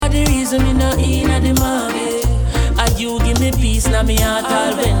reason me no in the market. And you give me peace now me heart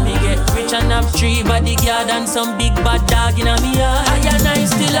all when me get rich and have 3 bodyguard and some big bad dog in me heart. And I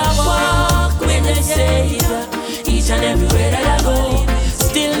still a walk with the Savior each and everywhere that I go.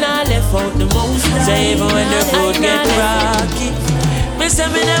 Still not left out the most. So even when the road get rocky, me say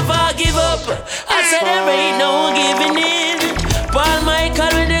me never give up. I said there ain't no giving in. Paul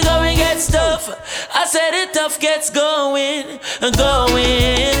Michael when they going get stuff. I said the tough gets going.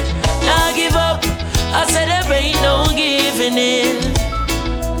 Now give up. I said there ain't no giving in.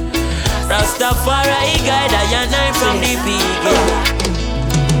 Rastafari guide I and I from the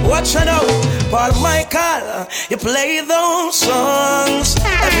beginning. Watch out now, Paul Michael. You play those songs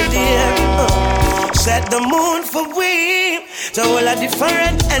every day. Set the moon for we to all a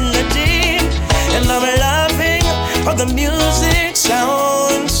different energy. And I'm loving how the music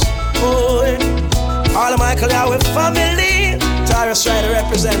sounds. Oh, all of Michael are with family. Tyrus try to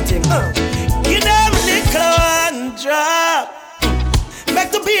represent him. You damn nickel and drop.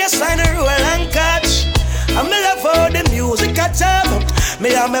 Make the bassline roll and catch. I'm love for the music at top.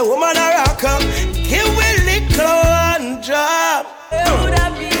 Me and my woman a rock up. Give me nickel and drop.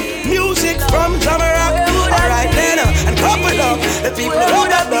 Music from Jamaica. Alright then, and couple up. The people who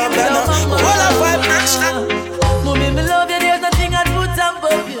that love then. All of my action. Mommy, me love you. There's nothing I'd put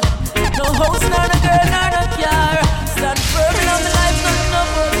above you. No house, nor no girl, nor no car. Stand firm in my life, nothing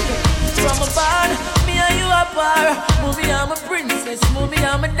above you. From a barn, me and you apart. Mommy, I'm a princess. Mommy,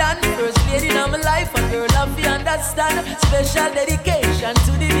 I'm a dan. First lady in my life. And girl, love you understand. Special dedication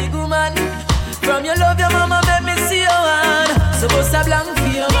to the big woman. From your love, your mama, make me see your hand. So bust a blank for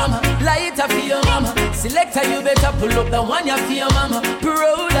your mama, lighter for your mama. Selector, you better pull up the one you for your mama.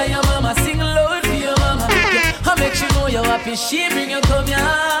 Proud of your mama, sing loud for your mama. I make you know you're happy, she bring you come here.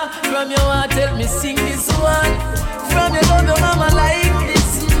 From your heart, tell me sing this one. From your love, your mama like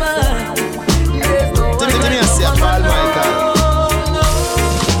this man. There's no one like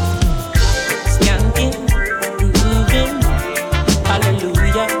Skanking, grooving,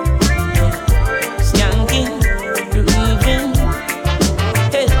 hallelujah. Skanking, grooving,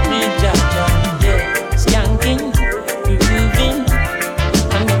 help me, Jaja. Yeah, skanking, grooving,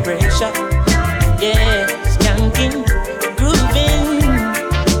 under pressure. Yeah, skanking, grooving.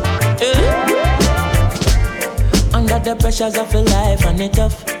 Under the pressures of life and it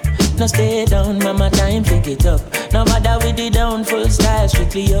tough. No stay down, mama, time pick it up. No matter with the down, full style,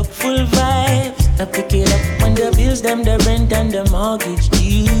 strictly up, full vibes. Now pick it up when the bills, them, the rent and the mortgage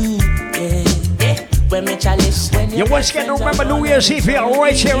due. Yeah, yeah. When me chalice, when you once again remember New Year's Eve here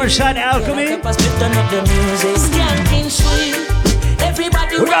right here inside Alchemy.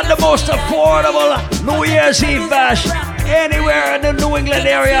 We got the most affordable New Year's Eve bash anywhere in the New England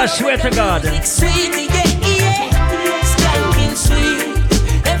area, I swear to God.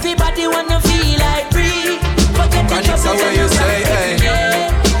 Everybody wanna feel like free. Forget the troubles and you say, hey.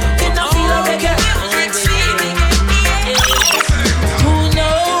 Who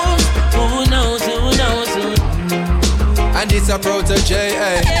knows? And it's a protege,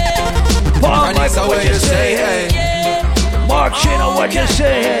 hey. Paul, Michael, what you say, hey. Marc, what you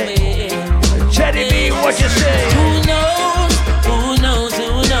say, hey. Teddy B, what you say? Who knows?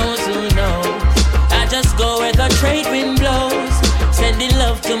 I just go where the trade wind blows. Sending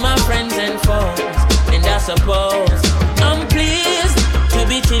love to my friends and foes. And I suppose I'm pleased to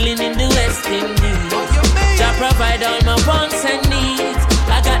be chilling in the West Indies. Jah provide all my wants and needs.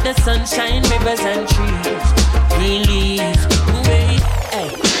 I got the sunshine, rivers and trees. Green leaves, wait, hey.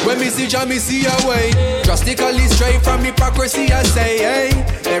 When me see Jah, me see a way. Drastically straight from hypocrisy, I say, hey.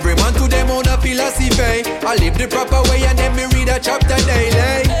 Every man to them own a philosophy. I live the proper way and then me read a chapter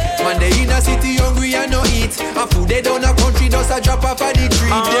daily. Man, they in a city hungry and no eat. And food they down a country does a drop off of the tree,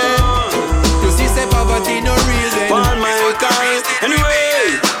 yeah. You see, say poverty no real then. Paul Michael.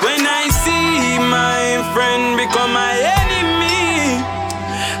 Anyway, when I see my friend become my enemy,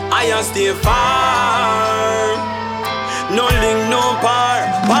 I stay far. No link, no par.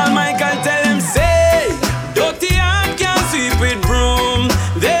 Paul Michael tell him, say, dirty hand can't sweep with broom.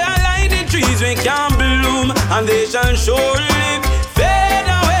 They are like the trees we can't bloom, and they shall surely fade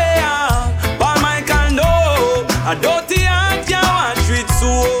away. Paul Michael know, a dirty hand can't wash with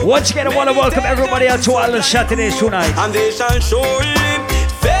soap. Once again, I want to welcome everybody out to Island Saturdays tonight. And they shall surely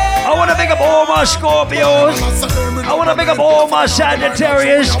fade. I want to pick up all my Scorpios. I want to pick up all my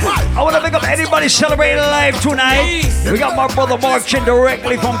Sagittarius. I want to pick up anybody celebrating life tonight. We got my brother Marc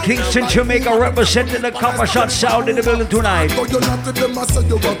directly from Kingston, Jamaica, representing the COPPERSHOT sound in the building tonight.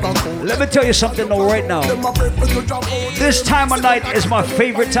 Let me tell you something though right now. This time of night is my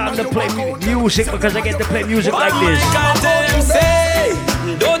favorite time to play music because I get to play music like this.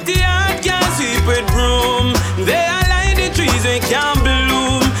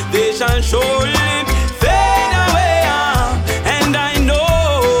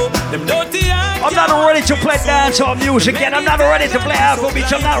 ready to play dancehall music yet. I'm not ready to play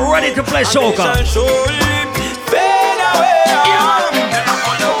Afrobeats. I'm not ready to play soca.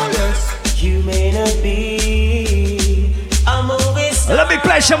 You may not be a movie star. Let me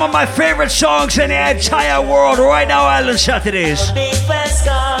play some of my favorite songs in the entire world right now, Island Saturdays. Big fast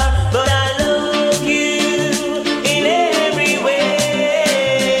car, but I love you in every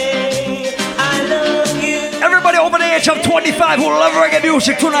way. I love you. Everybody over the age of 25 who love reggae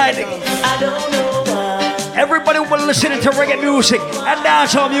music tonight. I don't know why. Everybody who been listening to reggae music and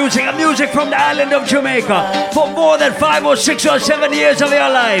dancehall music and music from the island of Jamaica for more than 5 or 6 or 7 years of your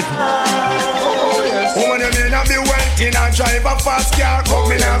life. Woman, you may not be wealthy and drive a fast car, but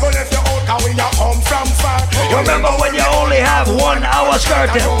me never left you out, cause we not come from far. You remember when you only have 1 hour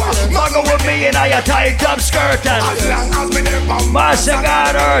skirting? Muggle with me and I tight up skirting. As long as me never My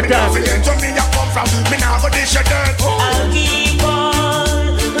cigar hurting. to me you come from, me never dish your dirt. I'll keep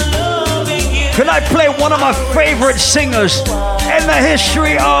on loving you. Can I play one of my favorite singers in the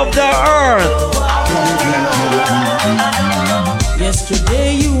history of the earth?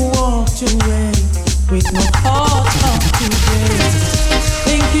 Yesterday you walked away with no thought of today,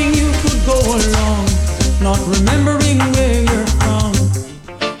 thinking you could go along, not remembering where you're from.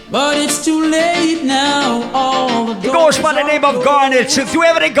 But it's too late now. All the It goes by the name of Garnet Silk. Do we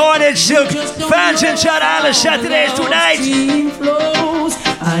have any Garnet Silk fans inside Island Saturdays tonight? Flows.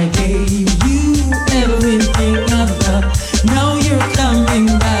 I gave you everything I've got. Now you're coming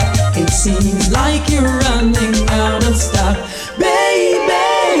back. It seems like you're running out of stock, baby.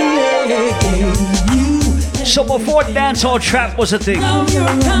 So before dancehall trap was a thing, Now you're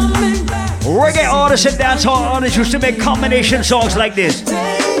coming back. reggae artists and dancehall artists used to make combination songs like this. I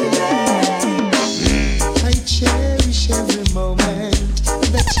cherish every moment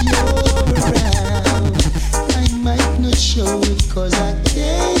that you're around. I might not show it cause I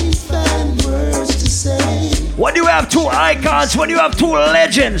can't find words to say. When you have 2 icons, when you have 2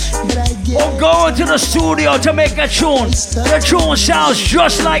 legends, But I who get go into the studio to make a tune, the tune sounds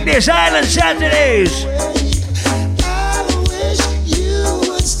just like this, Island Saturdays. I wish you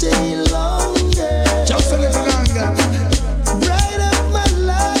would stay longer. Just a little longer. Bright up my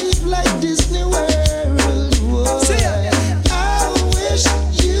life like Disney World. Whoa. I wish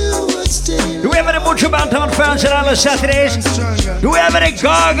you would stay Do we have any Butcher Banton fans at Island Saturdays? Do we have any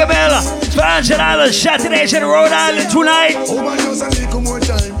Gargamel fans at Island Saturdays in Rhode Island tonight? Woman, just a little more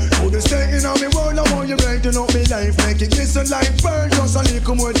time. Put the stay in on me world, I want you brighten up me life. Make it glisten like pearl, just a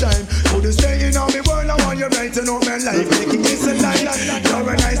little more time. Put the stay in on me world, I want you brighten up my life. Make it glisten like you're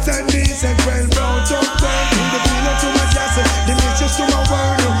a nice and decent, well brown, top down. Put the pillow to my castle, the missus to my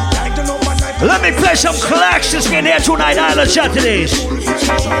world. Brighten up my life. Let me play some classics in here tonight, Island Saturdays.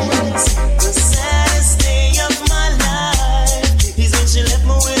 The saddest day of my life is when she left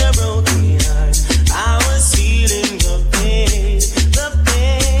me with a broken heart. I was feeling the pain, the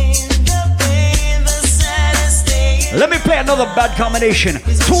pain, the pain, the saddest day. Let me play another bad combination. 2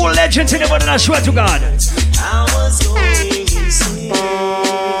 legends in the one, and I swear to God. I was going insane.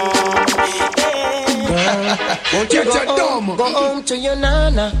 Won't you Get your dumb. go home to your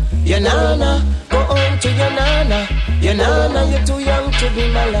nana, your nana. Go home to your nana, your nana. You're too young to be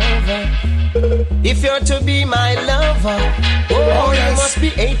my lover. If you're to be my lover, oh, yes. you must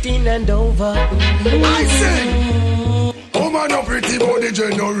be 18 and over. I say, woman, a pretty body,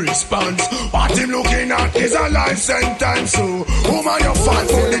 no response. What him looking at is a life sentence. So, woman, you fall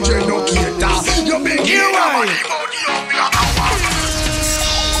for the no cater. You big hero.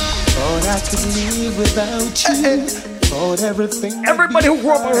 Thought I could live without you. Thought everything. Everybody who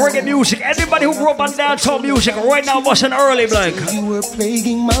grew up on reggae music, everybody who grew up on dancehall music right now was an early blank. You were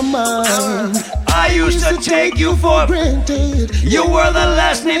plaguing my mind. I used to take you for granted. You were the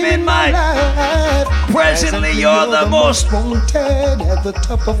last name in my life. Presently, you're the most wanted at the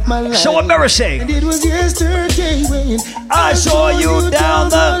top of my life. So what Mary say? And it was yesterday when I saw you down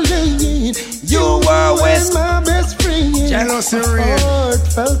the lane. You were with my best friend. Jealousy My real. heart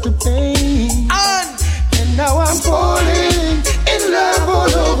felt the pain. And now I'm falling in love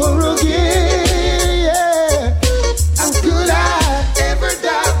all over again. Yeah. How could I ever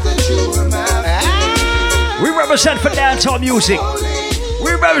doubt that you were my friend? We represent for dancehall music.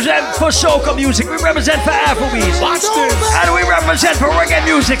 We represent for soca music. We represent for Afrobeats. Watch this. And we represent for reggae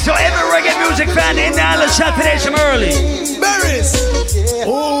music. So every reggae music fan in the island Saturdays from early. Berries.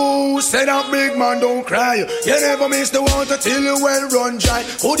 Oh, say that big man, don't cry. You never miss the water till you well run dry.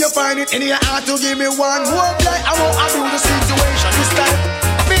 Would you find it in your heart to give me one more play? I won't undo the situation this time.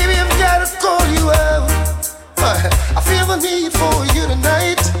 Baby, I've gotta call you out. I feel the need for you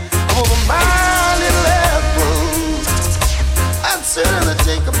tonight. Over my little apple, I'd sooner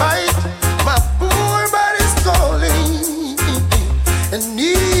take a bite. My poor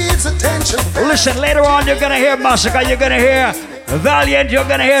Listen, later on you're gonna hear Massacre, you're gonna hear Valiant, you're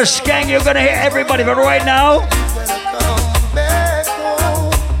gonna hear Skang, you're gonna hear everybody, but right now,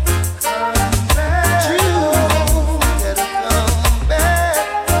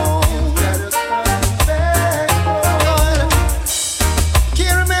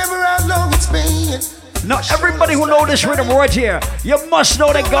 now everybody who know this rhythm right here, you must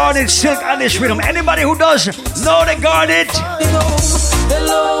know the Garnet Silk on this rhythm. Anybody who does know the Garnet?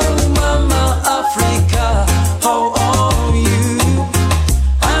 Hello, Mama Africa, how are you?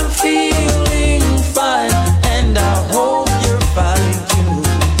 I'm feeling fine, and I hope you're fine too.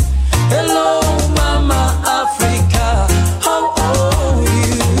 Hello, Mama Africa, how are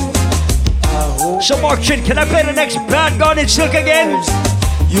you? So Mark Chin, can I play the next Bad Garnet Silk again?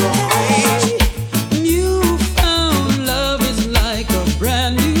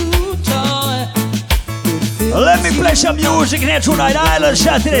 Let me play some music here tonight. Island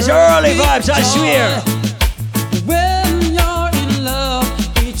Saturdays, early vibes, I swear. When you're in love,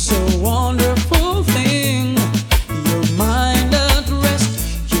 it's a wonderful thing. Your mind at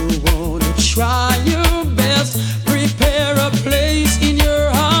rest, you wanna try your best. Prepare a place in your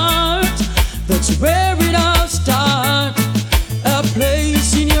heart. That's where it all starts. A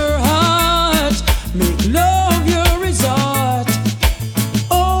place in your heart. Make love your resort.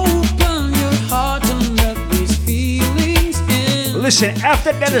 Open your heart and let these feelings in. Listen,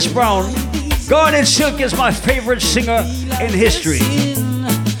 after Dennis Brown, Garnet Silk is my favorite singer in history.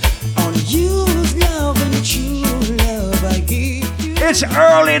 It's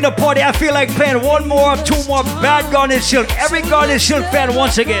early in the party. I feel like playing one more, two more Bad Garnet Silk. Every Garnet Silk fan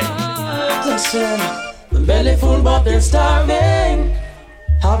once again. Belly full but they're starving.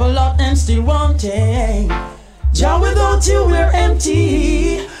 Have a lot and still wanting. Jah, without you we're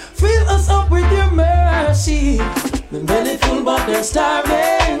empty. Fill us up with your mercy. Belly full but they're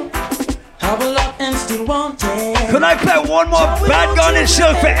starving. Have a lot and still wanting. Could I play one more Bad Garnet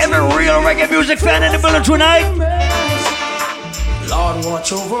Silk for every real reggae music fan in the building tonight? Lord,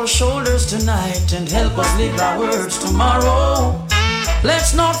 watch over our shoulders tonight and help us live our words tomorrow.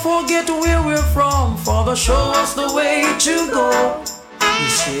 Let's not forget where we're from, Father, show us the way to go. You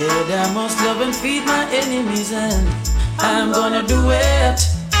said I must love and feed my enemies, and I'm gonna do it.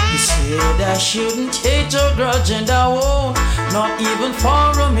 You said I shouldn't hate or grudge, and I won't, not even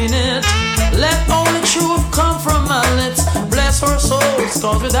for a minute. Let only truth come from my lips. Bless our souls,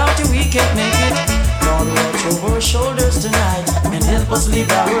 cause without you we can't make it. Lord, watch over our shoulders tonight and help us live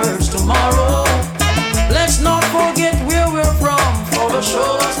our words tomorrow. Let's not forget where we're from, Father,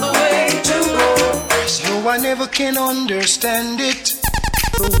 show us the way to go. So I never can understand it,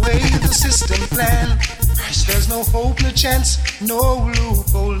 the way the system planned. There's no hope, no chance, no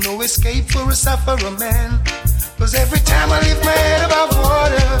loophole, no escape for a sufferer man. Cause every time I lift my head above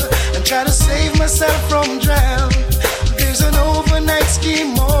water and try to save myself from drown, there's an overnight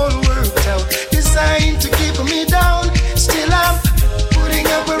scheme all worked out, designed to keep me down. Still I'm putting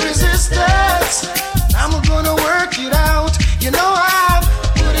up a resistance. I'm gonna work it out. You know I'm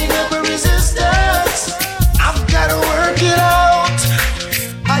putting up a resistance. I've gotta work it out.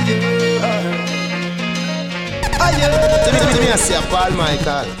 Me I say Paul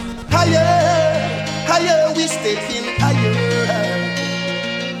Michael. Higher, we stepping higher.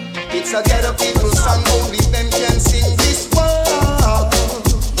 It's a ghetto people song, only them can sing this world.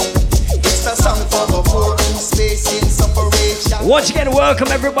 It's a song for the poor in space in separation. Once again, welcome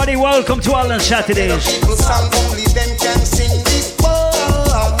everybody, welcome to Island Saturdays. People song, only them can sing this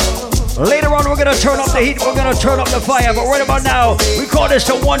world. Later on, we're gonna turn up the heat, we're gonna turn up the fire, but right about now, we call this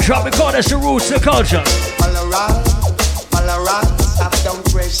the one drop, we call this the roots, the culture. Stop down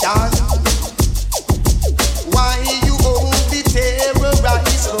pressure. Why you only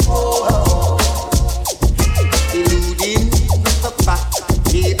terrorize the poor? Eluding the fact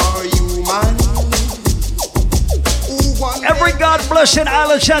they are human. Every God blessing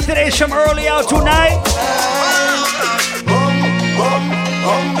Island Saturdays from early out tonight.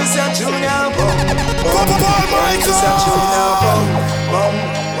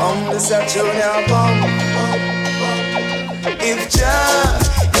 If Jah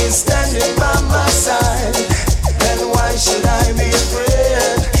is standing by my side, then why should I be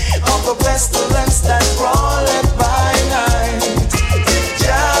afraid of a pestilence that crawleth by night? If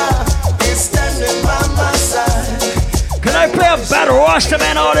Jah is standing by my side, can I play a battle roster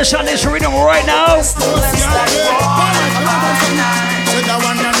man artist on this rhythm right now?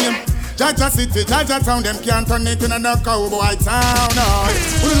 Jaja city, Jaja town, them can't turn it in a cowboy town.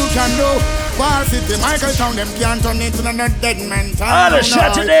 Who can do? Bar city, Michael town, them can't turn it in a dead man town. All the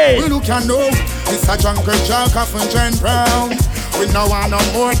Saturdays. Who can do? It's a jungle jack of John Brown. We no want no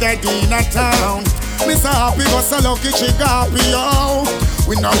more dead in a town. Mr. Happy was so lucky she got me, yo.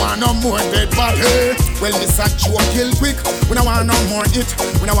 We no want no more dead body. Well, Mr. Joe kill quick. We no want no more it.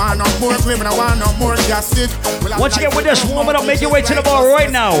 We no want no more grave. We no want no more gas it. Once you get with this woman, I'll make your way to the bar right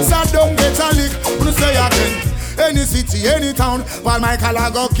now. So don't get a lick. We no say again. Any city, any town. While my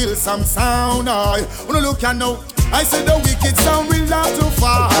collar go kill some sound. We no look and know. I said the wicked sound will have to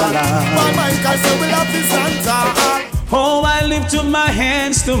fall. While my collar say we'll have this Santa. Oh, I lift up my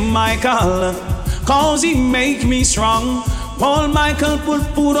hands to Michael, cause he make me strong. Paul Michael put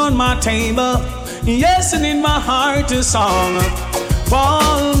food on my table, yes, and in my heart a song.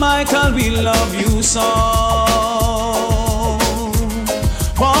 Paul Michael, we love you so.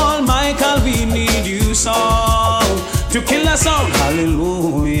 Paul Michael, we need you so. To kill us all,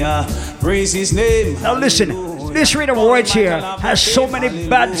 hallelujah, praise his name. Now listen. This rhythm right here has so many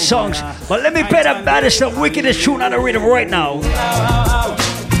bad songs, but let me play the baddest and wickedest tune on the rhythm right now. Paul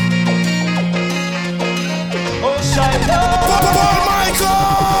Michael!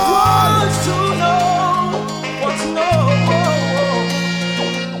 Wants to know, wants to know.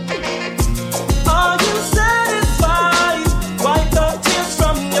 Are you satisfied? Wipe the tears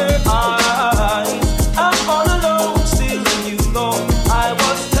from your eyes. I'm all alone, still you know I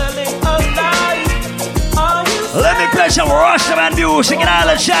was telling a lie. Are you Let me play some Rastaman music and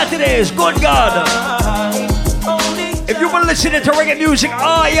Island Saturdays. Good God. If you've been listening to reggae music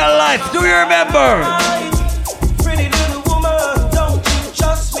all your life, do you remember? Pretty little woman, don't you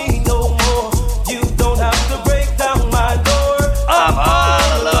trust me no more? You don't have to break down my door. I'm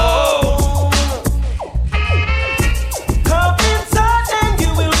all alone. Come inside and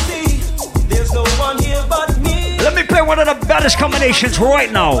you will see there's no one here but me. Let me play one of the baddest combinations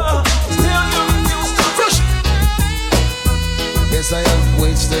right now. Yes, I have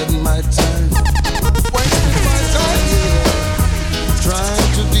wasted my time. Wasted my time, yeah.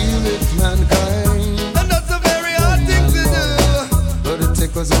 Trying to deal with mankind. And that's a very hard thing to do. But it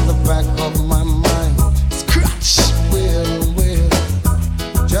tickles in the back of my mind. Scratch. Will,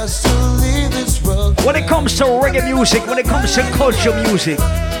 just to leave this world. When it comes to reggae music, when it comes to culture music,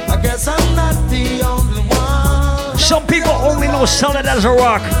 I guess I'm not the only one. some people only know Solid as a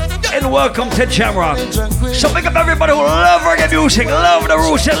Rock and Welcome to Jamrock. So pick up everybody who love reggae music, love the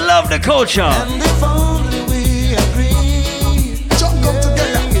roots and love the culture. And if only we agree, jump up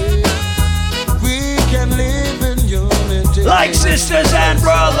together, we can live in unity. Like sisters and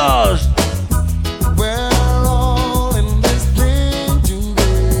brothers. We're all in this thing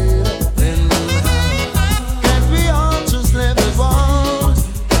together. Then can't we all just live it on?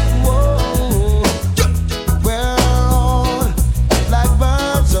 Whoa. We're all like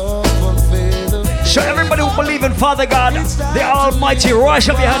birds of one feather. So everybody who believe in Father God, the Almighty, rise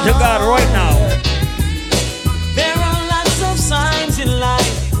up your hand to God right now. There are lots of signs in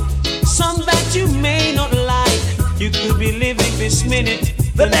life, some that you may not like. You could be living this minute,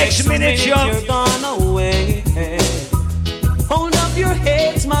 The next minute you're gone away. Hold up your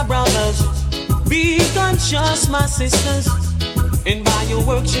heads, my brothers. Be conscious, my sisters. And by your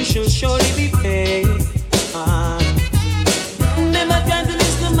works you shall surely be paid. Never try to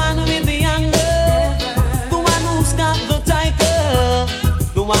listen to the man with the anger, the one who's got the tiger,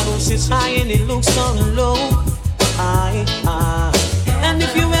 the one who sits high and he looks down low. And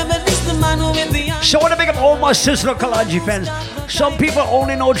if you ever listen to the man with the anger. So I want to pick up all my Sizzler Kalanji fans. Some people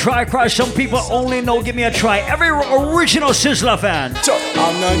only know Try Cry, some people only know Give Me a Try. Every original Sizzler fan.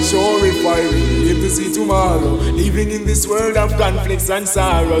 I'm not sure if I will live to see tomorrow. Living in this world of conflicts and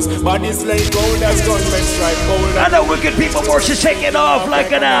sorrows. But it's like gold as gunmen strike gold. And the wicked people works is taking off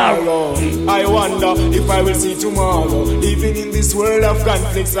like an arrow. I wonder if I will see tomorrow. Living in this world of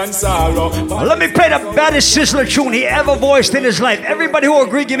conflicts and sorrow. Let me play the baddest Sizzler tune he ever voiced in his life. Everybody who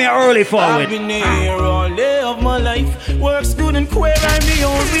agree, give me an early forward. I've been here all day of my life. Works good and queer, I'm the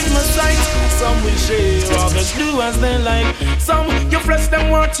old with my sight. Some will share, others do as they like. Some you flesh them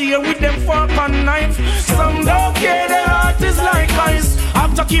watch here with them fork and knife. Some don't care, their heart is like ice.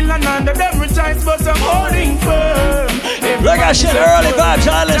 After killing under them rejoice, but I'm holding firm. Like I said, early vibes,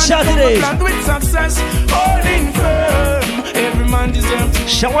 Island Saturdays. With success, holding firm. Every man deserves to.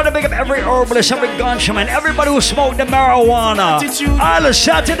 So I want to pick up every herbalist, every gunshot man, everybody who smoked the marijuana. Island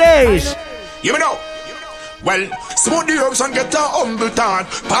Saturdays. You know. Well, smoke the herbs and get a humble thought.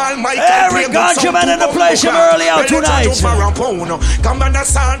 Paul Michael, every countryman in the place of early out tonight. Come on the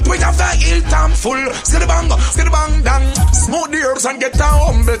sand, we have the hill time full. Skiddy bang, dang. Smoke the herbs and get a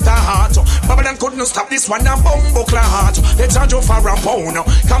humble thought. Babylon couldn't stop this one, a bumbo clot. They charge you for a pound.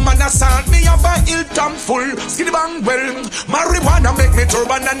 Come on the sand, me have a hill time full. Skiddy bang, well, marijuana make me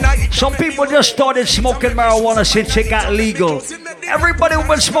turban at night. Some people just started smoking marijuana since it got legal. Everybody who's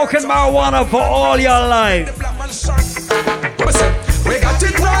been smoking marijuana for all your life. We got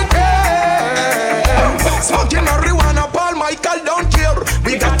it right here. Smoking marijuana, Paul Michael don't care.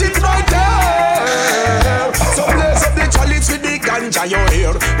 We got it right there. So blaze up the chalice with the ganja you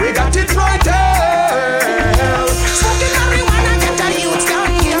hear. We got it right there. Smoking marijuana, get the youth down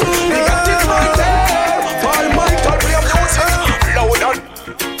here. We got it right there. Paul Michael, play up music. Loud on.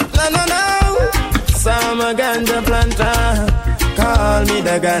 No. Some ganja planter. Call me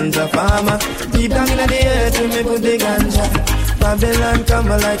the ganja farmer. Deep down in the earth, me put the ganja. Babylon come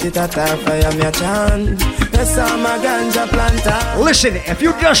like it at a fire, me a chant. Yes, I'm a ganja planter. Listen, if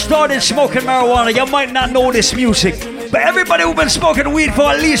you just started smoking marijuana, you might not know this music. But everybody who's been smoking weed for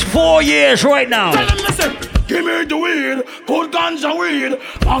at least 4 years right now. Tell them, listen, give me the weed, good ganja weed.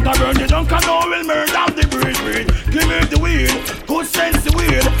 Punk a burn the dunk and all will murder the breed. Give me the weed, good sense the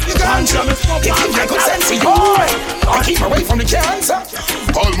weed. Ganja me smoke and get good sense the weed. I keep away from the cancer.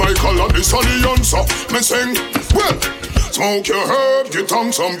 All my color, this are the answer. Me sing, well. Smoke your herb, give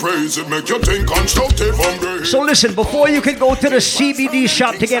tongue some praise. It make you think constructive and brave. So listen, before you could go to the CBD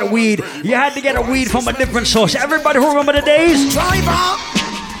shop to get weed, you had to get a weed from a different source. Everybody who remember the days? Driver.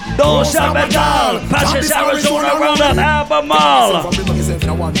 Don't stop at all. Passes Arizona round up Albemarle. Make sure you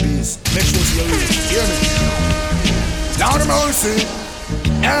hear me. Lord of mercy.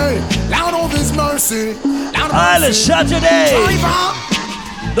 Hey, Lord of his mercy. Island Saturday. Driver.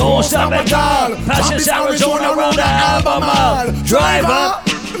 Don't stop at all. Passes Arizona round the Albemarle. Driver,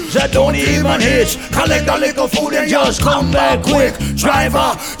 that don't even hitch. Collect a little food and just come back quick.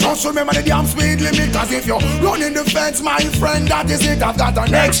 Driver, just remember the damn speed limit. Cause if you're running the fence, my friend, that is it. I've got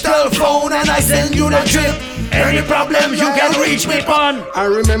an extra phone and I send you the trip. Any problems you can reach me on. I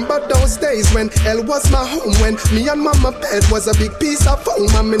remember those days when hell was my home. When me and mama bed was a big piece of foam.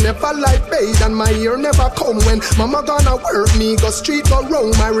 And me never like bathe and my ear never come. When mama gonna work me, go street go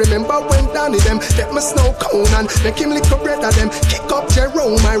roam. I remember when Danny them get my snow cone and make him lick a bread of them, kick up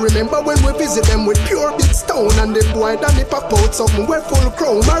Jerome. I remember when we visit them with pure big stone. And the boy Danny pop out something we're full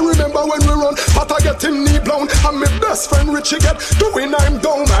chrome. I remember when we run, but I get him knee blown. And my best friend Richie get doing I'm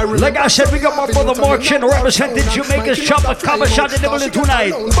down. Like I said, we got my brother Marc representing Jamaica's chop a COPPERSHOT in the building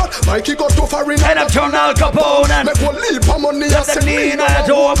tonight. And I'm turning Al Capone and let them need at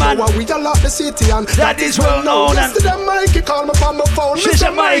home, man. That is well known. She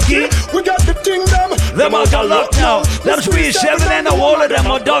said, Mikey, we got the thing them out of luck now. Them squeeze 7 and the wall of them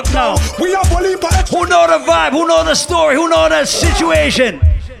are duck now. We have who know the vibe, who know the story, who know the situation?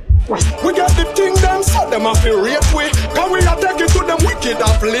 We got the thing them, so them have to rate we. Cause we are taking to them wicked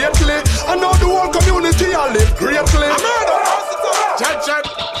up lately. And now the whole community are live greatly. Check.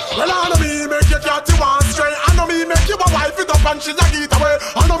 Well, I know me make you cat you one straight. I know me make you a wife it up and she's a get away.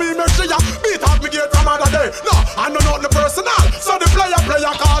 I know me make you beat up me gate from other day. No, I know not the personal. So the player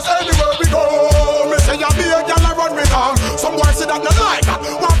cause anywhere we go. Me say you be a girl I run me down. Some boys say that not like that.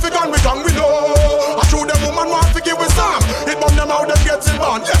 Want to gun we gun we know. I show them woman want to give with some. It burn them out them getting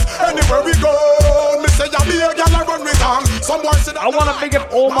born. Yes, anywhere we go. Me say you be a girl I run me down. Some boys say that I want to pick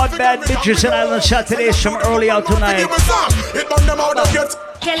up all my bad bitches and Island Saturdays from early out tonight. It burn them out them get.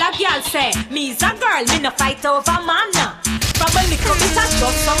 Tell a girl say, me's a girl, me no fight over man. Probably me come it a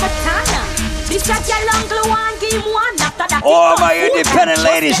shot from a tanner. This a girl angle one game one after that. All my independent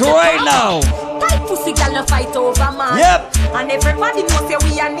ladies right now. Tight pussy girl no fight over man. Yep. And everybody knows say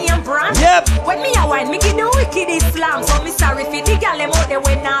we are name brand. Yep. When me a wine, me give the wicked Islam. So me sorry for the girl them out there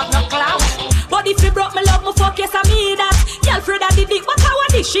when I have no clout. But if you broke my love, me fuck yes I me that. Girl Freda did it, but how I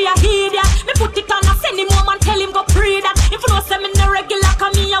did she a hear that? Me put it on a send him home and tell him go pray that. If you know say me no regular,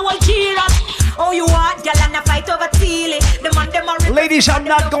 come me a will cheer that. Oh you want girl and a fight over Tilly. The man them a ladies, I'm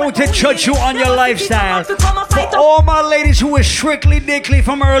not going to judge you on your lifestyle. For all my ladies who is strictly dickly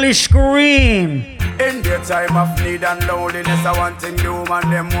from early, scream. In their time of need and loneliness, I want thing the woman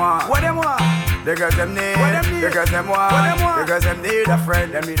them want. What them want? The girls them need. The girls them want. The girls them need a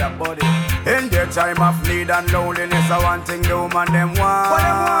friend, them need a body. In their time of need and loneliness, I want thing the woman them want. What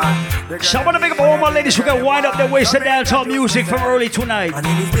them want? So I want to make up all my ladies who can wind up their waist and dance on music from early tonight. My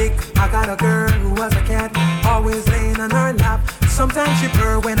name is Dick. I got a girl who was a cat, always laying on her lap. Sometimes she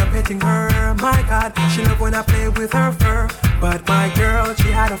purr when I'm petting her. My God, she love when I play with her fur. But my girl, she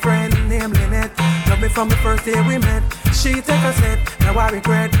had a friend named Lynette. Loved me from the first day we met. She took a set, now I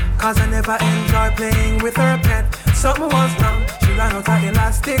regret, cause I never enjoyed playing with her pet. Something was wrong, she ran out her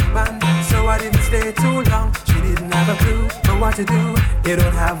elastic band, so I didn't stay too long. She didn't have a clue for what to do. They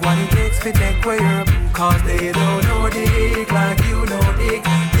don't have what it takes to take way up, cause they don't know Dick like you know Dick.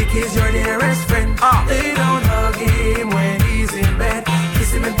 Dick is your dearest friend. They don't hug him when he's in bed.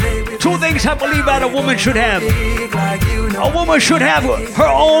 Kiss him Two things I believe that a woman should have. A woman should have her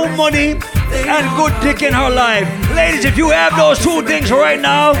own money and good dick in her life. Ladies, if you have those two things right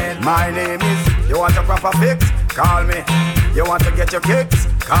now. My name is, you want a proper fix? Call me. You want to get your kicks?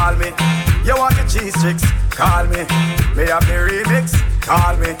 Call me. You want your cheese sticks? Call me. May have the remix?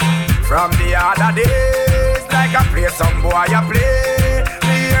 Call me. From the other days, like I play some boy, I play.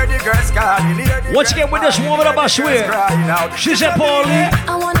 Hear the girls calling. Once again with this woman up, I swear. She said, Paulie.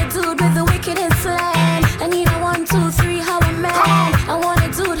 I want a dude with the wickedest slang. I need a 1, 2, 3, how a man. I want a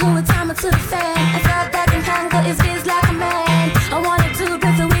dude who would time it to the fan. I thought that can handle his biz like a man. I want a dude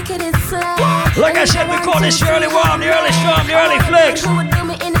with the wickedest slang. Like I said, we call this the early warm, the early storm, the early flex. Who would do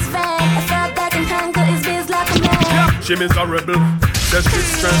me in his van. I thought that can handle his biz like a man. She miserable, says she's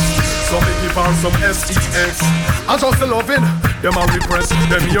stressed. So me give her some SEX. I just loving them a repress.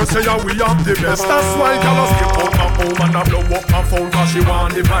 Them here say we have the best. That's why y'all skip out my home and I blow up my phone cause she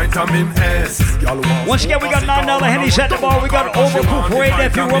want the vitamin S. Once again, we got $9 Hennies at the bar. We got Overproof Ray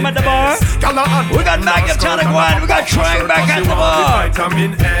Nephew Room at the bar. We got Magnetonic Wine. We got Trang back at the bar.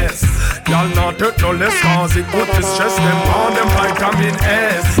 Vitamin S. Y'all not hurt no less cause it put the stress them on them vitamin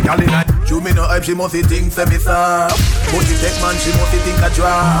S. Y'all in a you me no hype, she must think for me soft. But she take man, she must think a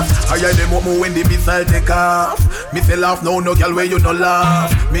draft. I hear them up when the missile take off. Me say laugh, no girl where you no laugh.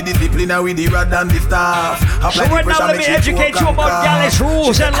 Me discipline with the rod and the staff. So right now let me educate you about Dallas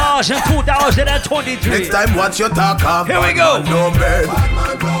rules and laws in 2023. Next time watch your talk of. Here we go. No bed.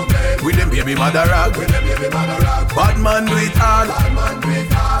 With them baby mother rag. Bad man do it hard.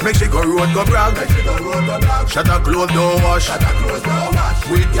 Make she go road go brag. Shut her clothes don't wash.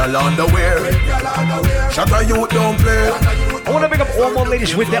 With your underwear. Shut her you don't play. I want to pick up all my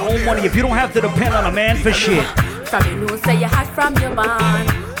ladies with their own money. If you don't have to depend on a man for shit. From you know say you hot from your band.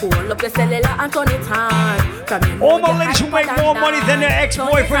 Hold up your cellular and turn it on. All my ladies who make more money than their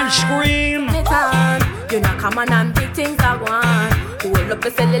ex-boyfriend scream. You know come on and big things I want. Hold up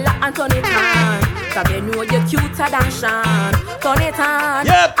your cellular and turn it on. From you know you're cuter than Sean. Turn it on.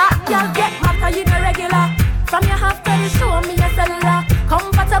 Yep. Y'all get mad you no regular. From your half to show me your cellular.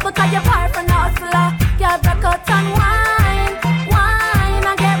 Compatible cause your boyfriend a hustler. Girl break out and wine. Wine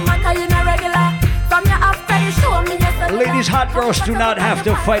and get mad cause you no regular. From your half to show me your cellular. Ladies, hot girls do not have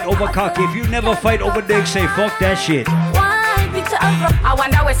to fight over cocky. If you never fight over dick, say fuck that shit. Wine, picture of I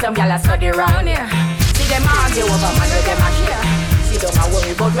wonder where some y'all are study round here. See them argue over man with them a share. See them a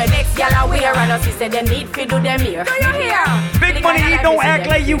worry about when next y'all are wear. And us say they need to do them here. Do you hear? Big money, you don't act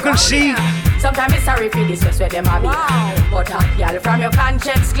like you can see. Sometimes it's sorry for this, where them a be. But y'all from your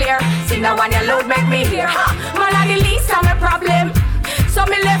conscience clear. See now when your load make me hear. Man are the least of my problem. So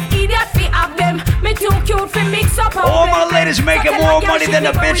me left idiot fi have them. Me too cute fi mix up all my ladies making more money than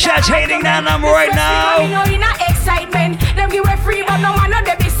the bitch that's hating that number right now. You know in a excitement. Them give away free but no man not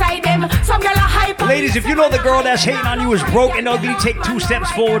there beside them. Some girl a hype. Ladies, if you know the girl that's hating on you is broke and ugly, take 2 steps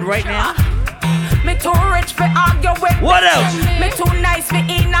forward right now. Me too rich for argue with. What else? Me too nice for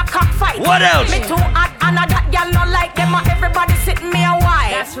in a cockfight. What else? Me too hot and that girl not like them. Everybody sitting me a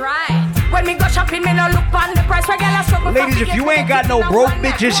while. That's right. When me go shopping, me no look on the price. Ladies, if you ain't got no broke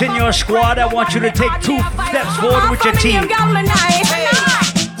bitches in your squad, I want you to take 2 steps forward with your team.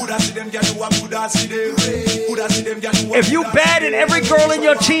 If you bad and every girl in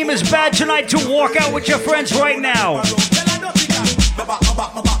your team is bad tonight, to walk out with your friends right now.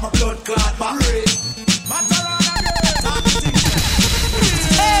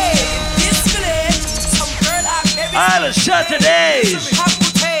 Island Saturdays.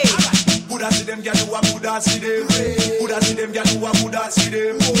 Buddha see them, gyal, Buddha see them. Buddha see them, gyal, Buddha see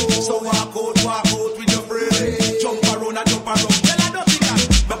them. So walk out with your friend. Jump around and jump around. Tell her nothing that.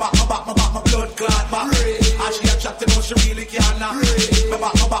 My blood clot, my. And she a chatting, but she really can't. My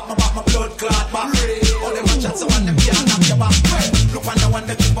blood clot, my. All them a chat, so one them can't knock your back. Look on the one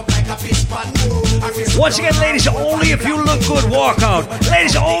that jump up like a fish pot. Once again, ladies, only if you look good, walk out.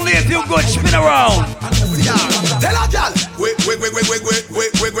 Ladies, only if you good, spin around. Tell her, gyal. Wait.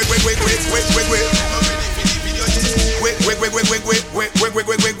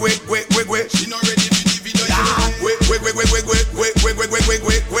 She not ready for the video yet.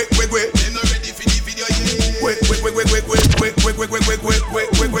 Wait. She not ready for the video yet.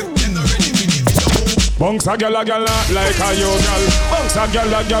 Bunks a gyal like a you gyal. Bunks a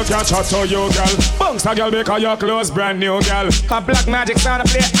gyal can't chat to you gyal. Bunks a gyal because your clothes brand new gyal. A black magic sound a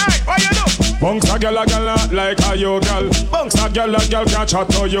play. Hey, what you do? Bunks a gyal like a you gyal. Bunks a gyal can't chat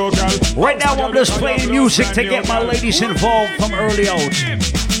to you gyal. Right now I'm just playing music to get my ladies involved from early out.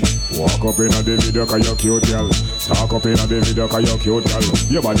 Walk up in a the video cause you cute girl. Talk up in a the video cause you cute girl.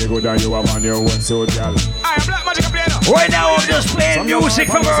 Your body good and you have on your own suit girl. I am black magic play. Right now I'm just playing music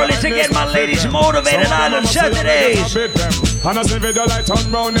from early to get my ladies motivated on Saturdays. And as the video light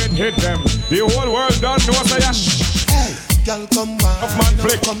on round and hit them, the whole world don't know say hey, girl come wine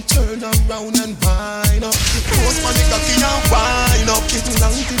up, come turn around and wind up. Post my nigga key and wind up. Get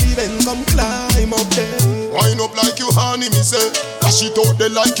down to the bend, come climb up there. Wind up like you honey, me say. Dash it out there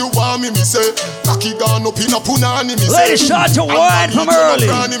like you want me say. Cocky gone up in a punani, me say. Ladies start to wine from early.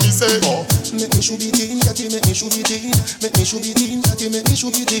 Me say. Make me shoot it in, catty, make me shoot it in. Make me shoot it in, catty, make me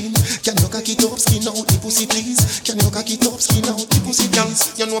shoot it in. Can you cock it up, skin out the pussy, please? Can you cock it up, skin out the pussy,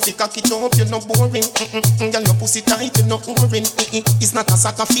 please? You know if you cock it up, you're not boring. Girl, your pussy tight, you're not boring. It's not a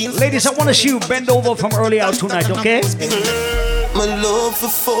soccer field. Ladies, I want to see you bend over from early out tonight, okay? My love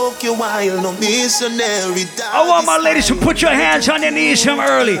for folk, you wild, no missionary. I want my ladies to put your hands on your knees from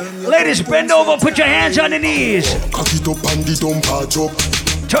early. Ladies, bend over, put your hands on your knees. Cock it up and the dump a drop.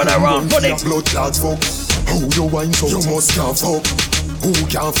 Turn around for the blood clots fuck. How you wine so you must can't fuck. Who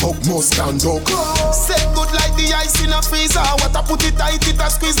can fuck must can duck. Set good like the ice in a freezer. What I put it tight, it a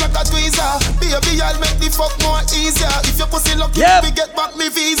squeeze like a tweezer. Baby, I'll make the fuck more easier. If your pussy lucky, we get back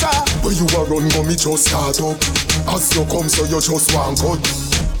me visa. But you a run, go me just start up. As you come, so you just want cut.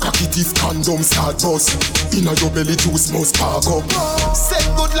 Cocky teeth condom start bust. Inna your belly juice must park up. Set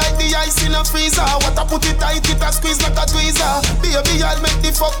good like the ice in a freezer. What I put it tight, it a squeeze like a tweezer. Baby, I'll make the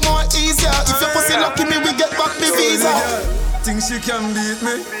fuck more easier. If your pussy lucky, me we get back me visa. Think she can beat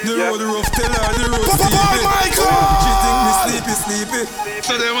me. The road rough, tell her the road steep. She think me sleepy.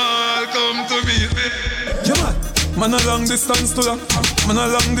 So them all come to meet me. Yeah, man a long distance to that. Man a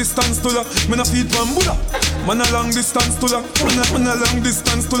long distance to that. Man a feed from Buddha. Man a long distance to that. Man a long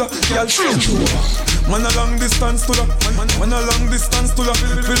distance to that. Y'all shoot. Man a long distance to that. Man a long distance to that.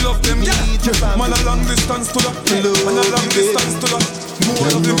 We love them, yeah. Man a long distance to that. Man a long distance to that. More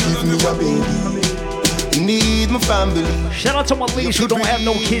of them than the baby. Need my family. Shout out to my ladies who don't have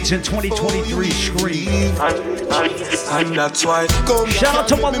no kids in 2023 scream. And that's why. Shout out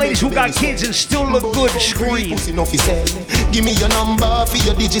to my ladies who got kids and still look good scream. Give me your number for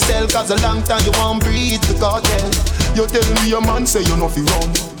your Digicel, cause a long time you won't breathe the cartel. You tell me your man say you know fi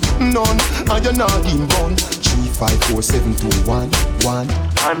run. None, and you're not in bun. 3, 5, 4, 7, 2, 1, 1.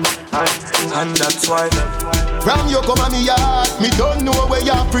 And that's why. Ram you come on me yard, me don't know where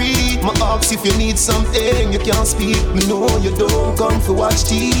you breathe. My ask if you need something, you can't speak. Me know you don't come for watch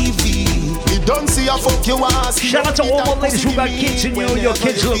TV. Me don't see a fuck you ass. Shout out to all my ladies who got kids and your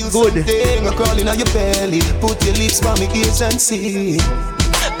kids look good. A crawling on your belly, put your lips by me ears and see.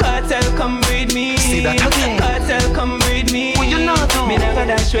 Cartel, come with me. See that again. Cartel, come with me. Well, you know, me never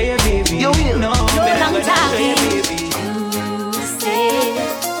dash away, baby. You will. No, me never dash away, baby. You say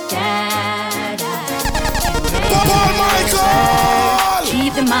that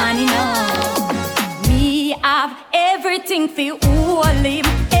keep the money now. Me have everything for all him.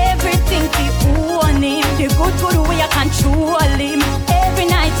 Everything for own him. The good way I control him. Every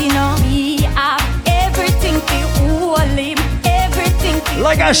night, you know. Me have everything for all him.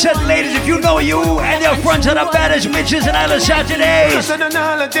 Like I said, ladies, if you know you and your friends are the baddest bitches in all of Saturdays. Faster than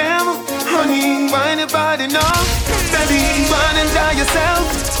all of them, honey, find your body now. Baby, find and die yourself.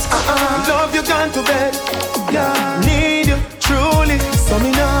 Love you gone to bed. Yeah, need you truly. So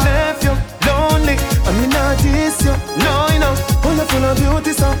me not left you lonely. I mean not this you. No, you know, full of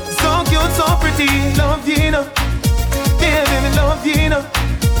beauty, so cute, so pretty. Love you, you know. Baby, me love you, you know.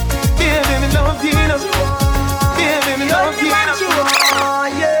 Baby, me love you, you know. Baby, me love you, you know.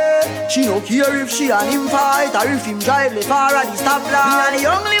 She don't care if she and him fight or if him drive the far at the stoplight. Me and the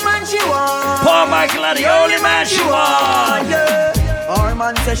only man she want. Paul Michael are the only man she want. Yeah. Our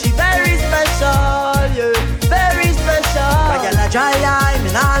man says she very special, yeah, very special. Like a dry line,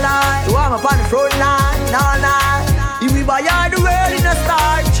 me nah lie. So I'm up on the front line, nah lie. If we buy her the world in a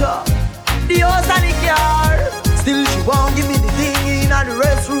starch, the house and the car. Still she won't give me the thing in the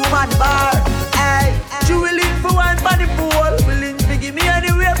restroom and the bar. Hey, she willing for one for the pool, willing to give me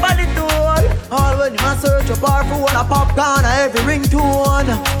anywhere for the tool. All when you must search a bar for one a popcorn or every ringtone.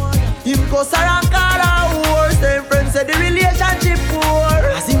 Him goes around call her horse. Them friends say the relationship poor.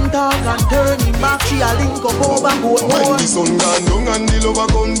 As him talk and turn him back, she a link up over and go more. When the sun gone down and the lover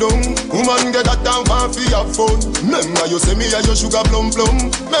come down, woman get that down for have fun. Remember you say me a your sugar plum plum.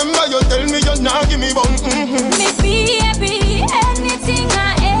 Remember you tell me you nah give me bun. Me baby, anything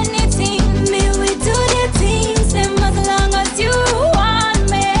or anything, me we do the things them as long as you want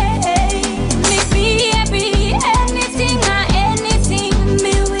me. Me baby, anything or anything,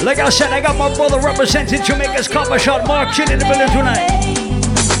 me we. Like I said, I got my brother representing Jamaica's COPPERSHOT Marc in the building tonight.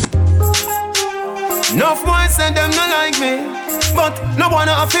 Enough boys say them not like me. but no one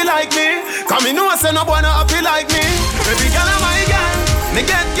a feel like me. Cause me know I say no one a feel like me. Every girl a my girl, me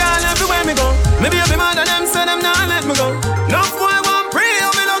get girl everywhere me go. Maybe I be mad at them, say them nah let me go. No boy want pray,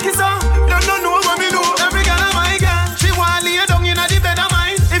 oh me lucky so. Don't know what me do. Every girl a my girl, she want lay down in the bed of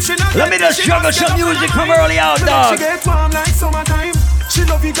mine. If she not let me just juggle some music from early out, dog. She get warm like summertime. She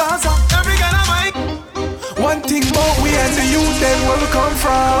love you Gaza. Every girl a my. One thing about we and the youth, then where we come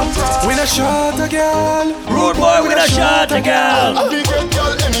from. We not shot a girl. Rude boy, we not shot a girl. I be get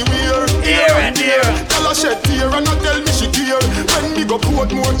girl anywhere. Here and there. Girl a shed tear and a tell me she care. When me go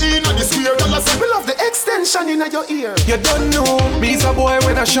put more in a the square. Girl a say we love the extension in your ear. You don't know, me's a boy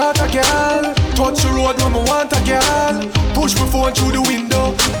when I shot a girl. Touch the road when I want a girl. Push my phone through the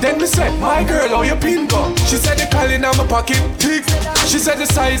window. Then me say, my girl, how you pin go? She said the calling on my pocket, tick. She said the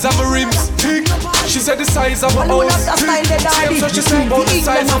size of my rims, tick. She said the size of my house, tick. Same so she said about the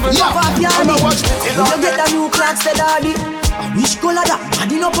size of my lap. You get the new clocks, the daddy. I wish color that, I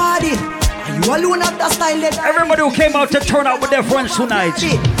did no party. And you alone have the style that. Everybody who came out to turn out with their friends tonight.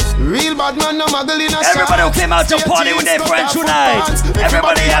 Real bad man, no muggle in a everybody who came out to party with their friends tonight.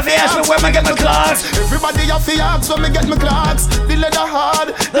 Everybody have to ask me where I get my clocks. Everybody have to ask where I get my clocks. The leather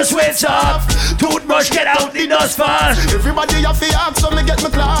hard, the sweat's off. Toothbrush get out the dust fast. Everybody have to ask where I get my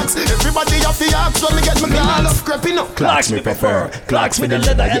clocks. Everybody have to ask where I get my clocks. I love creeping up. Clocks me prefer. Clocks with the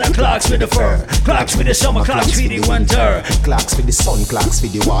leather and the clocks with the fur. Clocks with the summer, clocks with the winter. Clocks with the sun, clocks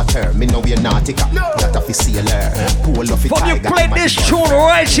with the water. Me know we're nautica, not a sailor. Pool of it. Fuck, you play this tune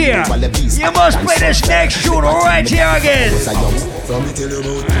right here. You must play this next tune right here again. From me tell you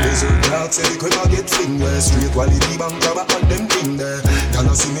about the desert clocks, say the quicker get fling where straight quality bank cover and them thing there.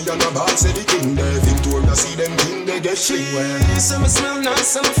 Y'all see me on the bar, say the king there. Victoria see them king, they get shit where. Some smell nice,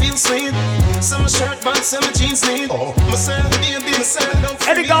 some feel sweet. Some shirt box, some jeans neat. Myself, baby, myself.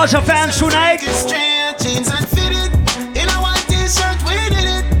 Any Gaza fans tonight? Straight jeans and fitted. In a white t-shirt, we did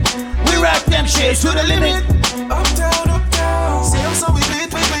it. We rock them shades to the limit. Uptown, uptown. See how so we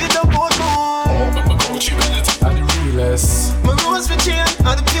beat the boat more. My Gucci belt are the realest. My rose for chain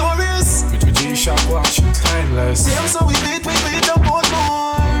are the purest. With my G-Shock watch, timeless. See how so we beat the boat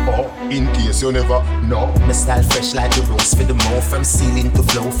more. In case you never know. My style fresh like the rose for the mouth. From ceiling to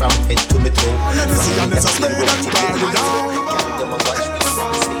flow, from head to my toe. From me to slay them to carry down.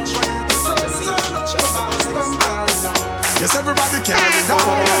 Yes, everybody carry down.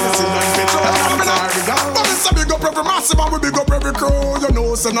 But it's a big up every massive and we big up every crew. You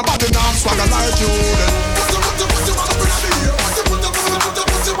know, so nobody now swagger like you.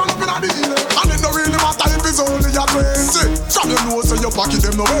 And it don't really matter if it's only your 20. From your nose and your pocket,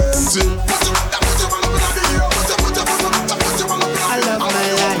 them no empty. I love my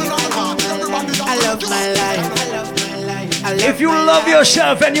life. I love my life. If you love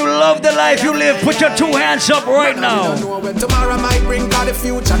yourself and you love the life you live, put your two hands up right now. When tomorrow might bring all the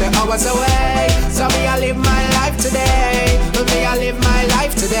future, the hours away. So me, I live my life today. Me, I live my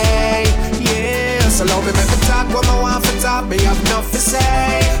life today. Yeah, so love me, make me talk what I want for talk. Me have enough to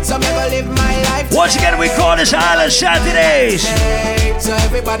say. So me, I live my life. Once again, we call this Island Saturdays. So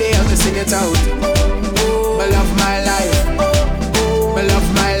everybody else to sing it out. Me love my life. Me love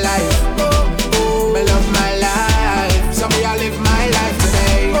my life. Me love my life. So me, I live my life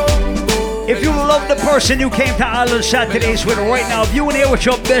today. If you love the person you came to Island Saturdays with right now, if you in here with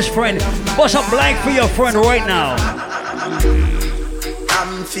your best friend, bust a blank for your friend right now.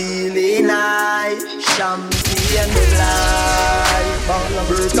 I'm feeling high, champagne fly.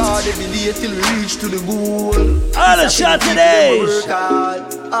 Work hard every day till we reach to the goal. Island Saturdays.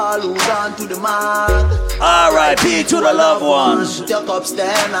 All who gone to the mark. R.I.P. to the loved ones. Your cups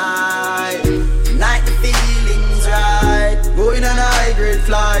them high. Night the feelings right. Going on a high grade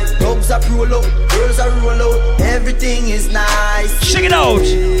flight. Dogs are roll out, girls are roll out. Everything is nice. Sing it out.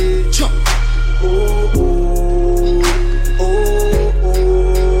 Oh, oh, oh,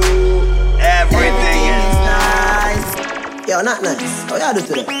 oh. Everything is nice. Yo, not nice. How y'all do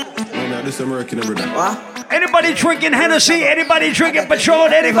today? I do some working every day. What? Anybody drinking Hennessy? Anybody drinking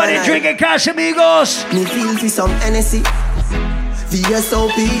Patron? Anybody drinking Casamigos? Me feel for some Hennessy.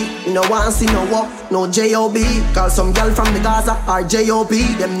 VSOP, you know want see no walk, no J.O.B. Call some girl from the Gaza or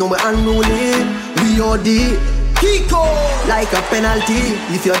J.O.B. Them know me unruly, V.O.D. Kiko, like a penalty.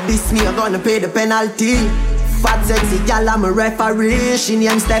 If you diss me, I'm gonna pay the penalty. Fat sexy gal, I'm a referee. She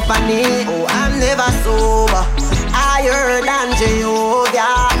named Stephanie. Oh, I'm never sober. Higher than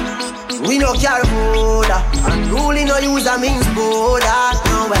Jehovah. We no care border. Unruly no use a means border.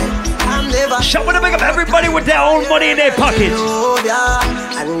 No way. I'm never. Shout out to make up everybody with their own money in their pockets.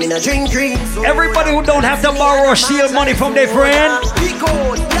 And in a drink cream. Everybody who don't have to borrow or steal money from their friend.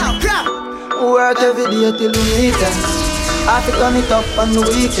 Work every day till we meet them. I have to turn it up on the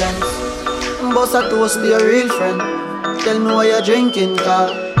weekends. Boss a toast to your real friend. Tell me why you're drinking, car.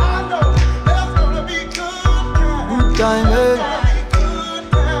 Good time, hey.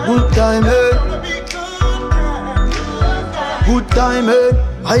 Good time, hey. Good time, hey.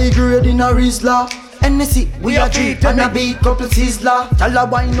 High grade in a Rizla. NSC, we are treat and a beat couple sizzler.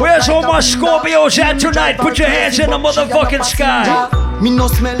 Where's all my Scorpios at tonight? Put your hands in the motherfucking sky.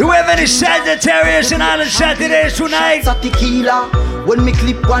 Do we have any Sagittarius and Island Saturdays tonight? When me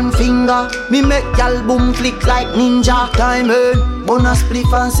clip one finger, me make y'all boom flick like ninja. Time earn, bonus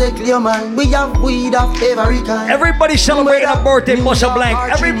spliff and say clear man. We have weed of every kind. Everybody celebrating a birthday, Bust a Blank.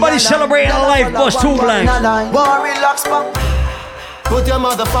 Everybody celebrating a life, Bust Two Blanks. Boy, relax, pop. Put your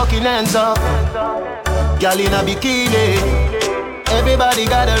motherfucking hands up. Girl in a bikini. Everybody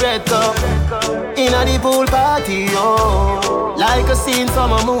got a red cup. In a the pool party, oh. Like a scene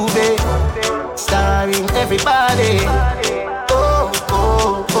from a movie. Starring everybody. Oh,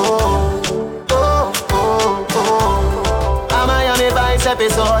 oh, oh. Oh, oh, oh. A Miami Vice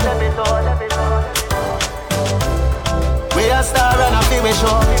episode. We a star and a film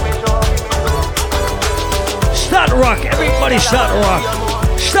show. Start rock, everybody start rock.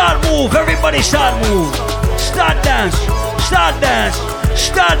 Start move, everybody start move. Start dance, start dance,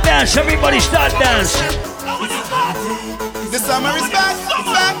 start dance, everybody start dance. The summer is back,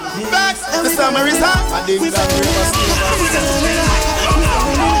 back, back. The summer is hot. It's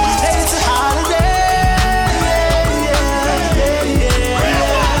a holiday.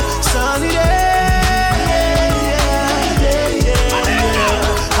 Sunny day.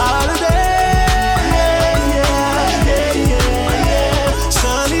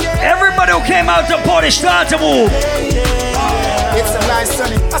 Everybody who came out to party, start to move. It's a nice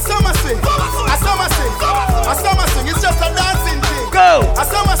sunny. A summer sing. A summer sing. A summer sing. It's just a dancing thing. Go. A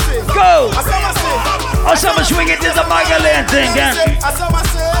summer sing. Go. A summer sing. A summer swing it is a Magdalene thing, yeah. A summer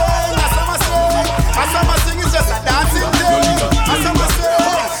sing. A summer sing. A summer sing is just a dancing thing. A summer sing.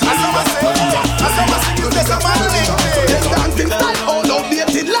 A summer sing. A summer sing is just a manly thing. Them dancing style all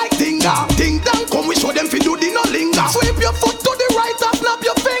outdated like Tinga. Ding dong, come we show them fi do the no linger. Sweep your foot to the right and snap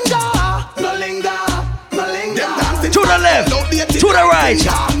your finger. No linger. To the left, to the right,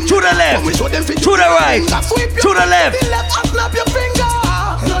 to the left, to the right, to the left.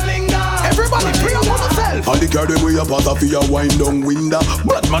 Everybody free up on yourself. All the girl them way up out of your wind down window.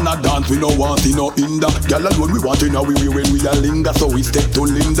 But man a dance we no want in no hinder. Girl alone we want in our way when we a linger. So we step to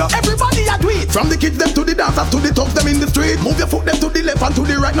Linda. Everybody a do it. From the kids them to the dancers to the tough them in the street. Move your foot them to the left and to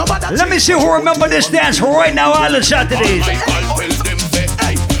the right. Nobody. Let me see who remember this dance right now, Island Saturdays. I'll tell them say,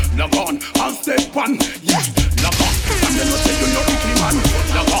 hey, log on, I'll step on, yeah, log on. I'm gonna say you know the man.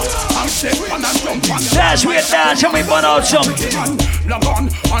 Log on, I'll step on and jump on. Dance, we dance, and we burn out some. Log on,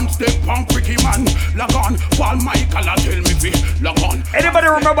 and step on, quicky man. Log on, Paul Michael, and tell me fi. Log on. Anybody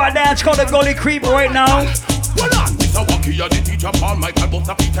remember a dance called the Gully Creep right now? Hold on, Mr. Wacky, you're the teacher, Paul Michael,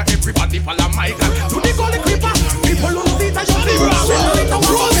 Buster Peter, everybody follow Michael. To the Gully Creeper, people on the teacher, you're the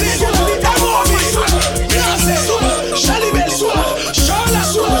Shelly Bell Sword, Charlotte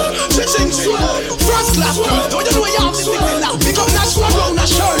Sword, Sitting Sword, First Class Sword. Don't you know you have to stick it now? Pick up that sword, round that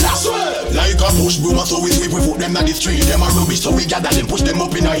Charlotte Sword. Like a push boomer, so we sweep, we put them on the street. Them are rubbish, so we gather them, push them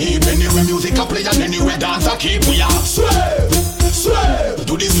up in a heap. Anywhere music a play and anywhere dance a keep. We are sweep, sweep.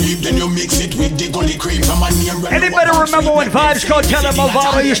 Do the sweep, then you mix it with the Gully Creep. Anybody remember when Vibes Cartel and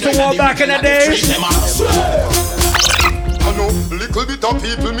Movado used to walk back in the days? I know little bit of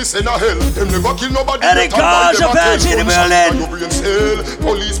people miss in a hell. Them never kill nobody. Any cars are fancy in the building.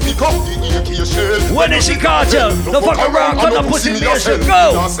 Police pick up the AK shell. When is the cartel? The fuck around, cut the pussy in your shell.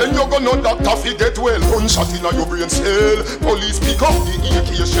 Go! Send your gun on doctor fi get well. Gunshot in your brain cell. Police pick up the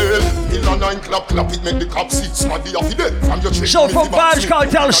AK shell. Mill a 9 clap clap it make the cops see. Smaddy off dead from your chest. So from Vibes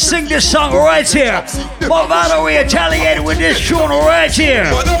Cartel, sing this song right here. Movado retaliated with this tune right here.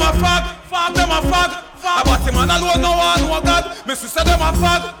 But them a fuck them a fuck. But him and alone no one no God. Missy said them a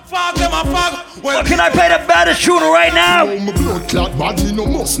fuck them a fuck. Well, can I play the baddest tune right now? My blood clot bad, me no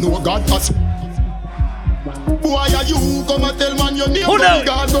must know God. Why are you come and tell man your name? Who knows?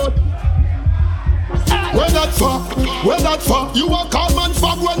 God, where that for? Where that for? You a call man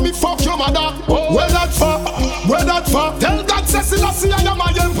fag when me fuck your mother. Where that for? Where that for? Tell God Selassie I am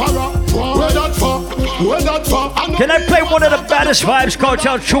my emperor. Where that for? Where that for? Can I play one of the baddest Vibes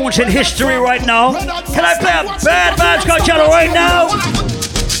Cartel tunes in history right now? Can I play a bad Vibes Cartel right now?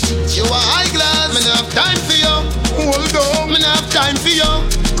 You are high glass, me have time for you. Hold on, me have time for you.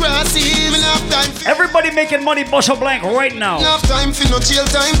 Everybody making money, Bust a Blank right now. Enough time for no jail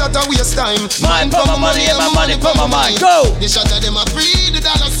time, that a waste time. Mind for my money and my money for my mind. Go! The shot of them a free the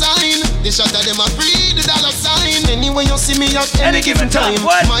dollar sign. The shot of them a free the dollar sign. Anyway you see me at any given time.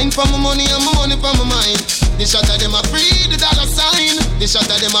 Mine for my money and my money for my mind. The shot of them a free the dollar sign. The shot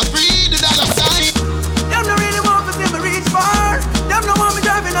of them a free the dollar sign. Them no really want to see me reach far. Them no want me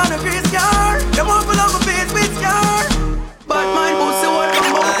driving on a grease car. Them want to love my face with scar. But my pussy what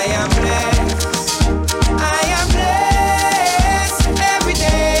come on. I am blessed. I am blessed. Every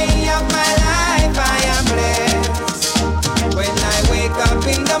day of my life I am blessed. When I wake up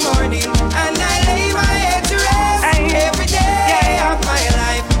in the morning and I lay my head to rest. Every day of my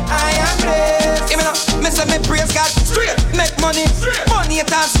life I am blessed. Even though me say me praise God straight, make money, money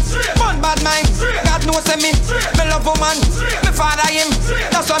haters, fun bad mind. God knows me love woman, me father him,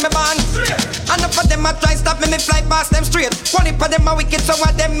 that's why me born. Enough of them a try stop me fly past them straight. One of them a wicked, so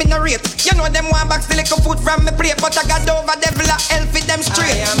what them in a rate. You know them want back still little food from me plate, but I got over devil a hell for them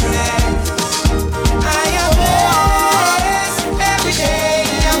straight. I am blessed. I am blessed. Every day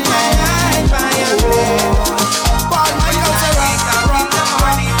of my life I am blessed. Paul Michael say wake up in the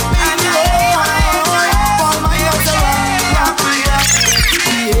morning and I lay my head to rest. Paul Michael say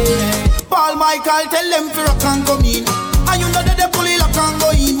Paul Michael tell them to rock and come in. And you know that they pull it lock and go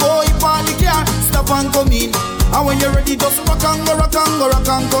in. Oh, if all the car stop and come in. And when you're ready, just rock and go, rock and go, rock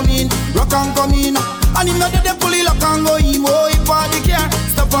and come in, rock and come in. And you know that they pull it lock and go in. Oh, if all the car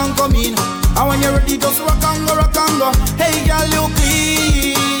stop and come in. And when you're ready, just rock and go, rock and go. Hey, girl, you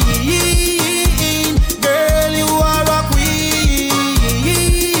clean. Girl, you are a queen.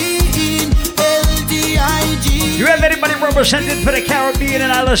 LDIG. You have anybody represented for the Caribbean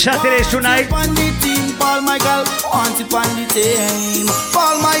and Island Saturdays tonight? Paul Michael, want it on the team.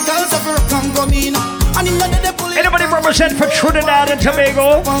 Paul Michael, suffer come in. Anybody represent for Trinidad and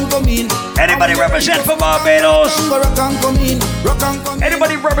Tobago? Anybody represent for Barbados?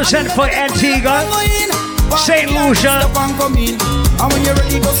 Anybody represent for Antigua? St. Lucia?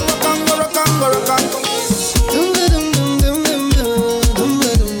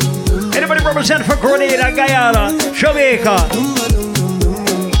 Anybody represent for Grenada, Guyana, Jamaica?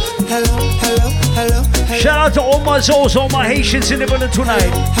 Shout out to all my souls, all my Haitians in the building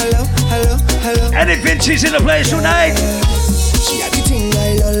tonight. Any Vinci's in the place tonight.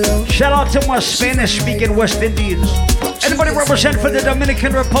 Shout out to my Spanish-speaking West Indians. Anybody represent for the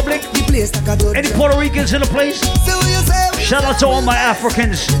Dominican Republic? Any Puerto Ricans in the place? Shout out to all my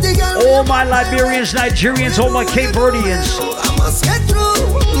Africans, all my Liberians, Nigerians, all my Cape Verdeans.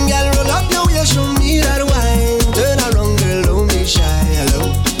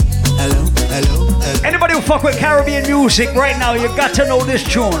 Anybody who fuck with Caribbean music right now, you got to know this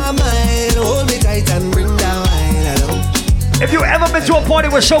tune. If you ever been to a party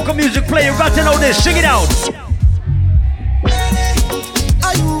where soca music play, you got to know this. Sing it out.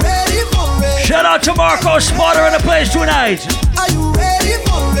 Shout out to Marco Spotter in the place tonight. Are you ready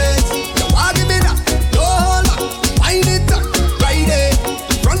for it? You want to give me that? Hold up, wind it up, right there,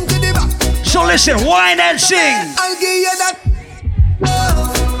 front to the back. So listen, whine and sing. I'll give you that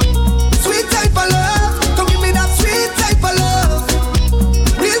love, sweet type of love. Come give me that sweet type of love,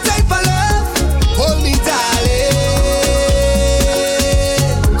 real type of love. Hold me, darling,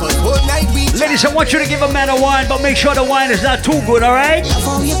 'cause whole night we. Ladies, I want you to give a man a wine, but make sure the wine is not too good, all right?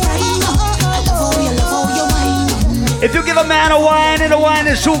 If you give a man a wine and the wine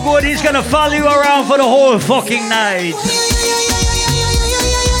is too good, he's gonna follow you around for the whole fucking night.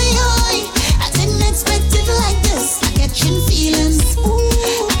 I didn't expect it like this. I catching feelings.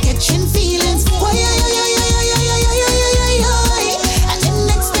 I catching feelings. I didn't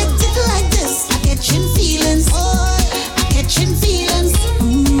expect it like this. I catching feelings. I catching feelings.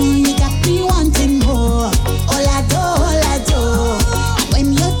 You got me wanting more. All I do.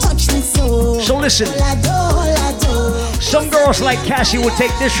 When you touch me so listen. All I do. Some girls like Cassie will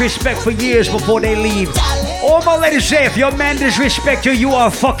take disrespect for years before they leave. All my ladies say, if your man disrespect you, you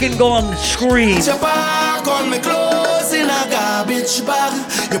are fucking gonna scream. On me clothes in a garbage bag.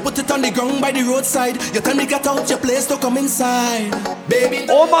 You put it on the ground by the roadside. You tell me get out your place to come inside, baby.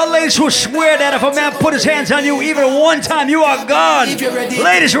 All my ladies who swear that if a man put his hands on you even one time, you are gone.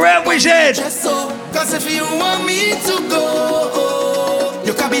 Ladies, represent. Cause if you want me to go,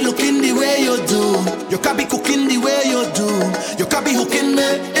 you can be looking the way you do. You can be cooking the way you do. You can be hooking me.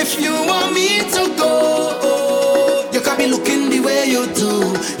 If you want me to go, you can be looking the way you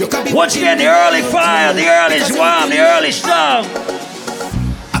do. You can be. Once again, the early fire, the early swam, the early storm.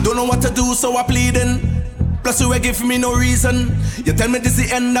 I don't know what to do, so I'm pleading. Plus you ain't give me no reason. You tell me this is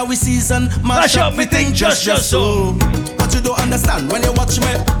the end of the season. Mash up me thing just so. But you don't understand when you watch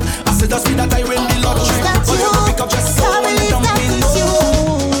me. I said just be that I win the lottery. But you don't pick up just so when you don't mean no.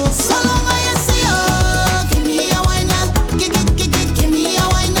 So long I see you. Give me a wine now. Give me a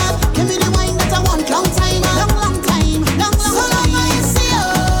wine now. Give me the wine that I want long time. Long time.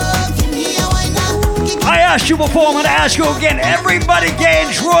 asked you before, I'm gonna ask you again. Everybody getting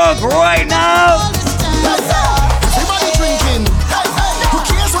drunk right now. Everybody drinking. Who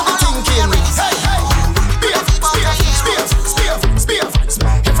cares what they're thinking?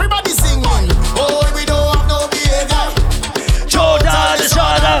 Everybody singing. Oh, we don't have no behavior. Jordan,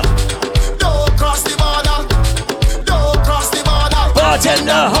 disorder. Don't cross the border. Don't cross the border.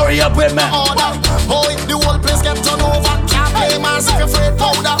 Bartender, hurry up with me. Oh, the whole place get turned over. Can't play mass if you're afraid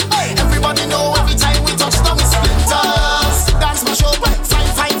powder. Everybody know every time we touch down we splinters. Dance my show.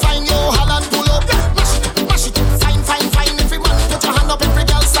 Fine, yo, Holland pull up. Mash it, fine. Every man put your hand up, every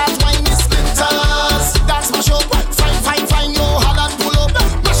girl start whining splinters. Dance my show. Fine, yo, Holland pull up.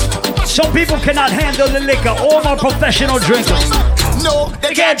 Mash it. Some people cannot handle the liquor. All my professional drinkers. No,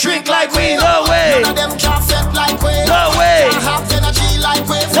 they can't drink like we. No way. None of them can't fit like we. No way. Can't have energy like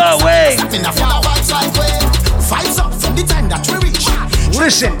we. No way. Vibes like we. Vibes up from the time that we reach.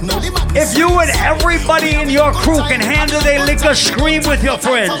 Listen, if you and everybody in your crew can handle their liquor, scream with your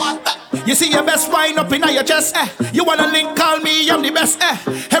friends. You see your best wine up in your chest, You wanna link, call me, I'm the best,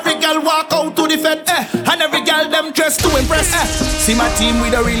 Every girl walk out to the fed, And every girl them dress to impress, See my team, we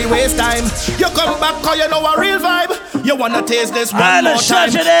don't really waste time. You come back cause you know a real vibe. You wanna taste this one more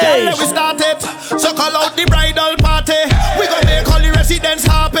time. Yeah, we started. So call out the bridal party. We gonna make all the residents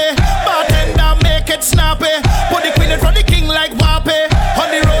happy. Bartender make it snappy. Put the queen in front of the king like Wappy. On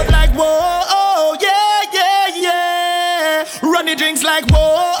the road like whoa, oh, yeah. Run the drinks like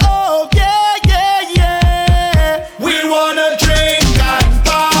whoa, oh, yeah. We wanna drink and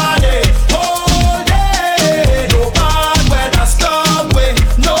party all day. No bad weather stop way,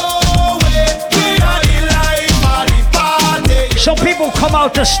 no way. We are the life of the party. Some people come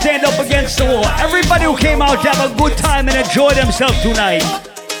out to stand up against the wall. Everybody who came out to have a good time and enjoy themselves tonight.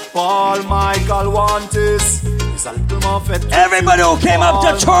 All Michael want is a little more fat. Everybody who came up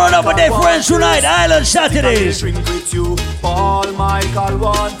to turn up with their friends tonight, Island Saturdays. Drink with you. All Michael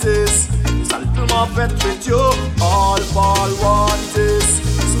want is a little more fat with you. All Paul want is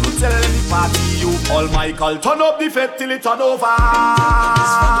so tell the party you. All Michael turn up the fat till it turn over.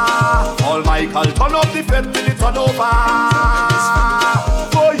 All Michael turn up the fat till it turn over.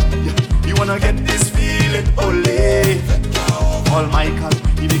 Boy, you wanna get this feeling, ole. All Michael,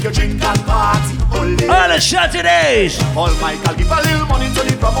 he make you drink and party, ole. All Saturdays. All Michael, give a little money to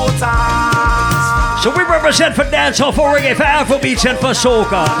the promoter. So we represent for dancehall, for reggae, for Afrobeats, and for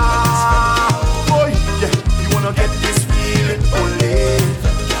soca. Boy, yeah, you wanna get this feeling, ole.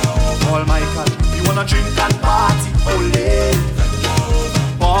 All Michael, you wanna drink and party, ole.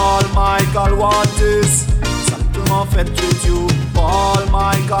 All Michael want is something more fat with you. All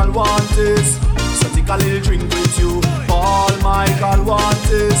Michael want is so take a little drink with you. All Michael want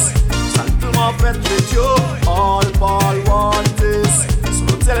is something more fat with you. All Paul want is so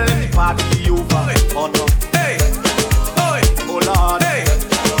tell them the party over. Oh no, hey, oh Lord, hey,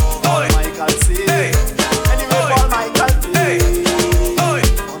 all Michael say, hey, anyway Paul Michael play. Oh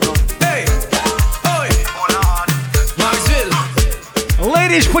no, hey, oh Lord.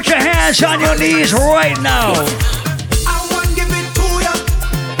 Ladies, put your hands on your knees right now.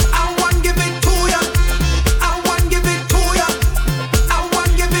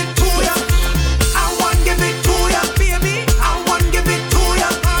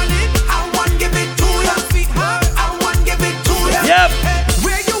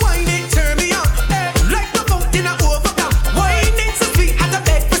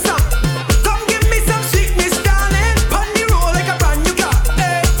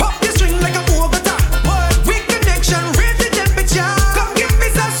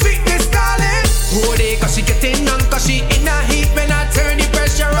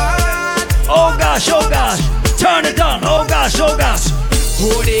 Oh gosh, turn it on, oh gosh. Oh,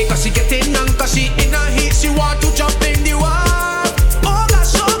 they cause she getting on, cause she in a heat, she want to jump in the wall. Oh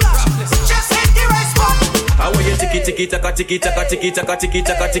gosh, just hit the right spot. How are you tiki taka tiki taka tiki taka tiki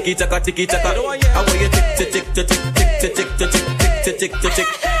taka tiki taka tiki taka? How are you tick tick tick tick tick tick tick tick tick tick tick?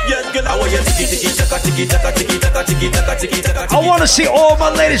 Yeah, girl, how are you tiki taka tiki taka tiki taka tiki taka tiki taka? I want to see all my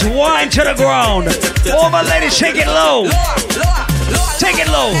ladies whine to the ground. All my ladies, take it low. Take it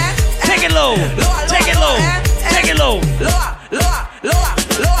low. Take it low. Take it low. Take it low.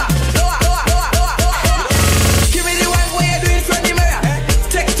 Give me the one way you do it from the mirror.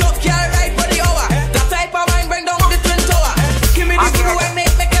 TikTok, you're right for the hour. That type of wine bring down the twin tower. Give me the good one,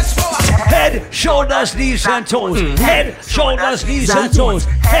 make me get slower. Head, shoulders, knees and toes. Head, shoulders, knees and toes.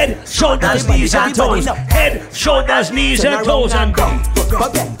 Head, shoulders, knees and toes. Head, shoulders, knees and toes and go.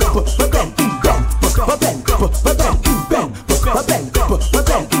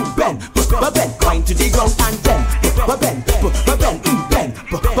 Wine to the ground and bend.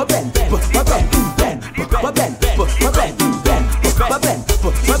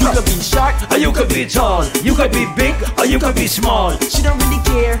 be tall, you could be big, or you could be small. She don't really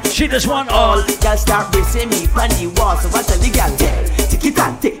care. She just want all. Y'all start racing me on the wall, so what tell the girl? Tick it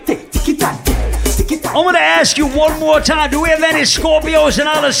and tick, tick it and tick. I'm gonna ask you one more time. Do we have any Scorpios and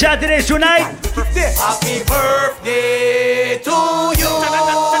all the Saturdays tonight? Happy birthday to you.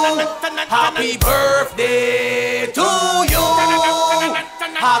 Happy birthday to you.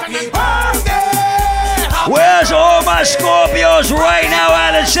 Happy birthday. Where's all my Scorpios right now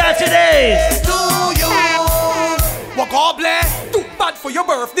on the Saturdays? To you. Walk all bless. Too bad for your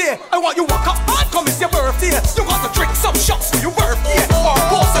birthday. I want you walk up hard, come it's your birthday. You got to drink some shots for your birthday. Or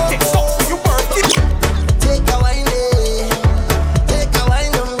post a TikTok for your birthday. Take a wine, take a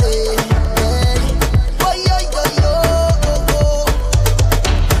wine on me. Oh, yo, yo, yo,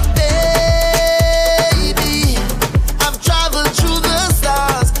 baby, I've traveled through the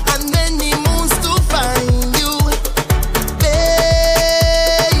stars and many moons to find you,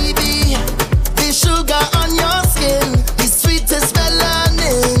 baby. The sugar on your skin, the sweetest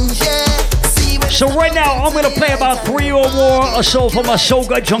melanin, yeah. So right now, I'm gonna play about 3 or more or so for my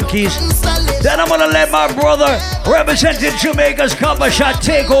Soca junkies. Then I'm gonna let my brother, representing Jamaica's COPPERSHOT,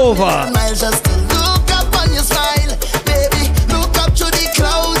 take over. Just to look up on your smile, baby. Look up to the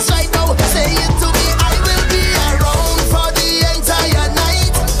clouds right now. Say it to me, I will be around for the entire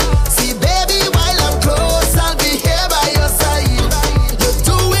night. See, baby, while I'm close, I'll be here by your side. You're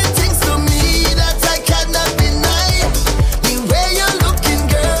doing things to me that I cannot deny. The way you're looking,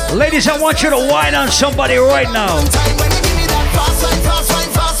 girl. Ladies, I want you to whine on somebody right now. When you give me that fast wine, fast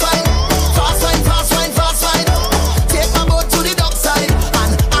wine, fast wine. Fast wine, fast wine, fast wine. Take my boat to the dockside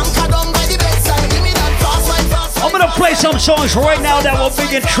and anchor down by the bedside. Give me that fast wine, fast wine. I'm gonna play some songs right now that were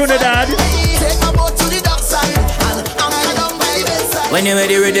big in Trinidad. Take my boat to the dockside and anchor down by the bedside. When you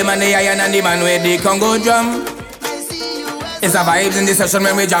ready with the man, the iron and the man with the Congo drum. It's a vibes in the session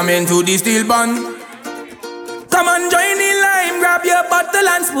when we jam into the steel bun. Come on, join the line, grab your bottle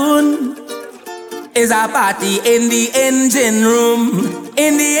and spoon. It's a party in the engine room.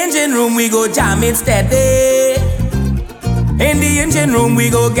 In the engine room we go jam it steady. In the engine room we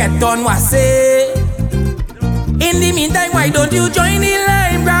go get on wase. In the meantime, why don't you join the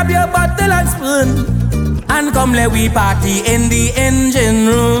line, grab your bottle and spoon, and come let we party in the engine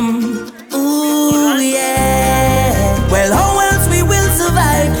room. Ooh yeah. Well, how else we will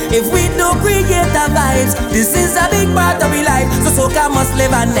survive if we don't create the vibes? This is a big part of our life, so soca must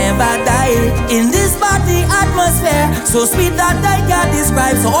live and never die. In this party atmosphere, so sweet that I can't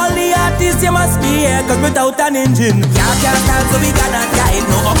describe. So all the artists you must be here, cause without an engine can't start, so we cannot guide.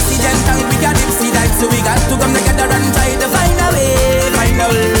 No oxygen tank, we got dipsy dive. So we got to come together and try to find a way, find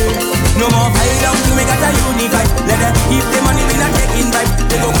a way. No more fight down, so we got a unify. Let them keep the money, we not taking vibe.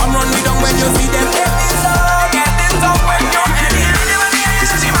 They go come run me down when you see them. Get this up when you're ready.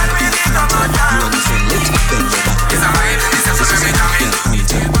 This is the man with the double down. It's a vibe in this episode, we jamming.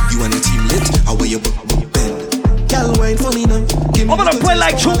 You and the team lit, how are you bend? Girl, wine for me now. I'm gonna play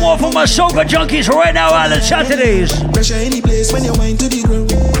like 2 more for my Soca junkies right now on the Saturdays. Pressure any place when you wine to the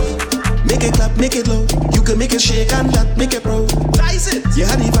ground. Make it clap, make it low. You can make it shake and that make it pro. Rise it. You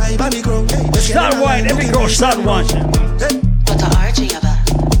had the vibe and the grow. Start wine, every girl start watching. Put the arch in your back.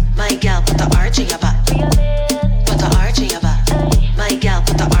 My gal, put the arch in your back. Put the arch in your back. My gal,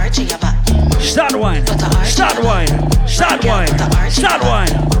 put the arch in your back. Start wine, start wine, start wine, start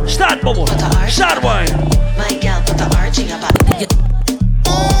wine, start bubble, start wine. My gal, put the arch in your back.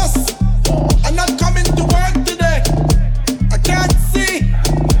 Boss, I'm not coming to work today. I can't see.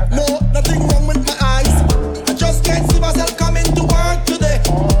 No, nothing wrong with my eyes. I just can't see myself coming to work today.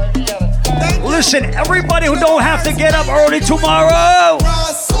 Listen, everybody who don't have to get up early tomorrow.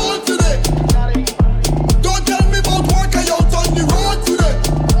 Don't tell me about work, I out on the road today.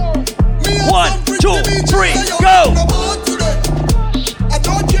 1, 2, 3, go! I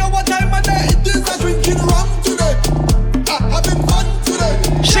don't care what time of day it is, I'm drinking rum today. Having fun today.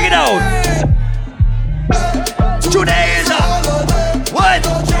 Sing it out. Today is a what?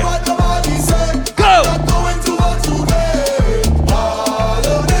 Go!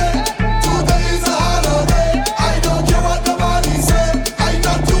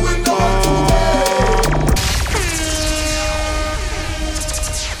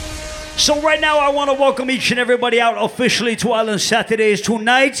 So right now I want to welcome each and everybody out officially to Island Saturdays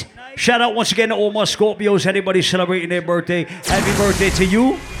tonight. Shout out once again to all my Scorpios, anybody celebrating their birthday. Happy birthday to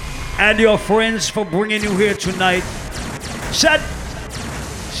you and your friends for bringing you here tonight. Sad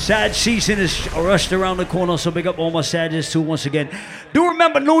season is rushed around the corner, so big up all my sadness too once again. Do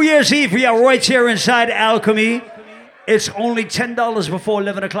remember New Year's Eve, we are right here inside Alchemy. It's only $10 before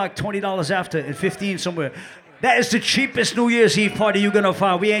 11 o'clock, $20 after, and $15 somewhere. That is the cheapest New Year's Eve party you're gonna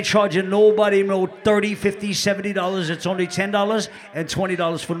find. We ain't charging nobody no $30, $50, $70. It's only $10 and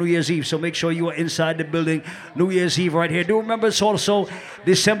 $20 for New Year's Eve. So make sure you are inside the building New Year's Eve right here. Do remember it's also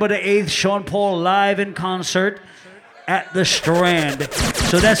December the 8th, Sean Paul live in concert at the Strand.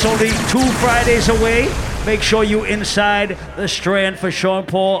 So that's only 2 Fridays away. Make sure you inside the Strand for Sean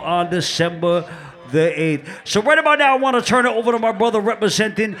Paul on December the 8th. So right about now, I want to turn it over to my brother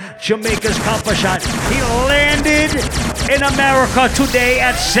representing Jamaica's COPPERSHOT. He landed in America today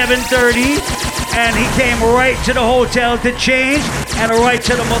at 7:30, and he came right to the hotel to change and right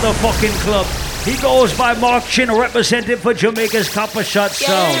to the motherfucking club. He goes by Marc Chin, representing for Jamaica's COPPERSHOT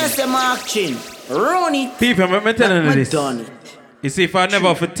sound. Yes, Marc Chin. Run it. People, let me tell you this. You see, if I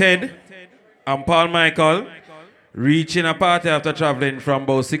never for Ted and Paul Michael reaching a party after traveling from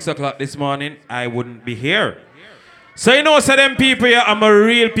about 6 o'clock this morning, I wouldn't be here. So you know, so them people here, I'm a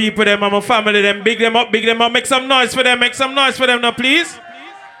real people, them, I'm a family, them, big them up, make some noise for them now, please.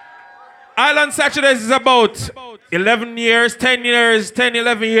 Island Saturdays is about 11 years, 10 years, 10,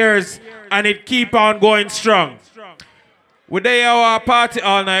 11 years, and it keep on going strong. We day our party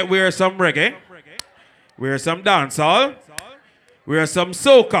all night, we hear some reggae, we hear some dancehall, we hear some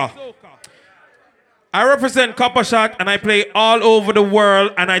soca. I represent COPPERSHOT and I play all over the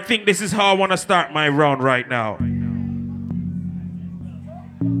world, and I think this is how I want to start my round right now.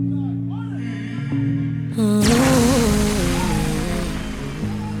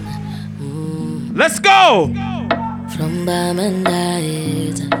 Let's go! From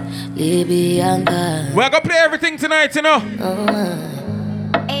Bamandait, Libya, we're gonna play everything tonight, you know.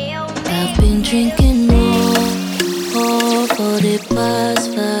 I've been drinking more for the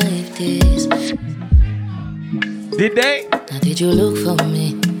past 5 days. Did they? Now did you look for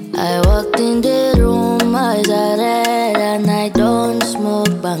me? I walked in the room, eyes are red, and I don't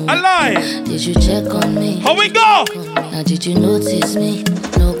smoke bang. Alive! Did you check on me? How we go? Now did you notice me?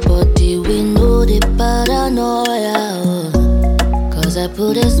 Nobody will know the paranoia. Cause I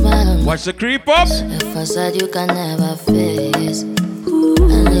put a smile on. Watch the creep up. A facade you can never face.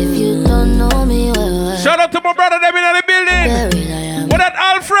 And if you don't know me well, shout out to my brother them in the building. What that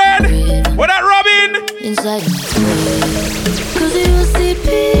Alfred? What that Robin? Inside my face. Cause you see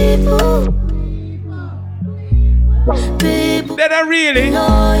people they don't really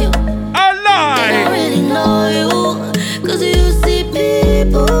know you. Alive. They don't really know you. Cause you see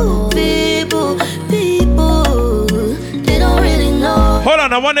people they don't really know. Hold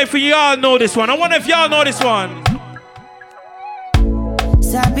on, I wonder if y'all know this one.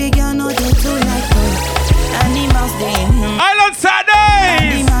 Sabi girl no dey too like us. Animals dey in him. Island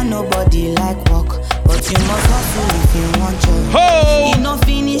Saturdays. Man nobody like walk, but you must hustle if you want job. If no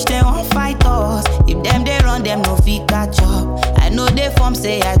finish, they won't fight us. If them they run, them no fit catch up. I know they form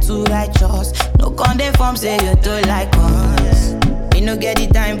say I too righteous. No con they form say you too like us. Me no get the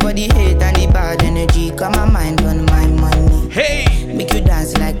time for the hate and the bad energy. Got my mind on my money. Hey, make you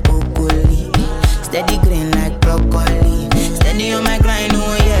dance like broccoli, steady green like broccoli. Steady on my grind,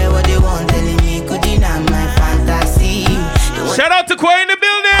 oh yeah, what they want telling me could deny my fantasy. Shout out to Quay in the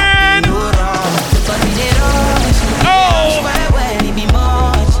building. Oh, well, it be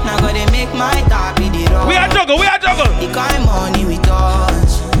much. Now gotta make my top be the rush. We are juggle. The kind of money we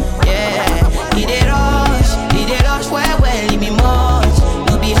touch, yeah. It a rush, well, it be much.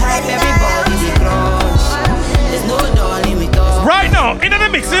 No be hype, everybody be crush. There's no darling with us. Right now, in the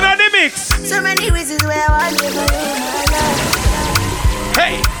mix. So many reasons where I want to live my life.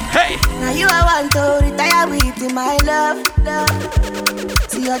 Hey. Now you I want to retire with in my love.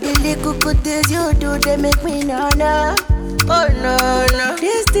 See all the little good things you do, they make me no. Oh no.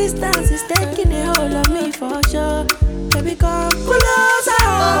 This distance is taking a hold of me for sure. Baby, come closer.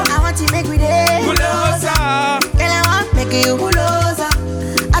 Oh, I want to make me there. Closer. Girl, I want make you closer.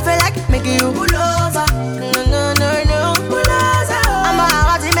 I feel like making you closer. No. Closer. I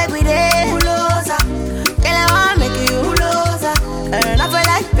want to make me there. Closer. Girl, I want make you closer. And I feel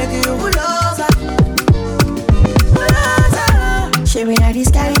like making you closer. Sharing all these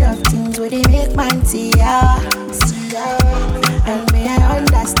kind of things where they make man see ya. And may I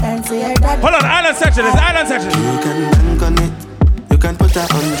understand, so you're that. Hold on, Island section. You can bank on it. You can put 100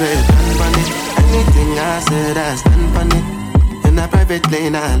 hand on it. Anything I said, I stand on it. In a private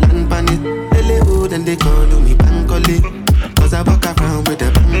plane, I land on it. Hello, then they call me Bankoli. Cause I walk around with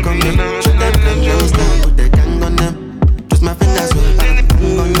a bank on me. Shoot them close down, put the gang on them. Just my fingers will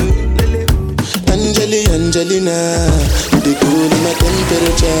bang on them. Angelina, you the cool in my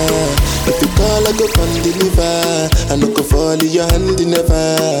temperature. If you call, I go come deliver. I no go fall in your hand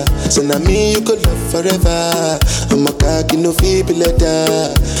never. So now me you could love forever. I'm a back, you know, people like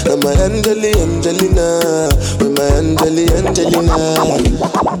that. I'm my Angelina, with my Angelina.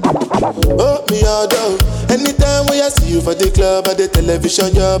 Oh, me all down. Anytime when I see you for the club or the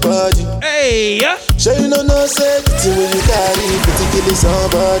television, your body. Hey, yeah. Sure you know no safety when you carry particularly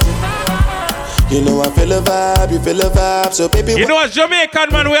somebody. You know I feel a vibe, you feel a vibe, so baby. You know as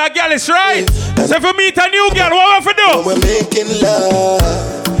Jamaican man, we are girls, right? So if we meet a new girl, what we do? We're making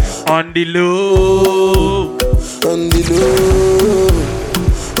love on the low, on the low,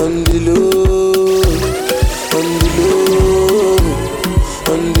 on the low, on the low,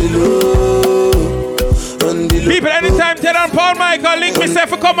 on the low, on the low. People, anytime Ted and Paul Michael link me, say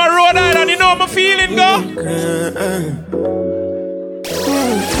for come a road and you know my feeling, go.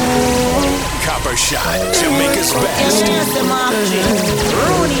 COPPERSHOT, Jamaica's best.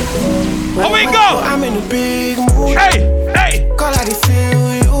 Here we go. I'm in a big mood. Hey, hey. Call I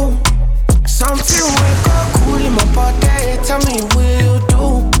feel you. Something wake up cool in my body. Tell me will do.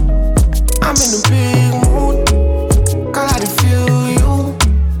 I'm in a big mood. Call I feel you.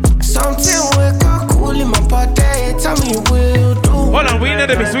 Something wake up cool in my body. Tell me will do. Hold on, we in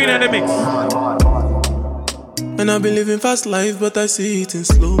the mix, we in the mix. And I've been living fast life, but I see it in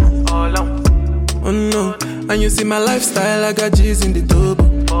slow. Oh no, and you see my lifestyle, I got G's in the double.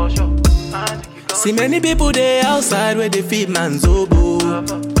 See many people there outside where they feed man's oboe.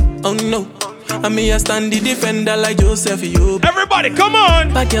 Oh no, and me I stand the defender like Joseph Yobo. Everybody, come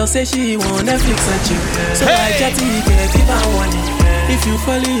on! My girl say she want Netflix and chill. So hey. I chatty get give her one. If you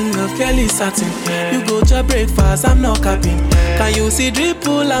fall in love, Kelly satin. You go to breakfast, I'm not capping. Can you see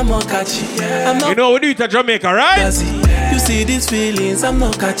dripple, I'm not catching. I'm not. You know we do it at Jamaica, right? You see these feelings, I'm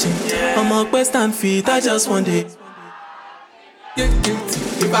not catching. I'm on quest and feet, I just want it.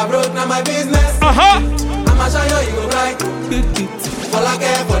 If I broke, now my business. I'ma show you go right. All I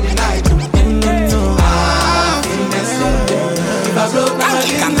care for the night. If I broke, now my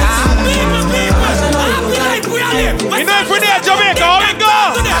business. You know if we're there, Jamaica, how we go?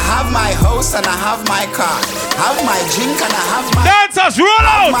 I have my house and I have my car. Have my drink and I have my dancers, roll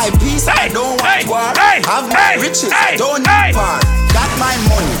out. Have my peace, I don't want war. Have my riches, I don't need power. Got my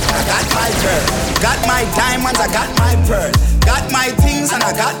money, I got my girl. Got my diamonds, I got my pearl. Got my things and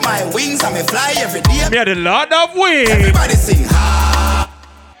I got my wings. And me fly every day. Me are the Lord of Wings. Everybody sing ha.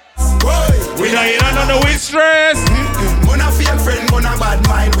 We not in on the wind stress. Gonna fake friend, gonna bad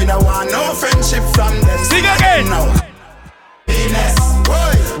mind. We don't want no friendship from them. Sing again. Now.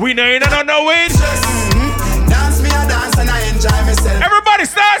 We know in on the wind. Dance me a dance and I enjoy myself. Everybody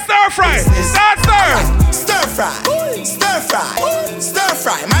start stir fry. Start stir. Stir fry. Stir fry. Stir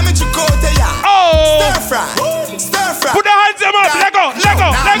fry. Mami chukote ya. Oh. Stir fry. Stir fry. Put the hands up. Let go. Let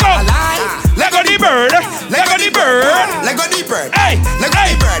go. Let go. Let go the bird. Let go the bird. Let go the bird. Hey. Let go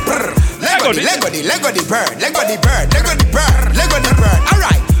the bird. Let go the bird. Let go the bird. Let go the bird. Let go the bird. Let go the bird. All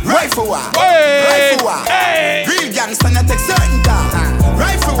right. Right for what? Right for what? Real gangsta not take certain time.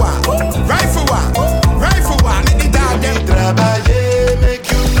 Right for what? Right for what? Right for what? Make the dog them trabaye, make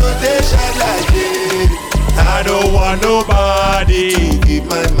you know they shine like it. I don't want nobody to keep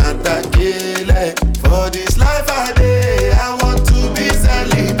my matter killing. For this life I day, I want to be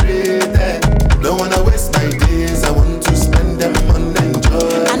celebrated. Don't wanna waste my days, I want to spend them on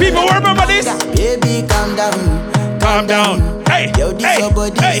enjoy. People remember this? Baby, calm down. Calm down. Hey, yo, this your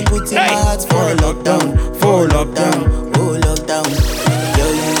body put in my heart for lockdown, for lockdown, oh lockdown. Yo,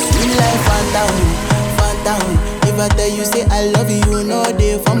 you sweet life, fan down. If I tell you say I love you, no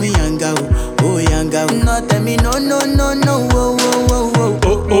day for me, young girl, oh young girl. No tell me no, oh, oh, oh,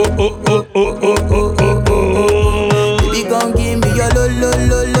 oh, oh, oh, oh, oh, oh, oh, oh, oh. Baby, gon' give me your lo, lo,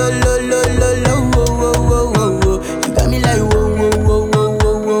 lo, lo, lo, lo, lo, lo, oh, oh, oh, oh. You got me like whoa, whoa, whoa, whoa,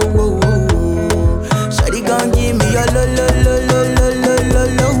 whoa, whoa, whoa. Shawty gon' give me your lo, lo, lo, lo, lo, lo, lo,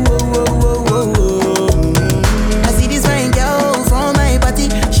 lo, whoa, whoa, whoa, whoa. I see this fine girl from my party,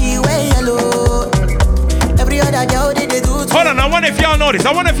 she wear yellow. Every other girl they do. Hold on, I wonder if y'all know this.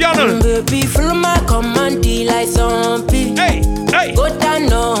 Baby, follow my command, like zombie. Hey. Go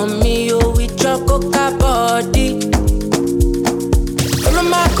down on me, you with your coca body. Follow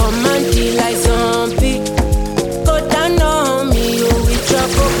my command, like zombie. Go down on me, you with your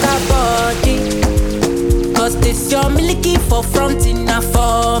coca body. Cause this your milky for front enough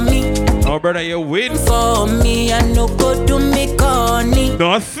for me. Oh, brother, you win. For me, I no go do me corny.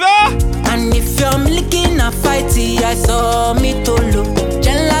 No, sir. And if you're milky na fighty, I saw me to look.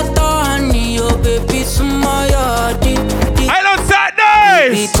 Gelato honey, oh baby, small yodi. I don't start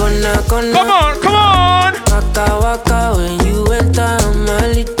nice. Come on. Waka waka when you enter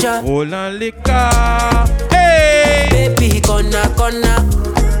Malicha. Hola lika. Hey. Baby, kona.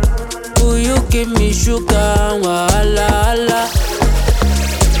 Who you give me sugar, wahala.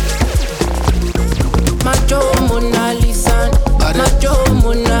 Macho Mona Lisa, Macho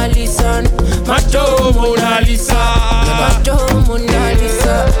Mona Lisa, Macho Mona Lisa, Macho Mona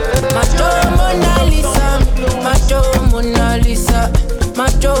Lisa, Macho Mona Lisa, Macho Mona Lisa,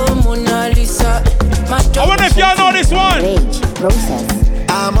 Macho Mona Lisa, Macho. I wonder if y'all know this one.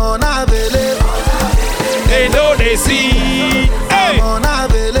 I'm unavailable. They know they see. Hey. I'm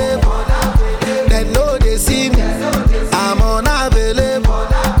unavailable. They know they see me. I'm unavailable.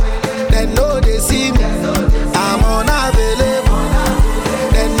 They know they see me. I'm unavailable.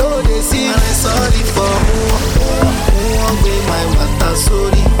 They know they see me. I'm sorry for who with my matter.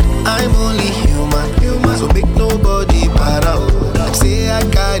 Sorry, I'm only human. So make nobody para. Them say I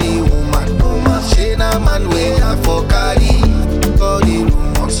carry woman. She na man way I for carry. Body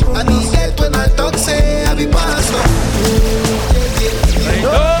rumors. I need that when I talk say I be pastor.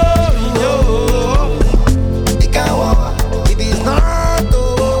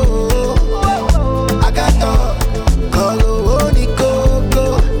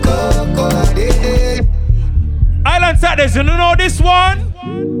 Island Saturdays, you know this one?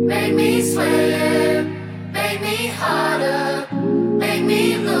 Make me sweat, make me harder, make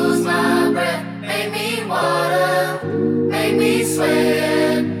me lose my breath, make me water, make me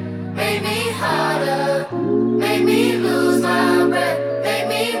sweat, make me harder, make me lose my breath, make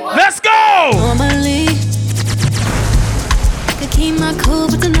me water. Let's go! Normally, I could keep my cool,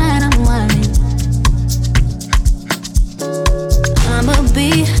 but tonight I'm whining. I'ma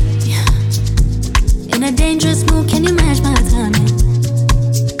be in a dangerous mood, can you match my timing?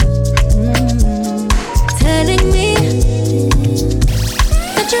 Telling me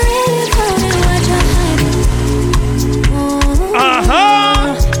that you're really coming, what you're hiding.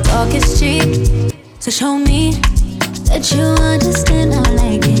 Talk is cheap, so show me that you understand I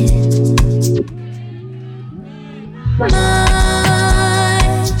like it.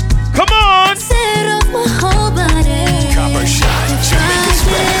 Come on! Set off my whole body. COPPERSHOT, Jamaica's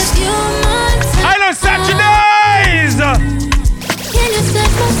best. Island Saturdays! Can you set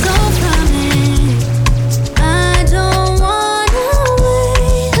my soul from it? I don't wanna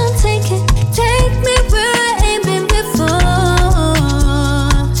wait. Come take it, take me where I ain't been before.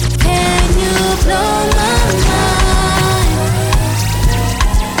 Can you blow my mind?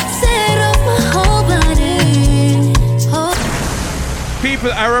 Set off my whole body.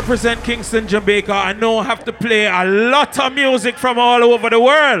 People, I represent Kingston, Jamaica. I know I have to play a lot of music from all over the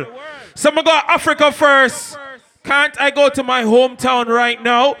world. So I'm going to go Africa first. Can't I go to my hometown right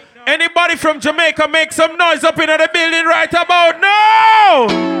now? Anybody from Jamaica make some noise up in the building right about now?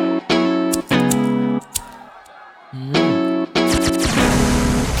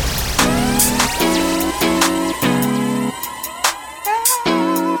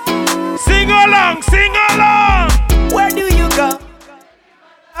 Sing along, sing along. Where do you go?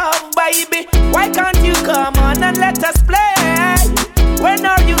 Oh baby, why can't you come on and let us play? When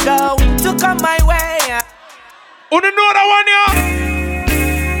are you going to come my way? Who know that one, yeah?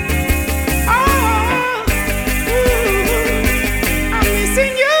 I'm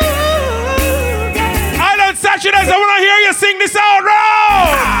missing you. Island Saturdays, I want to hear you sing this out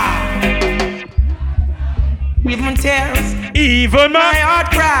loud. Even tears, even my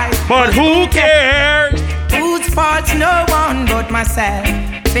heart cries. But who cares? Whose fault's no one but myself.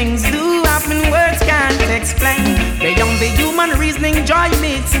 Things do happen, words can't explain. Beyond the human reasoning, joy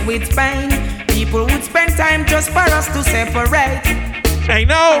mixed with pain. People would spend time just for us to separate. I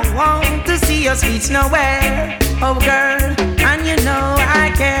know. I want to see us reach nowhere. Oh girl, and you know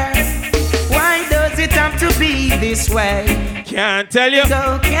I care. Why does it have to be this way? Can't tell you.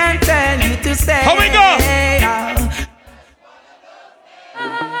 So can't tell you to stay. How we go?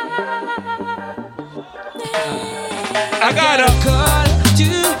 I gotta call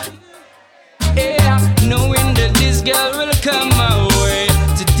you, yeah, knowing that this girl will come my way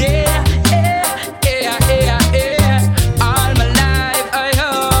today. All my life I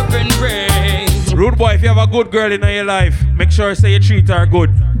hope and pray. Rude boy, if you have a good girl in your life, make sure say you treat her good.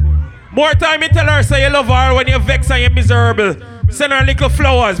 More time you tell her say you love her when you're vexed and you're miserable. Send her little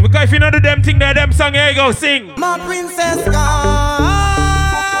flowers, because if you know the damn thing that them song, here you go, sing. My princess gone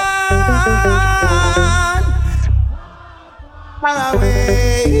far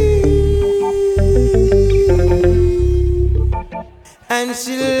away, and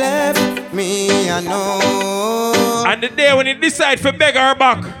she left me, I know. And the day when you decide to beg her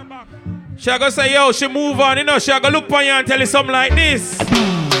back, she gonna say, yo, she move on, you know, she gonna look for you and tell you something like this.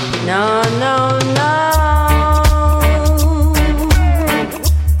 No, no, no.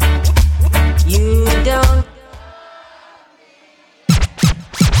 You don't.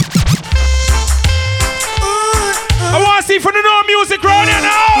 see for the no music round here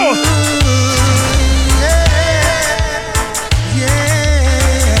now.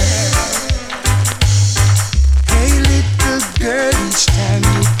 Hey, little girl, each time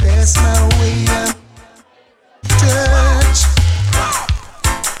you pass my way, I'm touched.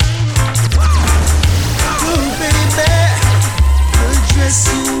 Oh, baby, the dress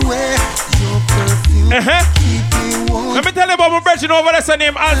you wear, your perfume, keep me warm. Let me tell you about my virgin over there,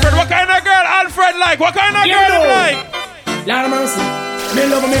 named Alfred. What kind of girl Alfred like? What kind of girl him like? Lord of mercy. Me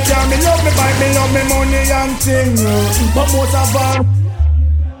love me car, me love me bike, me love me money and thing. But most of all,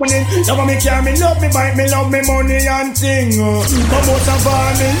 love me car, me love me bike, me love me money and thing. But most of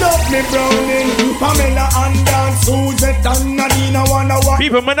all, me love me browning, Pamela and Dan, Suzette and Nadine, one.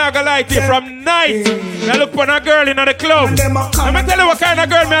 People, I'm not gonna lie to you. From night, I look for a girl in the club. Let me tell you what kind of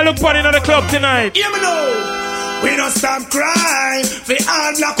girl I look for in the club tonight. Yeah, me know. We don't stop crying for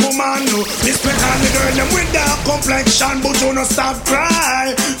all black woman. Respect all the girl them with dark complexion, but you don't stop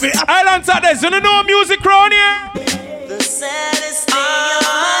crying. Island Saturdays, you don't know music round here? The saddest day of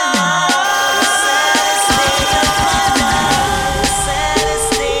my life. The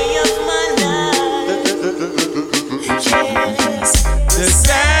saddest day of my life. Yes. The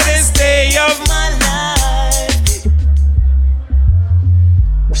saddest day of my life.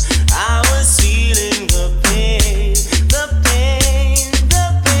 I was feeling the pain,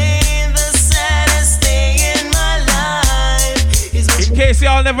 the saddest day in my life. In case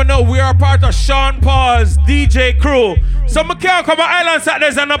y'all never know, we are part of Sean Paul's DJ crew. So I can't come to Island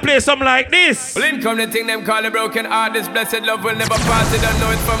Saturdays and not play something like this. Well, in come the thing them call a broken heart. This blessed love will never pass. They don't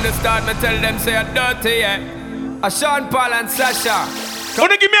know it from the start. Me tell them say I'm dirty, yeah. A Sean Paul and Sasha.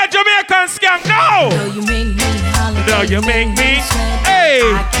 Wanna give me a Jamaican skank now? No, you make me holler. No, you make me. Hey.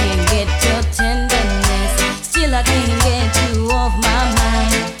 I can't get your tenderness. Still I can't get you off my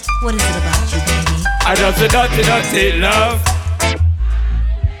mind. What is it about you, baby? I just a dirty love.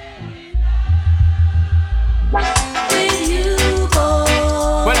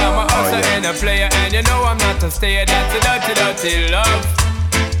 Well, I'm a hustler and a player, and you know I'm not a stayer. That's a dirty love.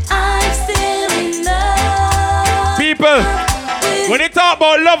 I'm still in love. People, when you talk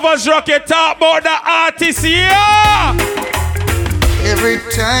about Lovers Rock, you talk about the artist, yeah. Every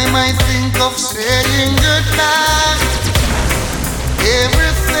time I think of saying goodbye,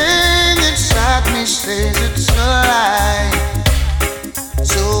 everything inside me says it's a lie.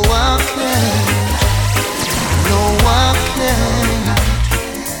 So I can't, no I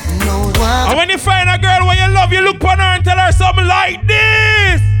can't, no I. And when you find a girl where you love, you look on her and tell her something like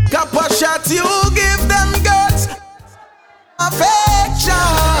this. COPPERSHOT, you give them girls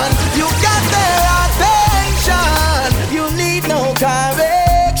affection. You got their attention. You need no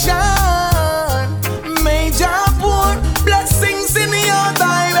correction. Major poor blessings in your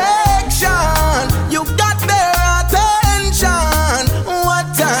direction. You got their attention.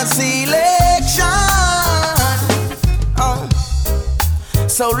 What a selection. Oh,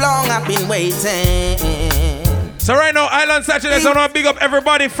 so long I've been waiting. So right now, Island Saturdays, I want to big up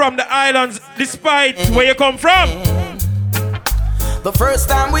everybody from the islands, despite where you come from. The first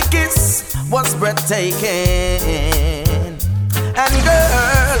time we kissed was breathtaking. And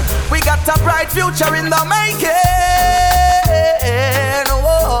girl, we got a bright future in the making.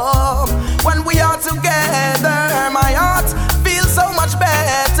 Oh, when we are together, my heart feels so much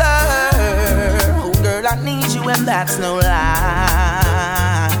better. Oh girl, I need you and that's no lie.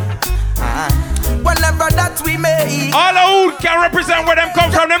 Whenever that we make. All of who can represent where them come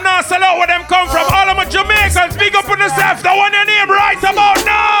from, them not sell out where them come from. All of my Jamaicans, big up on yourself, the one your name right about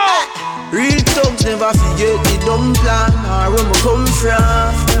now. Real thugs never forget the dumb plan or where we come from,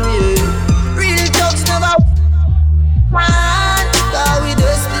 yeah. Real thugs never plan, cause we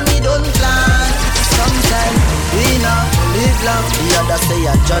destiny don't plan. Sometimes we not live long, the other say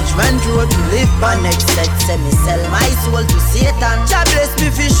a judgment road to live by. Next set say me sell my soul to Satan. God bless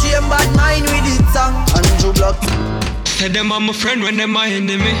me for shame, bad mind with it song. Andrew Block. Say them are my friend when them my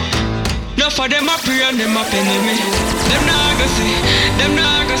enemy. No for them I pray and them a penny me. Them nah go see, them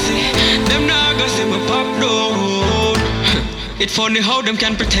nah go see, them nah go see me pop down. It funny how them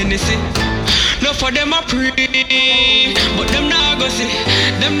can pretend to see. No for them I pray, but them nah go see,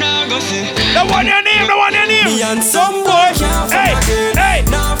 them nah go see. The one your name, the one your name. Me and some boy can't hey, friend again, hey.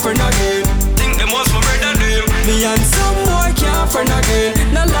 nah friend again. Think them was my brother name. Me and some boy can't friend again,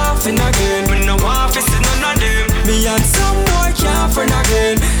 nah laughing again. When no office is none of them. Me and some boy can't friend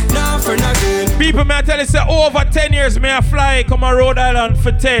again, nah friend again. People may I tell you say over 10 years may I fly come on Rhode Island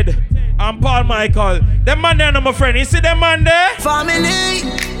for Ted and Paul Michael. Them man there no my friend. You see them man there? Family.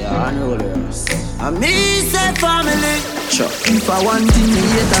 Yeah, I know this. And me say family. Sure. If I want to me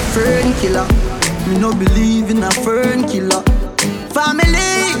hate a friend killer. Me no believe in a fern killer.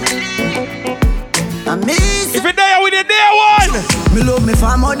 Family. And me. If you die with the day one. Me love me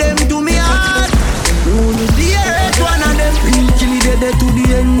family, them to me heart. Only the earth one of them. Real kill it dead to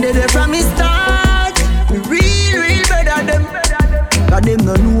the end, dead from me start. Me real better them. Cause them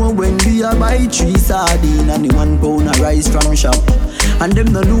no know when we a buy 3 sardine and the 1 pound of rice from shop. And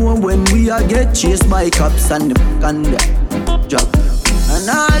them no know when we a get chased by cops and the drop. And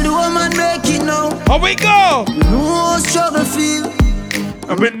all the woman make it now. How we go? You know struggle feel.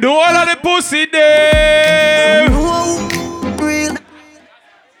 I've been doing all of the pussy there. Real.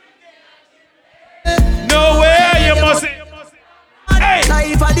 Nowhere you must. Hey.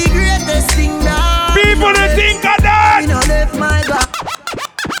 Life are the greatest thing that. People that think of that. You know left my back.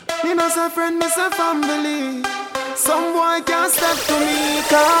 Me no say friend, me say family. Some boy can't step to me.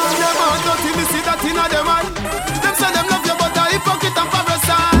 Cause them out dirty, me see that in a them eye. Them say them love you but I hypocrite and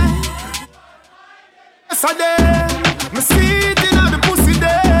parasite. Yes I dem. Me see it in a the pussy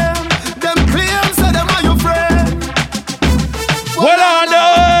dem. Them claim say them are your friend. Well on the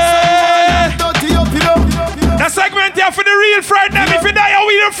segment here for the real friend. Them if you die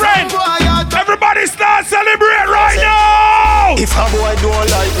with your friend. Everybody start celebrate right now. If a boy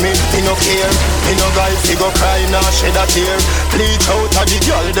don't like me no care. Me no guy fi go cry nor shed a tear. Bleach out of the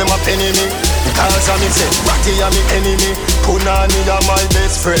girl, them a penny me. Cause I me say, Ratty a me enemy. Punani a my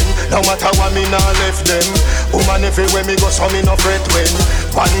best friend. No matter what me nah left them. Woman everywhere me go so me no fret when.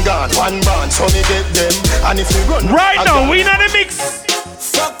 One gun, one band, so me get them. And if we run right now, we not the mix.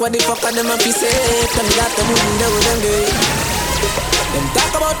 Fuck what the fuck are them a piece of it. And got them moving there with them gay. Them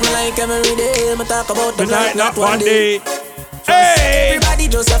talk about me like every day. Me talk about them like not one day. Hey! Everybody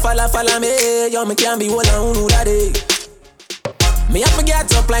just a follow me. Yo, me can't be one on who that day. Me have to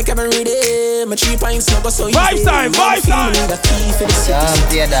get up like every day. My 3 pints no go so easy. Vibe time, vibe time. The key for the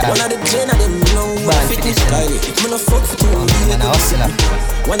city. One of the gen of them know fitness style. Me no fuck for 2 years.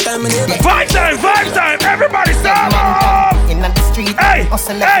 One time in the vibe time. Everybody stop up. In the street, hey,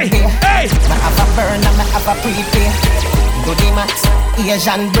 hey. I have a burn and I have a prepare. Do the max,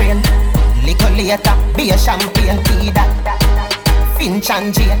 Asian brain. Liquor later, be a champagne, tea that. Finch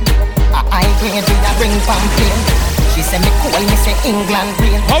and Jane. I grade we a bring pamphlet. She say me cool, me say England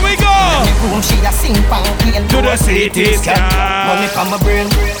rain. How we go? In the room she a sing pamphlet. To the CT scan. Money from my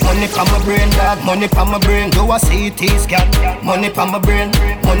brain, money from my brain, dog. Money from my brain, do a CT scan. Money from my brain,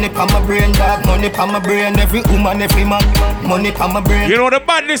 money from my brain, dog. Money from my brain, every woman, every man. Money from my brain. You know the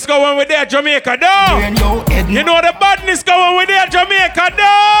badness going with there, Jamaica, though. You know the badness going with there, Jamaica,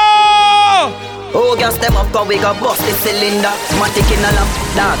 though. Oh, gas them up, cause we got bust the cylinder. Matic in a lap,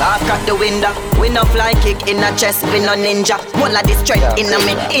 dog, half cut the window. We no fly kick in a chest, we no ninja. One of the strength in a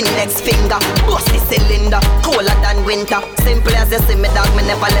mid index finger. Bust the cylinder, colder than winter. Simple as you see me, dog, me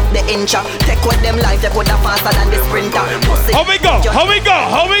never left the incha. Take with them life, they put a faster than the sprinter. How we go? How we go?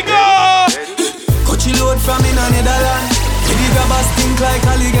 How we go? Coachy load from in a Netherlands. The grabbers think like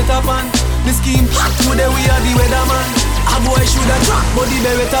Ali get up on. The scheme hot today, we are the weatherman. A boy shoulda drop, but the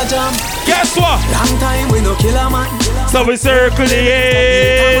beretta jam. Guess what? Long time we no kill a man. So we circle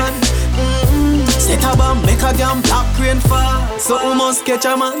it. Set a bomb, make a damn black rain fall. So we must catch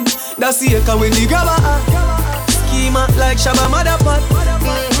a man. That's the echo when the grabber. Schema like Shabba Motherpot.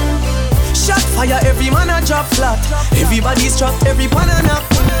 Shot fire, every man a drop flat. Everybody's trapped, every pan a nap.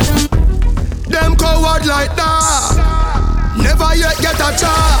 Them coward like that never yet get a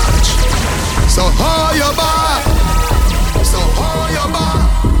charge. So hold your back. So hold your back.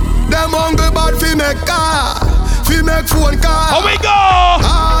 Them hungry bad fi make car, fi make phone call. How we go?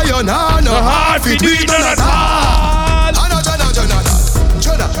 Iron hand, no hard fi do it none at all.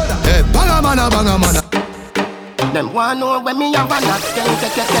 Jona, hey, banga mana. Them want know when me have a knock. Ten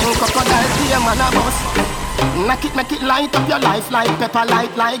crocodile tear man a bus. Knock it, make it light up your life like pepper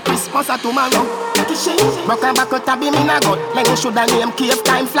light like Christmas or tomorrow. Broke a back out a beam in a gut. Then shoulda name cave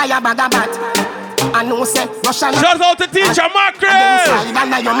time fly a bag of bat. I know say Russian. Shout out to teacher Marc. None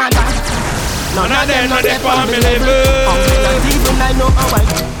of them not the family.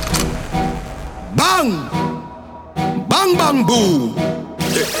 Bang, bang, bang, boom.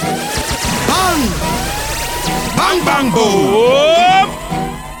 Bang, bang, bang, boom.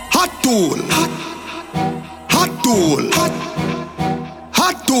 Hot tool, hot tool,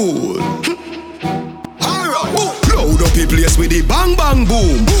 hot tool. Alright, load up the place with the bang, bang,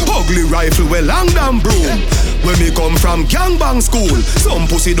 boom. Ugly rifle with long damn broom. When me come from gangbang school, some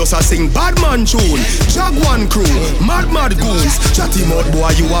pussy does a sing badman tune. Jaguan crew, mad goons. Chatty mud boy,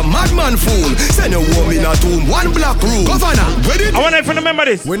 you a madman fool. Send a woman in a tomb, one black room. Governor, ready? I want to remember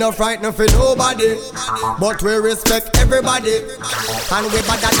this. We not frightened for nobody, but we respect everybody. And we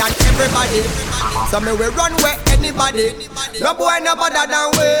better than everybody. So me we run with anybody. No boy no better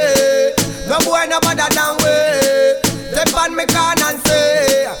than we. No boy no better than we. Step on me can and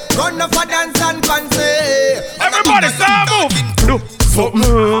say, run up for dance and fancy. Everybody start move.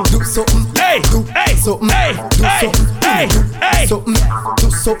 Do something. Hey, hey, something. Hey, do hey, something. hey, hey. Something. Do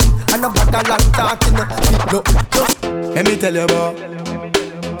something. And no better than talking. No. Let me tell you about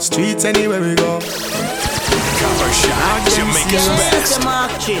streets anywhere we go. COPPERSHOT, Jamaica's best. Now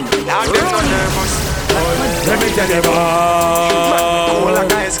them no nervous. Let me tell you about cool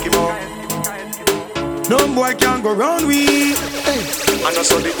like a Eskimo. No boy can go round we. I know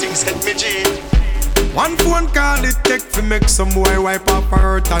so the things hit me G. One phone call it take to make some boy wipe up her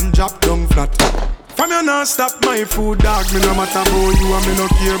hurt and drop down flat. From you not stop my food dog. Me no matter about you and me no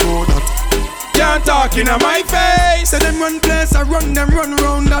care about that. Can't talk in my face. Say them run place, I run them run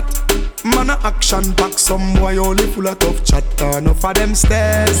round that. Man a action pack, some boy only full of tough chatter. Enough of them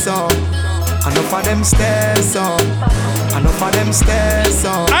stairs up, enough of them stairs up, enough of them stairs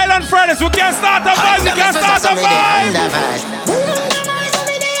up. Island Fridays, we can't start the vibe, we can't start the vibe.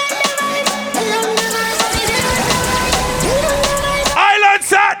 Island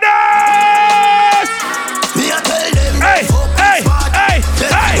Sadness! Hey, hey, hey,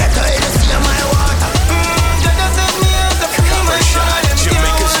 hey!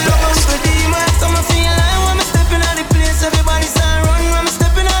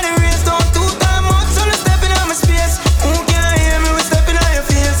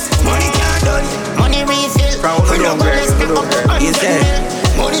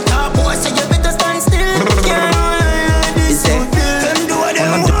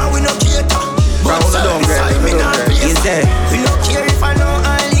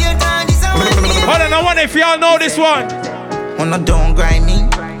 If y'all know this one, on a don't grind me.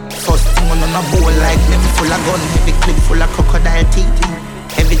 First thing on a bowl like them full of gun, heavy clip full of crocodile teeth.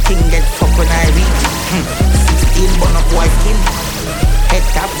 Everything get fucked when I reach. 16 bun up white skin. Head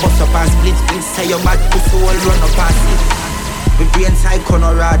tap bust up and split. Say your bad pussy all run up and sit. We brain side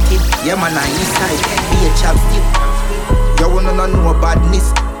corner rotted. Yeah man I inside. Be a chapstick. You wanna know badness.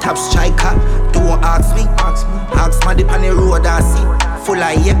 Tap striker. Don't ask me. Ask my dip on the road I see. Full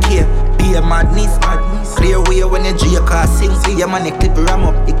of AK. Be a madness. Clear way when you drink or sing. See your man, you clip ram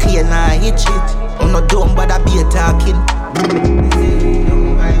up, you clear now hit shit. On no dumb, but I be a talking.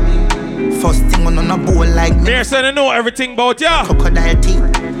 First thing on a bowl like me. They're saying they know everything about ya. Crocodile teeth.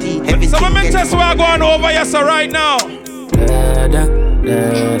 Some of them just want going over here, so right now.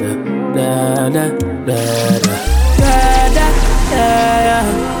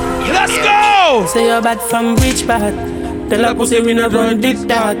 Let's go! Say you're bad from which part? Tell a pussy we not run dick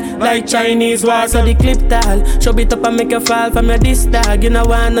dog. Like Chinese war, so the clip tall. Show it up and make you fall from your disc dog. You know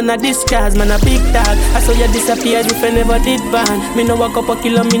one on a disc cause man a big dog. I saw you disappear if you never did ban. Me no walk up a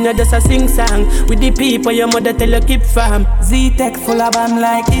kilo, me no just a sing song. With the people your mother tell you keep farm. Z-Tech full of bam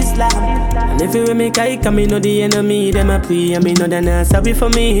like Islam. And if you make I come, me know the enemy. Them a pray and me know they not sorry for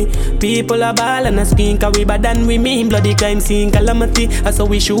me. People a ball and a screen cause we bad than we mean. Bloody crime scene calamity. I saw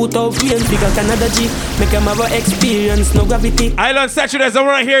we shoot out real figure Canada G. Make them have a experience. No gravity. Island Saturdays, I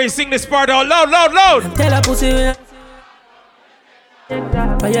wanna hear you sing this part out loud, loud, loud. Tell a pussy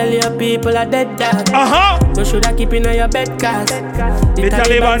your people are dead dog. You shoulda keep in your bed cause the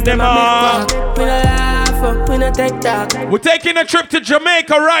Taliban them are. We no laugh, we no take talk. We're taking a trip to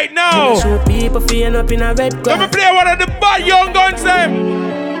Jamaica right now. Shoot people feeling up in a red grass. Let me play one of the bad young guns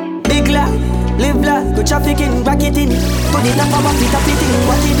them. Big life, live life, go trafficking, back it in. Put it up our feet, up it in,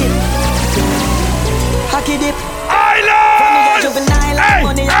 what it did. Hack it dip. Island!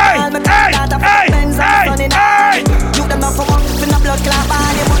 Hey! You them not for one, in a blood clot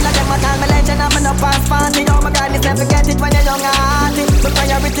body. One of them a call me legend, I'm in a past party. Oh my God, never forget it when you're young and hearty. But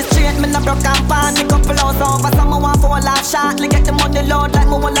priority straight, me not broke and party. Couple hours over, someone want for a laugh shortly. Get them on the load like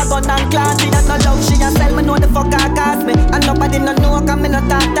me want a gun and clancy. That's no joke, she a sell me know the fuck I cost me. And nobody no know, cause me not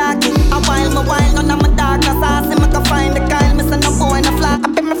talky. A while, none of my dark as saucy. Me can find the Kyle, me send a boy in a flat. I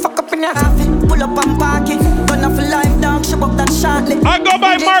bet me fuck up in your coffee, pull up and park it. Gonna for life, dog, show up that shortly. I go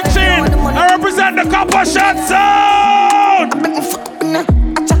by Marc. I represent the COPPERSHOT sound.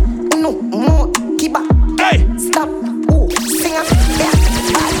 Hey. Stop. Ooh, singer. Yeah.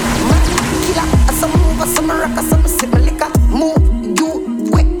 Killer. Some move, some rock, some sip liquor. Move. You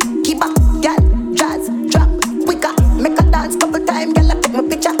quick. Keep up. Girl. Jazz. Drop. Quicker. Make a dance couple time. Girl, I take my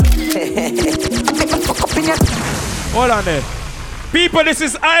picture. Hold on there. People, this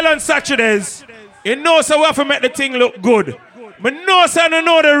is Island Saturdays. You know, so we have to make the thing look good. But no, sir, I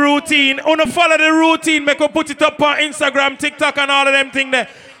know the routine. Wanna follow the routine, make we put it up on Instagram, TikTok, and all of them things there.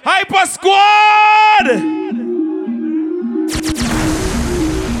 Hyper Squad!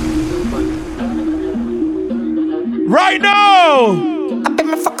 go. I bet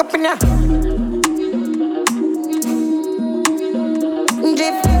me fuck up in ya.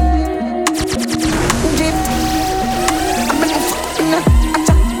 Jeep. Jeep. I bet me fuck up in ya.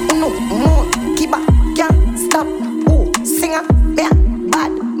 Acha, no more. Keep up, can't stop. Oh, singer, bear,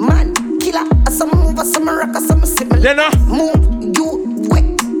 bad man, killer. Some move, some rock, some similar. Then move, you quick.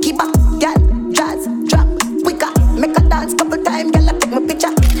 Keep up, girl, jazz, drop, quicker. Make a dance couple times, girl, I take my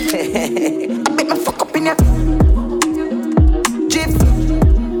picture. I bet me fuck up in ya.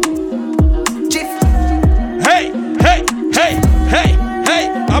 Hey, hey, hey, hey, hey,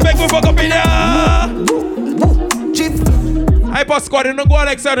 I make me fuck up in ya. Hyper Squad, you don't go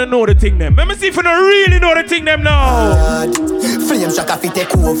Alexander know the thing them. Let me see if you don't really know the thing them now. Flame shock fi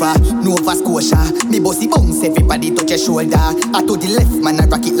take over, Nova Scotia. Me bossy bounce, everybody touch your shoulder. I to the left, man, I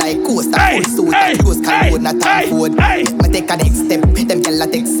rock it like coaster. Full suit, and close cologne, not time forward. Me take a next step, them gyal a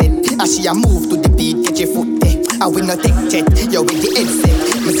take set. As she a move to the beat, get your foot there. I will not take jet, yo with the headset.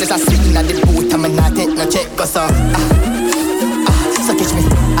 Me just a swing at the boot, I'm not take no check, cause so catch me,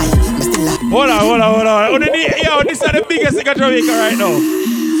 me still a. Hold on. Yo, this is the biggest thing in Jamaica right now.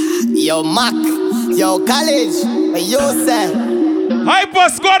 Yo, Marc, yo, college, yo, sir. Hyper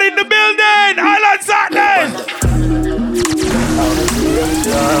Squad in the building, Island Saturday.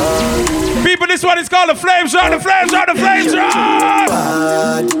 People, this one is called the Flame Shot, the Flame Shot, the Flame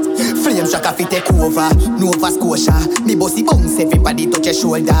Shot. Flame shock fi take over, Nova Scotia. Me bossy bounce, everybody touch your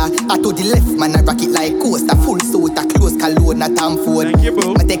shoulder. I to the left, man, I rock it like coaster. Full suit, a close cologne, not time forward. Me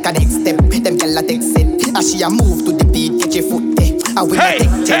take a next step, them gyal a take set. As she a move to the beat, get your foot there. I will not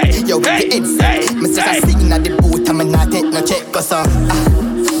take check, yo with the headset. Me just a sing at the boot, I'm not take no check, cause so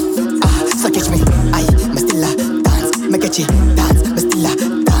catch me, me still a dance. Me catch it, dance, me still a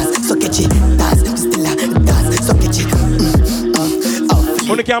dance. So catch it, dance, me still a dance. So catch it.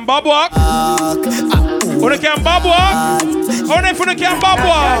 Una can bob walk. Una can bob walk. Una can bob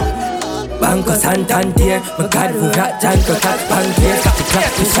walk. Banco Santander, my God, who got Janko Cat Pancake, got the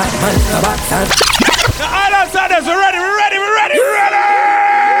clap to shot man, the Island Saturdays, we're ready.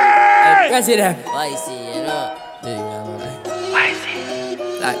 Hey, President. Why you see, you know? Why you see?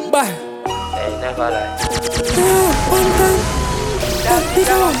 Like, bye. Hey, never lie. One time. On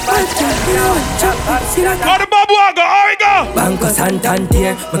the bubble go, how we go? Banco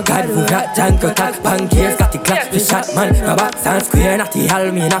Santander, my God, who got Janko Cat Pancake, got the clap to shot man, Robert San Square, not the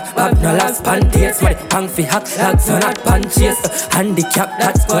Almina, Bob no last panties, my pang fi hot, lags on hot punches, handicap,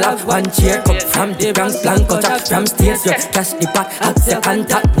 that's call up one chair, come from the Bronx, Blanco, chop from stairs, yo, cash the pot, ask the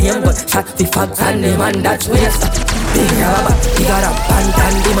contact name, but shot the fags and the man that's waste. Big rubber, he got a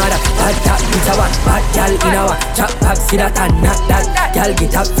pantan, the mother, bad tap, it's a one, bad gal in a one, chop back, see that and not that, gal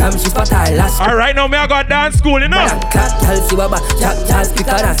get up from she spot her last. Alright, now me I got dance school, you know. Clap, gal see wabba, chop jazz,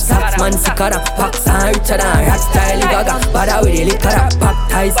 picker and sax, man sicker and packs and richer than rock style, gaga, bada with the liquor and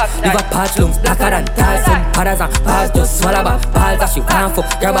baptize, liver patch lungs, blacker than ties, some padders and balls just swallow back, balls that she can't for,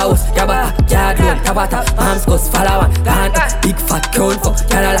 grab a house, grab a jar, do and tabata, arms goes follow and can't, big fat crown for,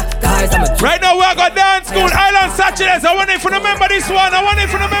 galala, guys, I'm a right now we I got dance school, Island Saturdays. I want if you remember this one. You know.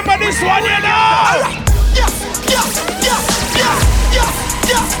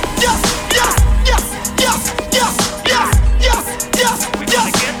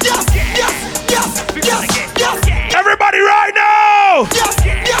 Everybody right now.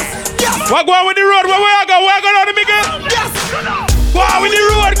 What go on with the road? Where I go? Where I go down the Miguel? Go on with the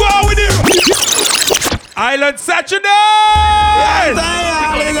road. Island Saturdays.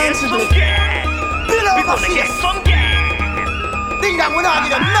 We're gonna get funky.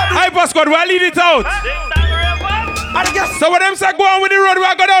 Hyper Squad, we'll lead it out. So when them say go on with the road,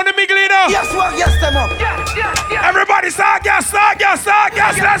 we'll go down the middle, you know? Yes, well, yes, them up. Everybody start gas, let's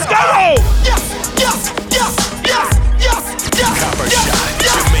go. COPPERSHOT,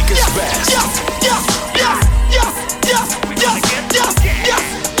 Jamaica's best.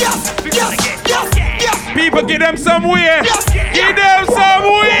 People, give them some way. Give them some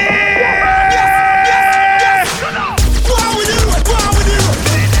way.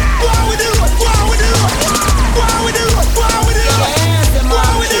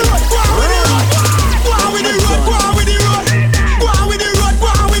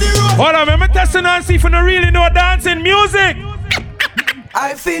 Hold on, I'm testing and see if you don't really know dancing music.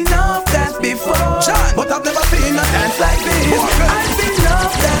 I've seen enough dance before, but I've never seen a dance like this. I've seen enough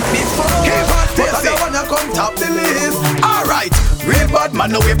dance before, but I don't wanna come top the list. Alright, real bad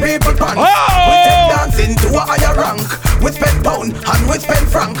man, know we people pants. We take dancing to a higher rank. We spend pound and we spend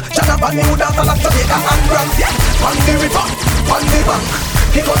franc. Jonathan new dance a lot to make a hand grabs. Yeah, on the river, on the bank.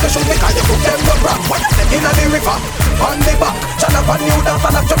 He got the show because you put them the brand. When you step in the river, on the bank. Jonathan new dance a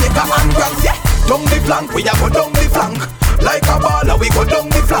lot to make a hand grabs. Yeah, down the flank, we a go down the flank. Like a we go down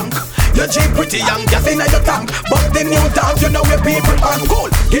the flank. Your Jeep pretty young, gas in your tank. But the new dog, you know where people are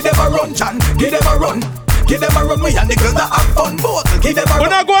cool. Give them a run, John, give them a run. Give them a run, we and the girls that have fun. Both, give them a run. We're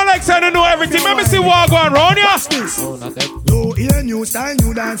not going like saying I know everything. Let me see what going round here. New ear, new style,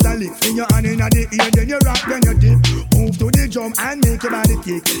 new dance and lick. In your hand in the ear, then you rock, then you dip. Move to the drum and make your body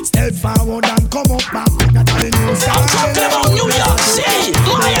kick. Step forward and come up back. That's all the new style. I'm talking about New York City,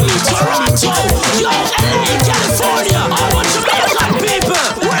 Miami, Toronto, Yo, LA, California. All want to make like people.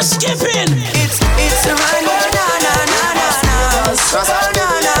 We're skipping. It's a run, na na na na na. Na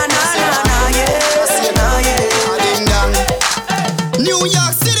na na na na, yes, New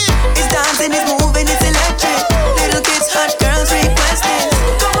York City. It's dancing, it's moving, it's electric. Little kids, hot girls requesting.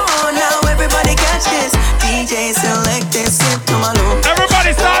 Come on now, everybody catch this. DJ select this, skip to my loop.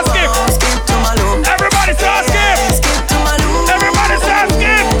 Everybody start skip. Skip to my loop. Everybody start skip. Skip to my loop. Everybody start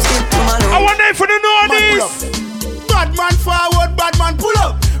skip. Skip to my loop. I want them for the know this. Bad man forward, bad man pull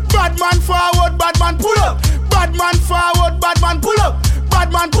up. Bad man forward, bad man pull up. Bad man forward, bad man pull up.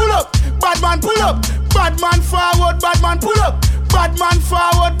 Bad man pull up. Bad man pull up. Bad man forward, bad man pull up. Bad man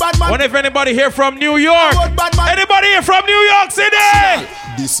forward, bad man. What if anybody here from New York? Anybody here from New York City?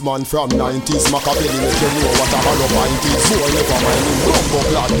 This man from 90s, Machiavelli make you know what a hollow pint is. So never mind him, rumbo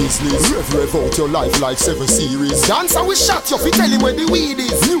glad business. Rev out your life like 7 series. Dancer we shot you, fi tell him where the weed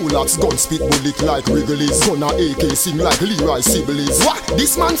is. New locks gun spit bullet like Wrigley's. Gunna AK sing like Leroy Sibbles. What?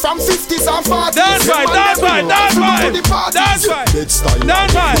 This man from 50s and 40s. That's right, that's right, that's right. That's right. That's right.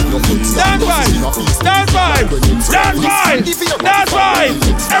 That's right. That's right. That's right. That's right.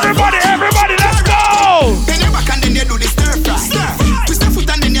 Everybody, let's go. Then you back and then you do the stir fry. Twist your foot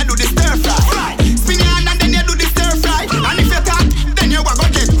and then you do the stir fry. Spin your hand and then you do the stir fry. And if you talk, then you go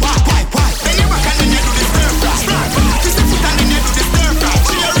get why. Then you back and then you do the stir fry. Twist your foot and then you do the stir fry.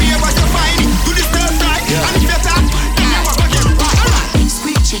 She your ear what you find, do the stir fry. And if you talk, then you go get why.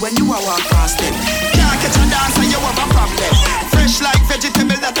 Squeegee when you are walk past them. Can't catch a dance and you have a problem. Fresh like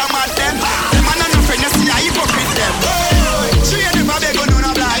vegetable that I'm at them. Them man and no friend, you see a hypocrite them. She ain't never beg on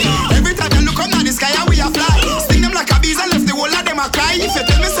a blind. Every time you look up now the sky and we a fly. Sting them like a bees and left the whole of them a cry. If you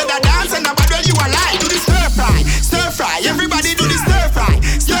tell me say that dance and about well you a lie. Do the stir fry, everybody do the stir fry.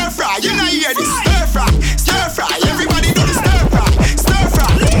 Stir fry, you know hear this. Stir fry, everybody do the stir fry. Stir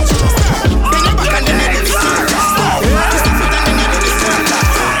fry, then you back and then you do the stir fry. Just the foot and then you do the stir fry.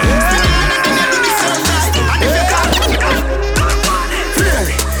 Spin your hand and then you do the stir fry. And if you talk,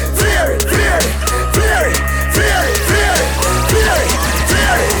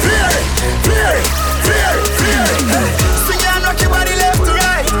 swing your hand, rock your body left to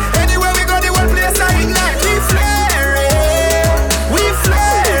right. Anywhere we go, the whole place I ignite. We flaring.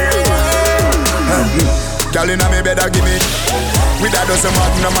 Girl inna me bed, give me. With a dozen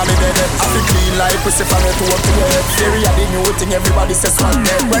man, no mommy dead. I feel clean like pussy from it to work to work. Theory of the new thing, everybody says one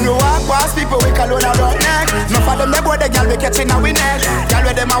dead. When we walk past people, we call on our neck. Enough of them, they boy, the girl we catching our neck. Girl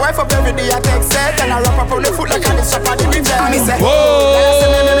with them, my wife up every day, I take set. And I wrap up on the foot like I shop at the revenge. Me say, whoa, y'all say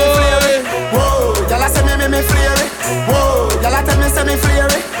me flare it. Whoa, y'all say me flare it. Whoa, y'all tell me say me flare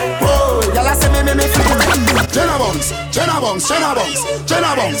it. Whoa, y'all say me flare it. Jenna Bunks, Jenna Bunks, Jenna Bunks,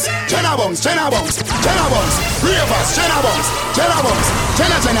 Jenna Bunks, Jenna Bunks, Jenna Bunks, Jenna Bunks, Ravers, Jenna Bunks, Jenna Bunks,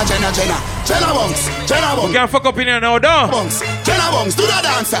 Jenna Bunks, Jenna Bunks. We can't fuck up in here now, though. Jenna Bunks, do the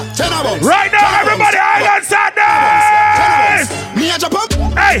dancer, Jenna Bunks. Right now, everybody, Island Sundays! Me a jump up.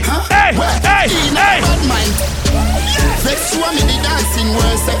 Hey. Vex show me the dancing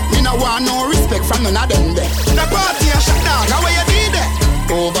worse. Me no want no respect from none of them there. The party a shut down, how you did it?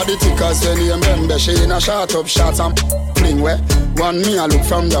 Over the tickers when you remember. She in a shot up shots and fling where. One me a look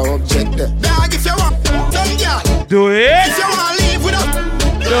from the object there. Dog if you want, some girl. Do it. If you want to leave with up.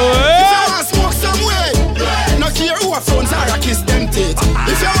 Do it. If you want to smoke some way. No care who a phones are a kiss them teeth.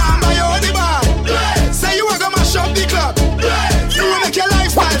 If you want buy your the bar. Say you want to mash up the club. You will make your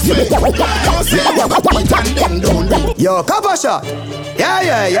lifestyle free. Don't say you want to beat and them don't do. Yo, COPPERSHOT.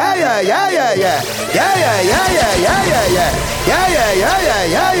 Yeah.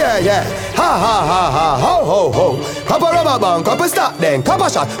 Ha, ho. Copper rubber band, copper stop then.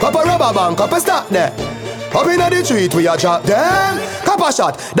 COPPERSHOT, copper rubber band, copper stop then. Up inna the street we a drop them.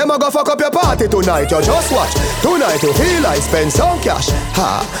 COPPERSHOT, them a go fuck up your party tonight. You just watch. Tonight you feel like spend some cash.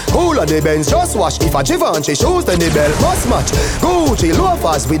 Ha, cool on the Benz just watch. If a Givenchy shoes then the belt must match. Gucci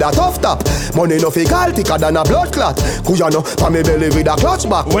loafers with a tough top. Money no fi call thicker than a blood clot. Kuyano pa me belly with a clutch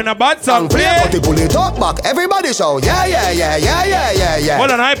back. When a bad song play, but you pull it up back. Everybody shout yeah.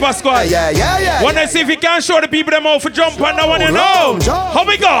 Hold on, Hyper Squad. Yeah. Wanna see if we can show the people them out for jump on that one, you know. How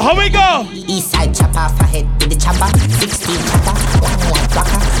we go? Eastside chopper for head with the chopper. 16 chopper, one more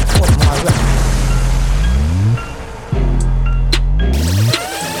blocker, 4 more rock.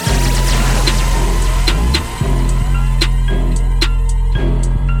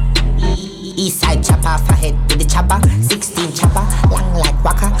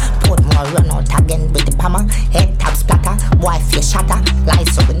 matter. Boy, if you shatter, lie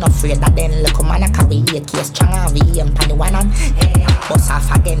so we not afraid that then look man a carry a case strong and VM pan the one and bust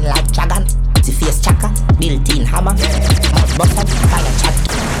off again like dragon. The face chaka, built-in hammer, mouth button, fire chat.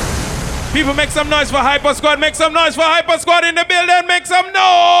 People make some noise for Hyper Squad. Make some noise for Hyper Squad in the building. Make some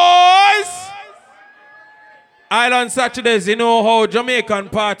noise. Island Saturdays, you know how Jamaican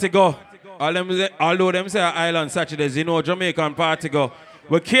party go. Although them say Island Saturdays, you know Jamaican party go.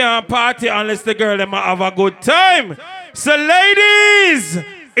 We can't party unless the girl them have a good time. So ladies,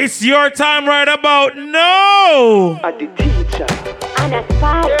 it's your time right about now. At the teacher. And a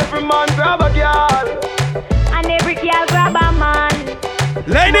spot. Every man grab a girl. And every girl grab a man.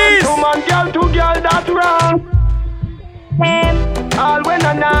 Ladies! Two man, girl, that's wrong. All when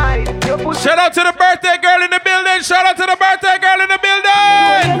a night. Shout out to the birthday girl in the building. Shout out to the birthday girl in the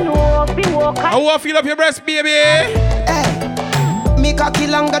building. How I feel up your breast, baby? Hey. Me cocky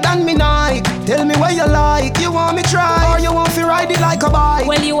longer than me Nike. Tell me where you like. You want me try or you want to ride it like a bike?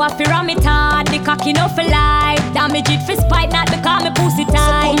 Well, you have to ram it hard. The cocky no for life. Damage it for spite, not because me pussy tight.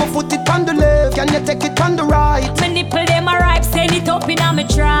 So put my foot it on the left. Can you take it on the right? My nipple them a ripe. Send it up in a me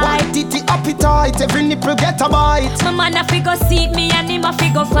try. White titty appetite. Every nipple get a bite. My man a figure seat me and him a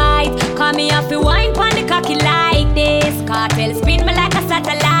figure fight. Call me a fi wine pon the cocky like this. Cartel spin me like a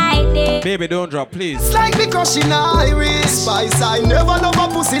satellite this. Baby, don't drop, please. It's like me crushing iris. Spice, I never love a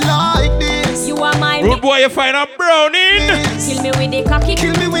pussy like this. You are my rude boy, you find a browning. Kill me with the cocky.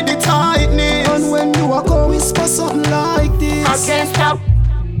 Kill me with the tightness. And when you are going whisper something like this. I can't stop.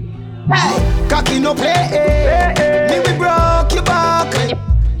 Hey, cocky no play. Me we broke your back.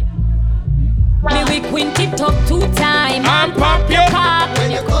 Me we quint it up 2 times. And pop your cock.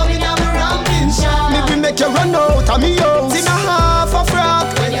 When you're coming out the ramping shot. Me we make you run out of me house in a half a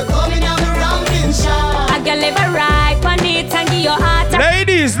frock. When you're coming out the ramping shot. I can live a ride on it and give your heart.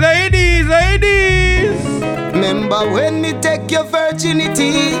 Ladies, ladies, ladies. Remember when me take your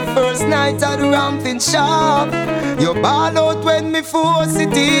virginity, first night at the ramping shop. You ball out when me force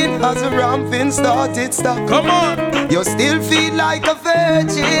it in, as the ramping started stop. Come on. You still feel like a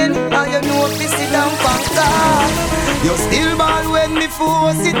virgin, and you know if you sit down back up. You still ball when me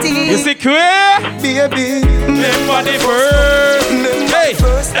force it in. You see queer? Baby, remember the first. Hey,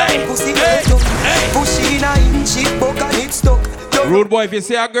 first time pussy get up. Push in a inch, it buck and it stuck. Rude boy, if you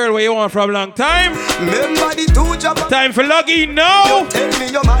see a girl where you want from long time, remember the 2 job. Time for loggy now. You tell me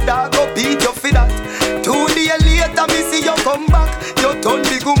your mother go beat you for that. 2 days later, me see you come back. You turn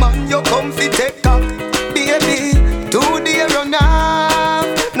big woman, you come fi take cock. Baby, 2 days run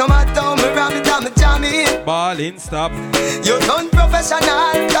off. No matter how me ram it, I'm jamming. Ballin' stop. You done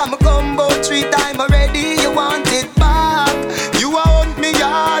professional. Come combo 3 times already. You want it back. You want me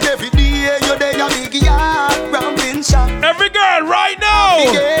yard every day. You there a big yard ramping shop. Every girl right now.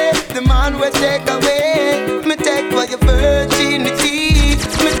 Yeah, the man will take away. Me take for your virginity.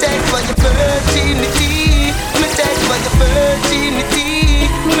 Me take for your virginity. Me take for your virginity.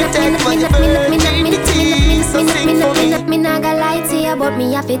 Me take for your virginity. So sing for me. Me not gonna lie to you, but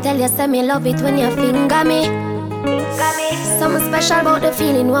me have to tell you, say me love it when you finger me. Something special about the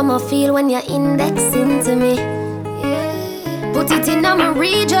feeling what me feel when you're indexing to me. Put it in my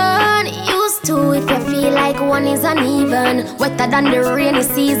region. Used to if you feel like one is uneven. Wetter than the rainy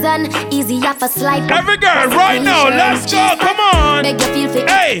season. Easy off a slide. Every girl right now, let's go, come on. Make you feel fit.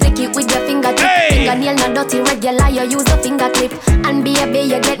 Hey. Take it with your fingertip. Hey. Fingernail not dirty regular. You use a fingertip. And baby,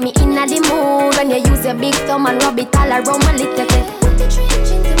 you get me in the mood. When you use your big thumb and rub it all around my little bit. Put the trench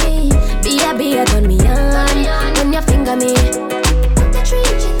into me. Baby, you turn me on. When you finger me. Put the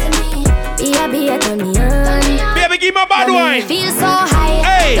trench into me. Baby, you turn me on. Baby, give my bad wine. Feel so high.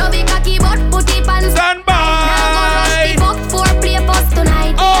 Hey. Don't be cocky, but put it on. Stand by. Now go rush the book for play post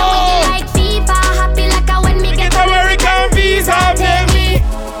tonight. Oh. Now when you like FIFA, happy like a when me get American visa, baby.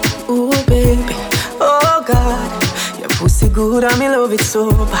 Ooh, baby, oh God, your pussy good and me love it so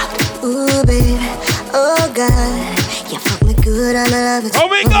bad. Ooh, baby, oh God, you fuck me good and I love it. Oh,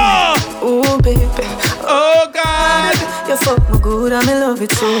 we go. Ooh, baby, oh God, you fuck me good and me love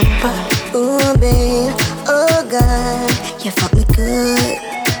it so bad. Ooh, babe, oh God, you fuck me good.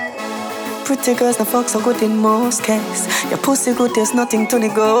 Pretty girls, the fuck so good in most cases. Your pussy good, there's nothing to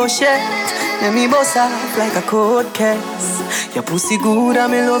negotiate. Let me boss off like a cold case. Your pussy good,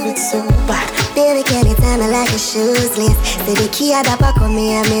 and me love it so bad. Baby, can you tell me like a shoes list? Say the key at the back of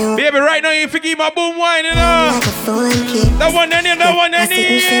me and me. Baby, right now you forgive my boom wine, you know. Like a phone kid. That one in here, that one in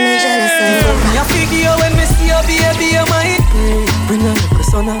here. I figure you when me see you, baby, you might bring a little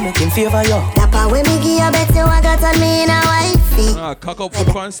son and make him favor you. That part when me give you bet you I got on me in a wifey. Cock up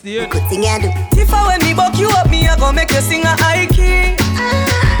for on stage. Good thing I do. If I when me buck you up, me I go make you sing a high key.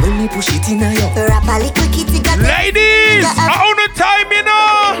 When me push it in a you. Rap a little kitty got. Ladies!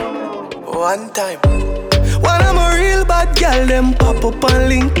 time. When I'm a real bad girl, them pop up and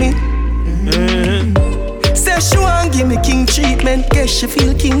link me. Say she want give me king treatment, guess she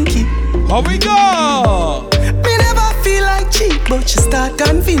feel kinky. How we go? Me never feel like cheap, but she start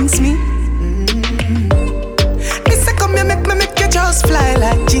convince me. Me say come here, make you just fly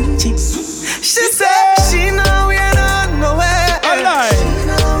like Gingy. She said she know we ain't on nowhere. She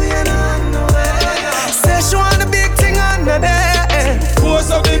know we ain't on nowhere. Say she want the big thing under there.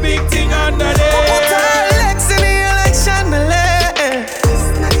 Force of the big thing under there. Put her legs in the election,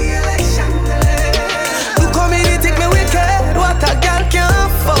 look how me they take me wicked. What a girl can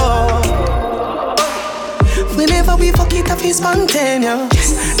afford. Whenever we fuck it up, it's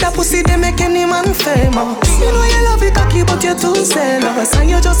spontaneous. That pussy they make any man famous. You know you love it cocky, but you're too zealous. And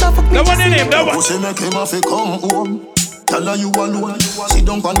you just a fuck me. That one in him, that one. Pussy make him have to come home. Tell her you alone. Sit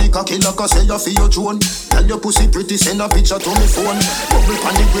down on the cocky like I say you feel your drone. Tell your pussy pretty, send a picture to me phone. Bubble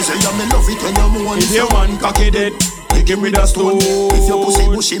on the grizzly, yeah, me love it when you moan. If your man cocky dead, pick him with a stone. If your pussy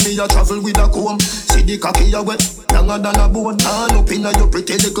bushy, me a travel with a comb. See the cocky you wet, younger than a bone. All up in your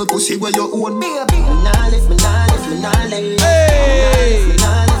pretty little pussy where you own. Baby, me nah live, me nah live, me nah live. Hey, me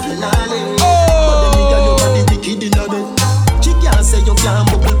nah live, me nah live. But then me got your body wicked in a bed. She can't say you can't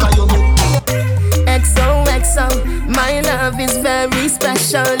bubble 'cause you make. XOXO, my love is very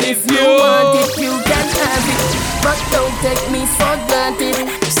special. If you want it, you can have it. But don't take me for granted.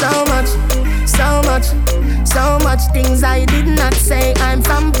 So much things I did not say. I'm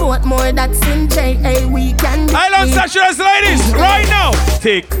from Portmore, that's in JA. We can get Island Sessions, ladies, right now.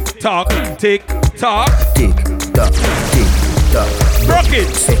 Tick tock, tick tock. Tick tock, tick tock. Broke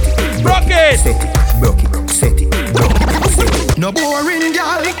it, set it, broke it, set it, broke it, set it, broke it, set it. No boring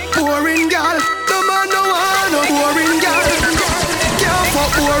girl, boring girl. No man no one, no boring girl. Girl for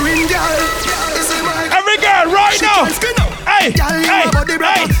boring girl. Every girl right now. Hey, girl, you a body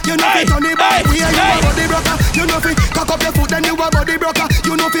broker. You know fi turn it back, you a body broker. You know fi cock up your foot, then you a body broker.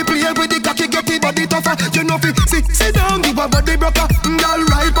 You know fi play with the cocky, get the body tougher. You know fi sit down, you a body broker. Girl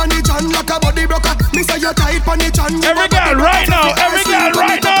right on the chan like a body broker. Me say you tight on the chan. Every girl right now, every girl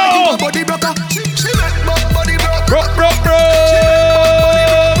right now. You a body broker. She make body broker. Broke.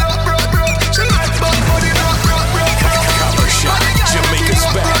 COPPERSHOT, Jamaica's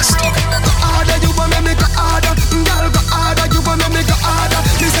best. Harder you wanna make it harder. Girl go harder, you wanna make it harder.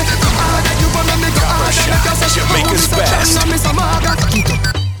 Me say go harder, you wanna make it harder. COPPERSHOT, Jamaica's best.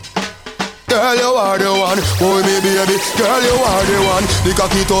 Girl, you are the one, boy, me baby. Girl, you are the one. The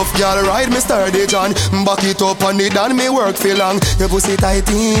cocky tough, girl, ride me sturdy John. Back it up on it and me work for long. Your pussy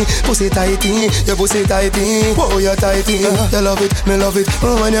tighty, pussy tighty. Your pussy tighty, oh, you tighty. You love it, me love it,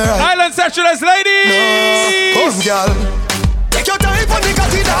 oh, when you ride. Island Sessions, ladies. No, come, girl. Take your time on the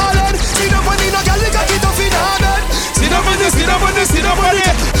cocky, darling. Sit up on the no girl, the cocky tough in her bed. Sit up on the, sit up on the, sit up on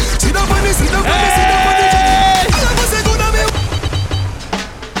the. Sit up on the, sit up on the, sit up on the. I love pussy good on me.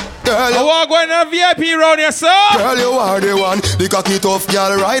 Girl, I walk going to VIP round here, sir. Girl, you are the one. The cocky tough,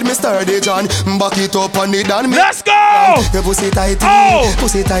 girl, ride me sturdy John. Back it up on the dan me. Let's go. Your pussy tighty,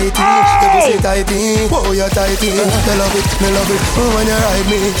 pussy tighty. Your pussy tighty, oh, you tighty. Me love it, oh, when you ride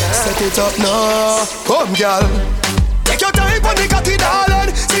me. Set it up now, come, girl. Take your time on the cocky,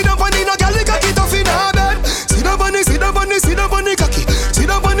 darling. Sit up on the no girl, the cocky tough in her bed. Sit up on the, sit up on the, sit up on the cocky. Sit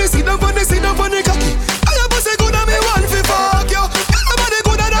up on the, sit up on the, sit up on the cocky. I love pussy good and me want fi fuck you. Nobody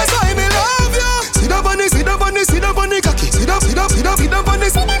good and that's why me love you. Sit up on the, sit up on the, sit up on the cocky. Sit up on the, sit up on the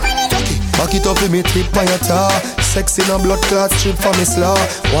cocky. Back it up with me tip on your tar. Sexy no blood clot strip for me slaw.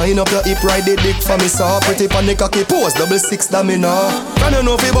 Wind up your hip, ride the dick for me saw. Pretty pon the cocky pose, 66 that me know. Can you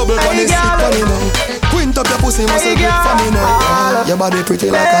know fi bubble pon the stick pon me now. Quint up your pussy, must a grip for me now. Your body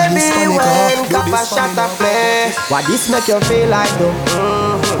pretty like a Hispanic. COPPERSHOT W. What this make you feel like though?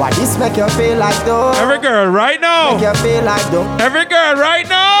 What this make you feel like though? Every girl right now. Make you feel like though? Every girl right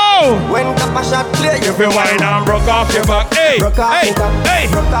now. When COPPERSHOT play, you feel wine and broke off your back. Hey, broke off hey, me cock. Hey,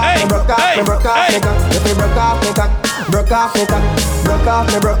 broke off hey, me, broke off hey, me, broke off hey. me cock. If you broke off me cock, broke off me cock, broke off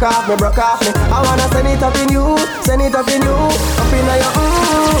me, broke off me, broke off me. I wanna send it up in you, send it up in you, up in your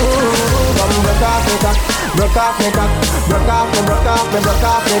come broke off me cock, broke off me cock, broke off me, broke off me, broke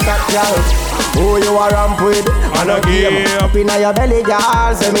off me cock, girl. Who you are ramp with? I no game. Up in your belly,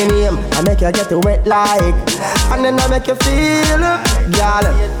 girl, say me name. I make you get wet like, and then I make you feel, girl.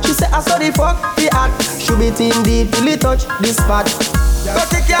 She say I saw the fuck the act. Should be team deep till it touch this spot. Go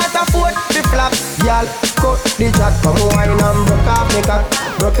take you out of foot, the flap, girl. Cut the chat, come wine and broke off me cock,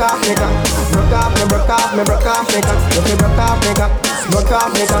 broke off me cock, broke off me, broke off me, broke off me cock. If you broke off me cock, broke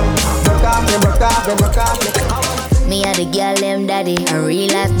off me cock, broke off me, broke off me, broke off me. Me a the girl them daddy. A real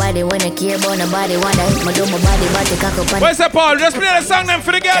life body when I care about nobody. Wanna hit my do my body cock up on. Where's that Paul? Just play the song them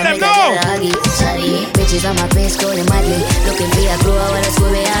for the girl them, no! Bitches on my face scrolling madly. Looking for a crew when I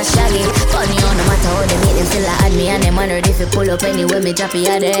swear me all shaggy. Funny on no matter how they meet them still I add me. And them honored if you pull up anywhere me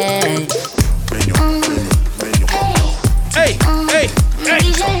choppy a day. Hey, hey,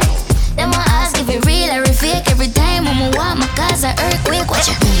 hey. Them I ask if it real or it fake. Every time I'ma walk my cause an earthquake.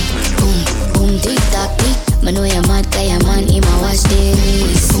 Watch it. Boom, boom, tick tock, tick. I know you're mad, cause your man, him a watch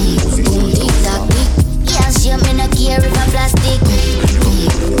this. Boom, boom, tick tock, tick. Yes, you me not care if I'm plastic. Boom,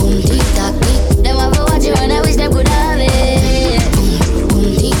 boom, tick tock, tick. Them have to watch it when I wish them could have it. Boom, boom,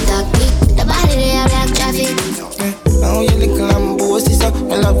 tick tock, tick. The body they have like traffic. Now you little and bossy so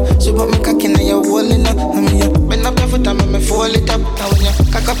my love. She put me cock in your wall in up. I mean you bend up your foot and make me fold it up. Now when you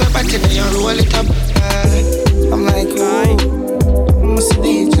cock up your body then you roll it up. I'm like ooh, I'm a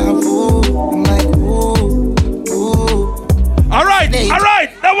deja vu. I'm like ooh, ooh. Alright,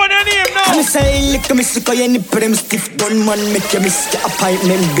 that one your name now. I'm say lick me sick of any prim stiff gun man make you miss your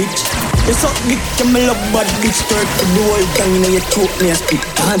appointment bitch. You suck dick, you me love bad bitch. Turk the whole gang, you know you choke me a spit.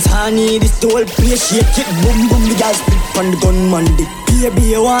 Dance honey, this the whole place shake it. Boom boom, the gal spit on the gunman dick.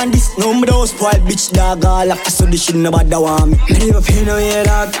 Baby, you want this? No, me don't spoil bitch dog. All after so this shit nobody want me. Me never pay no way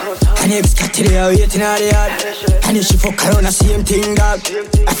dog. And if it's got to the waiting on the yard. And if she fuck around the same thing dog.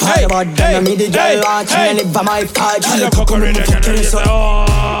 I fight about that, I me the girl watching. And if I'm my part, she look up on me fucking so.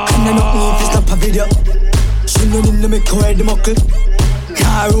 And I know me if it's not a video. She know him to make her head muckle.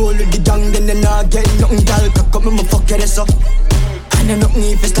 Car roll with the gang, then they not get nothing. Girl, cock up, I'ma fuck it up. And I know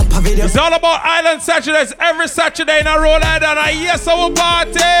me if it's not a video. It's all about Island Saturdays. Every Saturday in a Rhode Island. And yes, our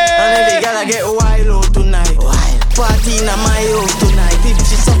party. And every girl I get wild out tonight. Party in my house tonight. If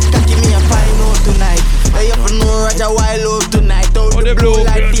she suck cocky, me a find out tonight. I have to know Roger wild out tonight. Out the blue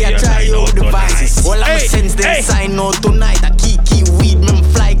light, they try out the vices. All of my sense, they sign out tonight. I key weed, me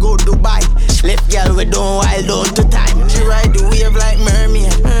fly go Dubai. Left girl we don't wild out to time. She ride the wave like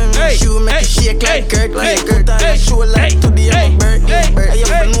mermaid. She make it shake like Kurt. And show like to the birthday. I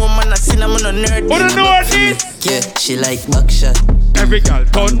have to know man, I seen I'm on a nerd. Who don't know this? Yeah, she like buckshot. Every girl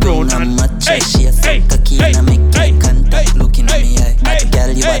turn round and she a suck cocky and make eye contact. Looking at me eye. That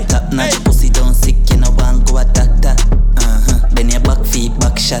girl you a top notch. Pussy don't sick, you know one go attack that. Then your back feet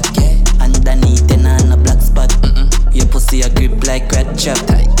back shot. Underneath and on a black spot. Your pussy a grip like red chop.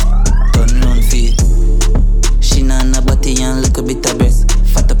 Turn round feet. She not a body and look a bit of breast.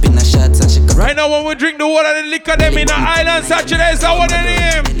 Fat up in the shots and she come. Right now when we drink the water and liquor them in the Island Saturdays, I want the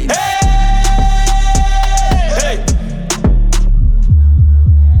name. Hey!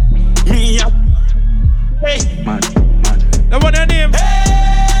 Me up. Hey! Man. That one the name.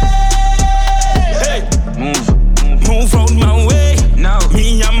 Hey! Move out my way. Now.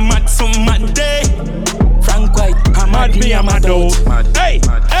 Me I'm mad some mad day. Frank White. I'm mad, me I'm mad out. Hey!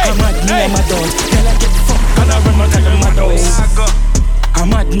 I'm mad, me I'm mad out. Girl I get fucked and I run my girl mad out. I'm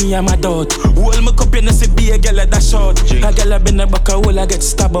mad, me I'm mad out. Hold my cup in the see a girl at that short. A girl I been a back a hole I get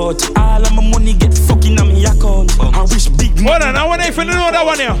stabbed out. All of my money get fucking on me account. I wish big money. Hold on, I want to know that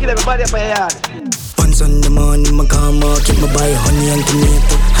one here. Kill everybody up in here. Once on the morning, my karma. Keep my buy honey and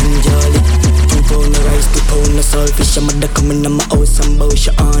tomato and jolly. 2 pound of rice, 2 pound of saltfish. I'm mother coming to my house and bow she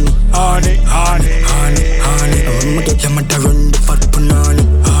honey. Honey. I'ma get your mother run the fat punani.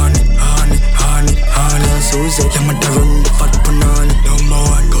 Honey. Susie, your mother run the fat punani. Number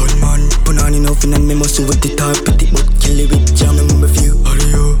 1 gunman. Punani no fin and me must with the tar pretty but kill it with jam and review.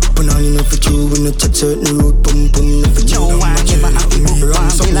 Audio. Punani no for you, we no chat certain road. Pum no for you. No one ever have to move on.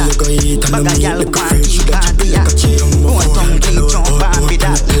 So we go eat and me eat like a fish. That you like a chick. Go on, tongue, kill, jump, baby,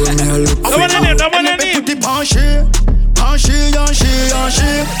 that. That one the name. Put the panché.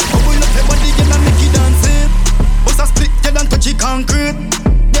 Open up your body, get and make it dance it. Bust a split, get and touch it concrete.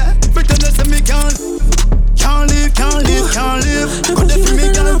 Yeah, pretend to say me can't live. Go there for me,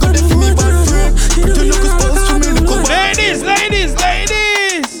 girl, go there for me, bad friend. Pretend look supposed to me, look over. Ladies.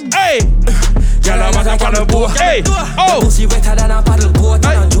 Hey. Girl, I was up on the boat. Hey. Oh. Pussy wetter than a paddle boat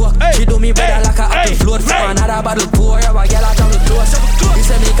and a joke. She do me better like a apple float from another bottle pour. Yeah, a girl a travel close. You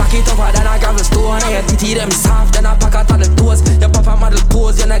say me cocky tougher than a gravel stone. And your titty them soft than a packet on the toes. Your papa model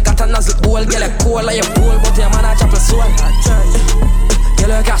pose, you got a nozzle hole. Girl a cold like your pole, but your man a chop a soul.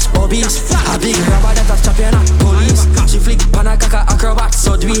 Girl a cash bobbies. A big rubber that a chop you not police. She flick pan a caca acrobat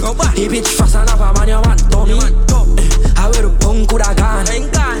so do it. The bitch fast enough a man you want dummy. I wear the punk could have gone.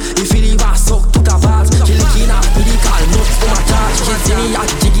 If you leave her suck to the bars. She licking up with the call nuts for my charge. She see me at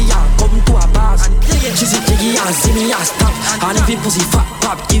Jiggy and come to a bars. She see Jiggy and can't see me and stop. And if it pussy fat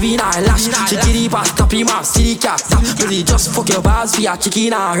pop, giving her a lash. She get it past top him off, see the cat stop. Really just fuck your balls for your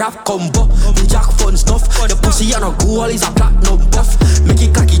chicken and rap combo. The jack fun stuff. The pussy on a goal is a platinum buff. Make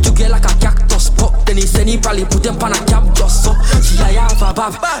it cocky juggle like a cactus pop. Then he send he probably put them on a cap just so. She a half a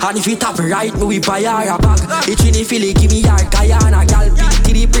bab. And if he tap right, me we buy her a bag. It's when he feel it, give me her Guyana gal.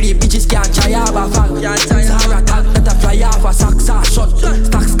 Big pretty bitches can't try her a fag. Sarah tag that a fly off a socks are shut.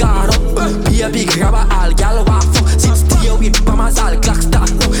 Stacks gone up. Be a big grabber all gal walk fuck. Sit still with Bamas all clock start.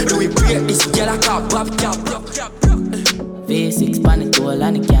 Do we break this girl a cap pop cap. V6 panic toll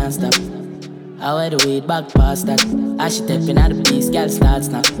and it can't stop. I wear the weed back past that. As she tapping at the piece, girl starts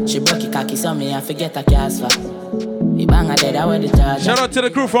now. She broke it cocky, so me I forget a cast for. He bang her dead, I wear the charger. Shout out to the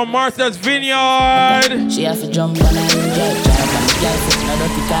crew from Martha's Vineyard. She have to jump on her in drive charger. Girl foot no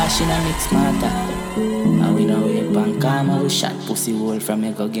dirty car, she no mix smarter. And we know we pan karma, we shot pussy hole from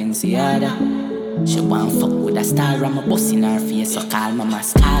me go against the other. She want fuck with a star, I'm a bust in her face, so call my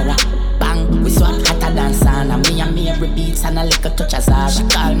mascara. Bang, we swap hotter than sauna. Me and every beats and a little touch of Zara. She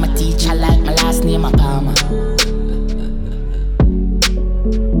call my teacher like my last name a Palmer.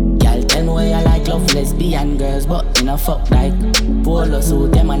 Girl, tell me why you like love lesbian girls, but you know fuck like polo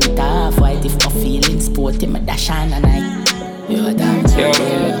suit them and it half white. If I'm feeling sporty, me dash on a night. You a dance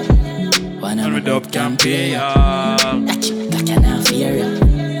here, one of me dope campaign. That chick got you now fear ya.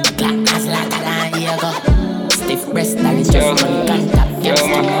 Clap as later than here go. Stiff breast and it's just money contact. Yo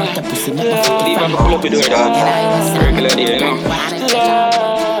man, leave and pull up the door dog. Regular day, you know.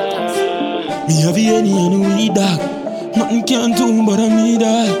 Me have any and we dog. Nothing can do but I'm me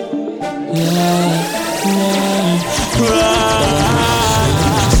dog.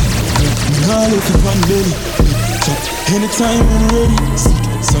 Now look up on belly. Anytime when ready.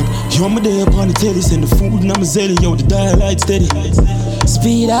 Suck. You're my day upon the telly. Send the food and I'm a zelly. Yo, the dial light steady.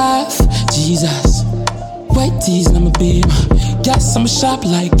 Speed off, Jesus. White tees and I'm a babe. Gas I'm a shop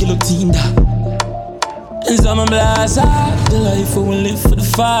like guillotine da. And some I'm blast the life I will live for the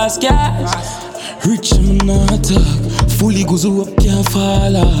fast gas. Rich I'm not talk. Fully goes up can't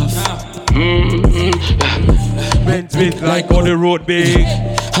fall off. Benz big like on the road big.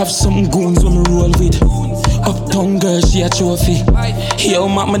 Have some goons when me roll with. Uptown girl she a trophy. Yo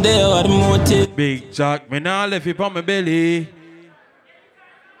mama there are the motive. Big Jack me now left it on my belly.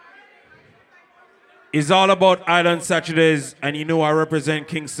 It's all about Island Saturdays, and you know I represent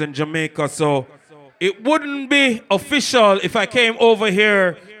Kingston, Jamaica, so it wouldn't be official if I came over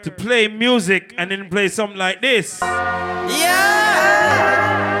here to play music and then play something like this. Yeah!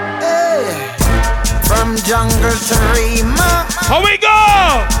 Hey. From jungle to Rima. Here we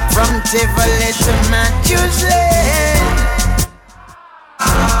go! From Tivoli to Matthews Lane.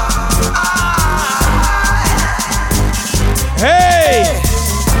 Hey!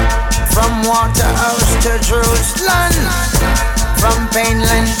 From Waterhouse to Jerusalem. From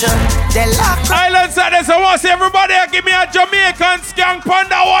Painland to Delacroix. Island Saturdays, I want to see everybody give me a Jamaican skank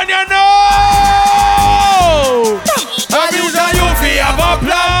on that one, you know! And you know you feel have a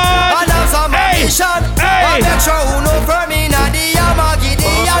plan. And have some ambition. And make sure you know from me na the Yamagi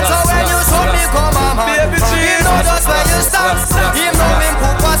the yard. So when you saw me come a man, you know just where you stand. You know me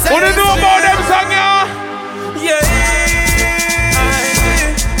cook a set. What do you know about them song, yeah? Yeah.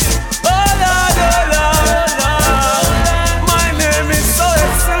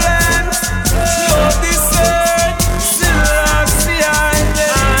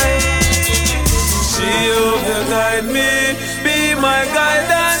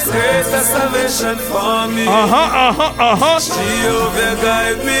 Salvation for me. She over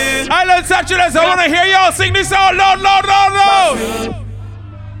guide me. Island Saturdays, I want to hear y'all sing this out loud. And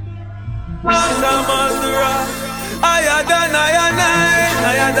I'm on the rock. Higher than I.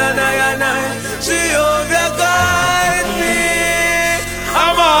 She over guide me.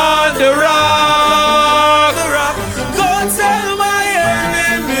 I'm on the rock. Go tell my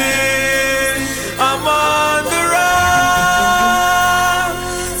enemy I'm on the rock.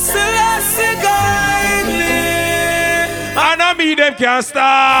 Celeste guide me. And I mean them can't stop.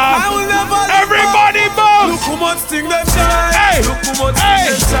 I will never everybody bounce. Look how much thing them shine. Hey. Look how much thing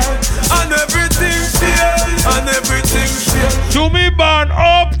them shine. And everything feel. To me born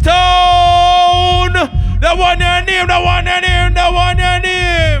uptown. The one your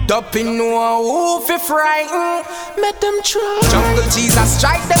name. Dumping no who fi frighten. Make them try. Jungle Jesus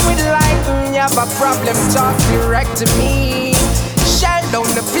strike them with lightning. You have a problem, talk direct to me. Shut down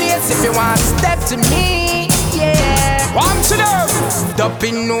the place if you want step to me. Yeah. One to them.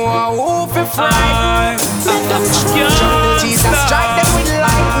 Dumping no who fi frighten. Make them try. Jungle Jesus strike them with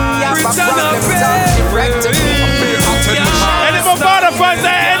lightning. You have a problem, talk direct to me. Any more butterflies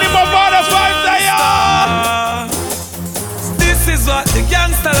there?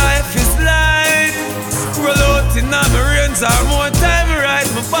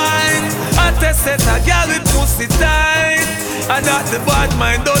 set a girl with pussy tight. I got the bad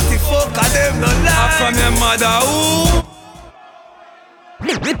mind, dirty fuck, and them no lie. From your mother, who?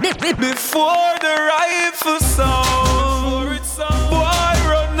 Before the rifle sound, boy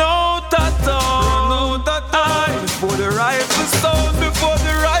run out of town. Before the rifle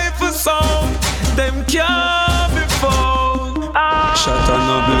sound, them can't be found. Shot on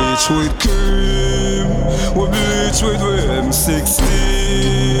a bleach with cream, we bleach with M16,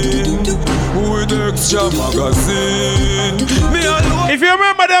 with extra magazine. Me alone. If you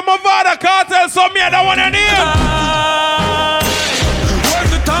remember them Mavada cartel, so me I don't want to name. When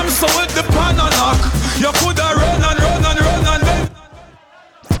the time so with the pan and knock, you coulda run and run and run and then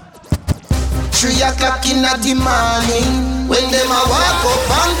 3 o'clock in the morning, when them a walk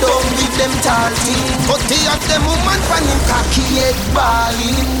up and down with them talking, but they have them woman pan him cocky head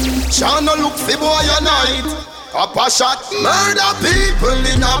balling. Shana look for boy a night, COPPERSHOT murder people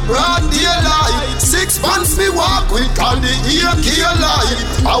in a broad daylight. 6 months me walk with all the AK light.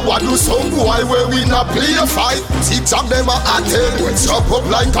 I want to some boy where we not play a fight. 6 of them are attend when chop up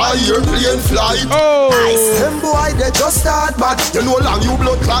like a airplane flight. Them boy they just start bad. You know long you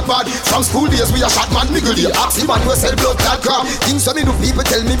blood clot bad. From school days we a shot man niggle the oxy man we sell blood clot crap. Things so me do people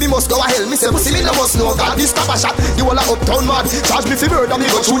tell me must go a hell. Me say pussy me no must know God. This COPPERSHOT the whole of uptown mad. Charge me for murder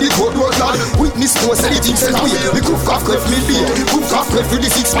me go through the court road lad. Witness no say the thing says we. Me cook off cref me beer. Cook off cref with the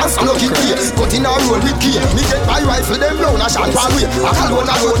 6 months and lucky clear. Cut in a roll with gear. Me get my rifle them round a shot far away. I call one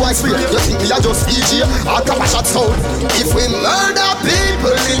a road boy spray. You think me a just DJ? A COPPERSHOT sound. If we murder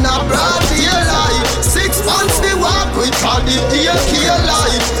people in a broad daylight, 6 months we walk with all the AK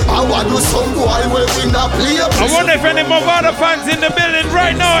light. I want to some boy where we not play a I wonder if any Mavada fans in the building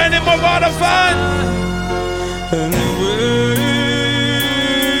right now. Any Mavada fans?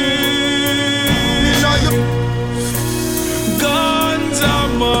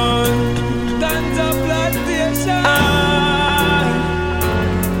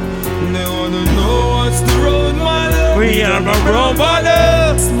 We are no road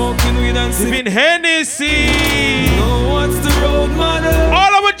model. Smoking weed and sipping Hennessy. No, what's the road model?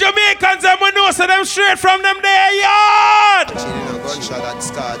 All of the Jamaicans and we know so them straight from them there yard. Gunshot at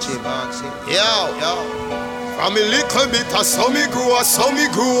Scotch, yo. From a little bit of some me grow.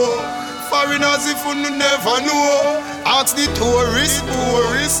 Foreigners if you never know. Ask the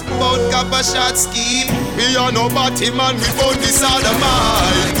tourists about COPPERSHOT scheme. We are no batty man, we found this other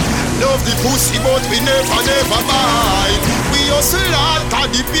mind. Love the pussy but we never mind. We hustle hard,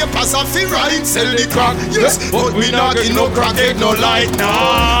 cause the papers are free right. Sell the crack, yes, but we not get no crack, get no light,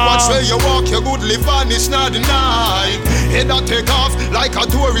 nah. Watch where you walk, your good live vanish, not the night. Head a take off like a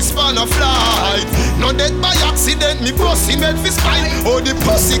tourist on a flight. No dead by accident, me pussy made for spine. Oh, the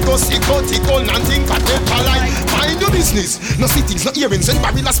pussy go see cut it on and think I take a line. Mind your business, no sittings, no earrings. When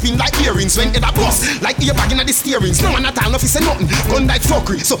barrel a spin like earrings. When head a bust like earbag in the steerings. No man at all, no fi say nothing, gun like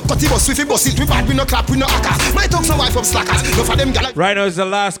fuckery. So cut it bust, we bust it, we bad, we no clap, we no hacker. My talks no wife up slackers, no for them gal. Right now is the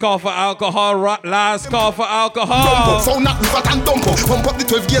last call for alcohol, last call for alcohol. Phone up, river and dump up. Pump up the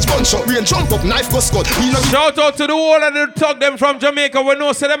 12 gauge gunshot, we and jump up, knife go scut. Shout out to the whole of the tug them from Jamaica. We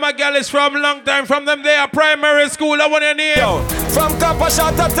know so them a gal is from long time, from them they are primary school. I want your name. Yo, from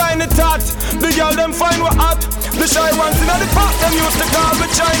COPPERSHOT a tiny tot. The girl them find we hot. The shy ones in the park, them used to call me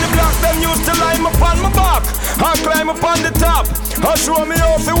China Black. Them used to line up on my back. I climb up on the top. I show me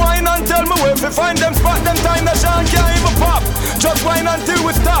how to wine and tell me where to find them spot. Them time the shank can't even pop. Just wine until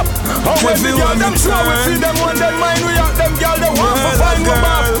we stop. And when we girl them slow, we see them one them mind react. Them girl they want to find me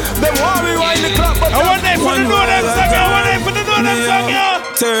back. Them want me wine the clock. But I want them for the know them song. I want them for the know them song.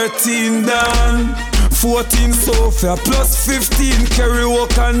 13 down. 14 Sophia plus 15 Kerry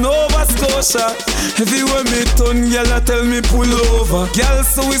Walker Nova Scotia. Everywhere me turn, girl, tell me pull over. Girl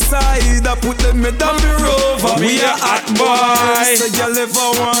suicide, I put them me down the rover. We are hot boys. So girl ever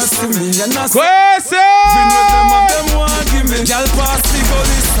want see me, and I say them want give me. Girl pass the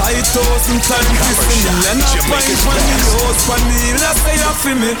gully side toast and time to see me. And I find for the house for the hill, I say you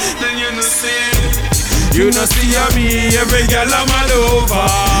feel me. Then you know see. You know see a me, every girl I'm all over.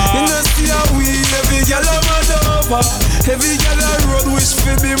 You know see a we, every girl I'm all over. Every girl I road wish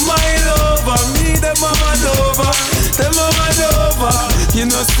for be my lover. Me them I'm all over, them I'm all over.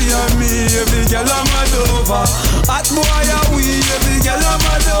 You know see a me, every girl I'm all over. Hot boy a we, every girl I'm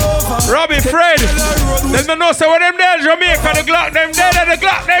all over. Robbie Fred, them don't know say what them there Jamaica, the Glock them there, the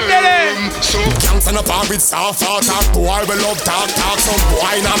Glock them there. So can't stand up and with soft talk, boy we love talk. Some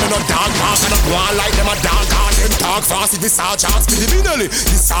boy now me no dog talk, and a boy like them a dog talk. Them talk fast, if this all chance, with the middle,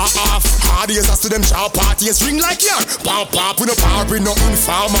 this all off. parties, as to them sharp parties. Ring like yard. Pop, pop, we no power, we no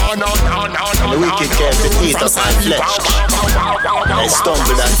informer. No. The wicked came to eat up my flesh. I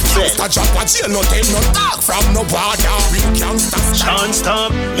stumbled and fell. I drop a jail, no take no talk from no water. We can't stop. Can't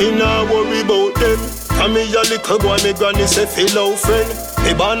stop, he nah worry about them. And me a little boy, me granny say feel out friend.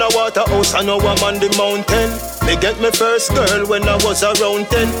 Me born a waterhouse and now I'm on the mountain. Me get me first girl when I was around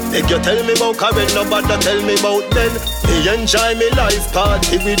 10. Make you tell me about Karen, nobody tell me about then. Me enjoy me life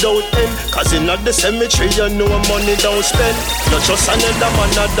party without end. Cause in the cemetery you know money don't spend. Not just another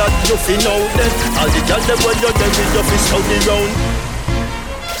man that you feel out then. All the girls them when you're there with your fist out the round.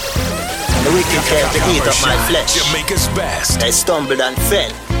 The wicked came to eat up my flesh. Jamaica's best. I stumbled and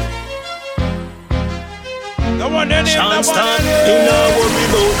fell. Chance time, he nah worry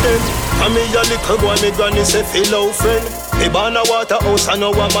about them. And me a little boy, me granny say feel out friend. Me born a waterhouse and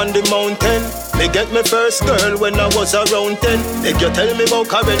now I'm on the mountain. Me get me first girl when I was around 10. Make you tell me about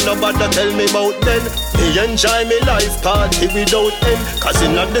Karen, nobody tell me about then. Me enjoy me life party without end. Cause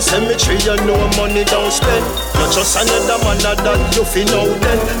in the cemetery you know money don't spend. Not just another man that you feel know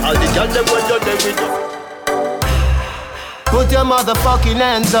then. All the girls them when you're there with you. Put your motherfucking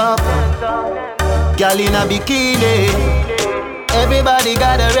hands up. Girl in a bikini. Everybody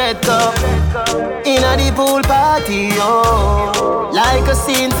got a red cup. In a the pool party, oh. Like a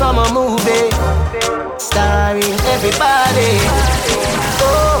scene from a movie. Starring everybody.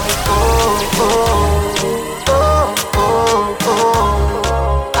 Oh, oh, oh. Oh, oh,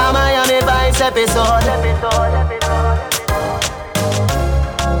 oh. A Miami Vice episode.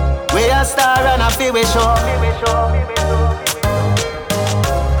 We a star and a feel we show.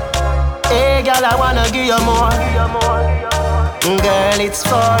 Hey girl, I wanna give you more. Girl, it's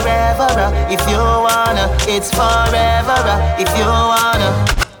forever. If you wanna, it's forever. If you wanna.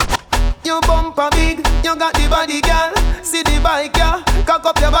 You bumper big, you got the body, girl. See the bike, yeah. Cock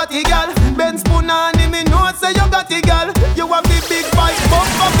up your body, girl. Ben spoon on him, me know say you got it, girl. You have the big bike, bump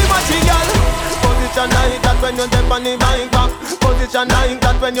up the matchy, girl. Position like that when you dip on the bike back. Position like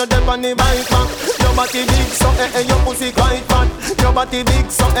that when you dip on the bike back. Your body big, so your pussy quite fat. Your body big,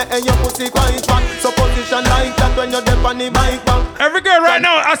 so your pussy quite fat. So position like that when you dip on the bike back. Every girl right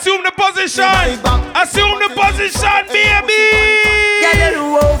now, assume the position. Assume the position, baby. Yeah, you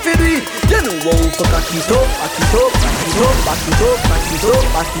know how to do it. You know how to back it up, back it up, back it up, back it up, back it up,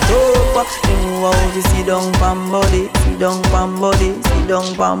 back it up. You know how to sit down pam body, sit down pam body, sit down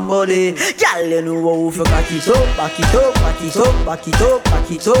pam body. Girl, you know how to back it up, back it up, back it up, back it up,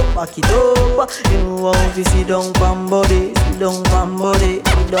 back it up, back it up. You know how to sit down pam body, sit down pam body,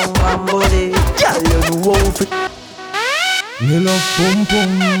 sit down pam body. Girl, you know how to. Me love pum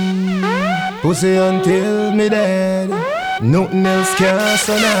pum, pussy until me dead. Nothing else can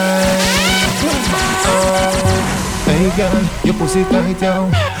survive. Oh, hey girl, your pussy tight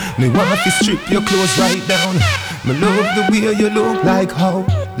down. Me want to strip your clothes right down. Me love the way you look like how,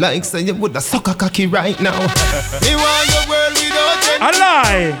 like say you woulda suck a cocky right now. Me want your world without end. A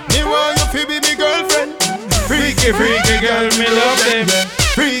lie. Me want you to be me girlfriend. Freaky, freaky girl, me love them.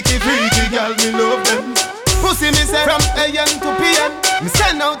 Freaky, freaky girl, me love them. Pussy me say from AM to PM. Me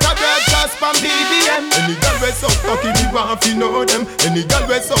send out a broadcast from BBM. Any girl we so cocky me want to know them. Any girl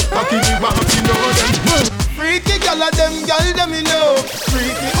we so cocky me want to know them. Freaky girl of them girl them me know.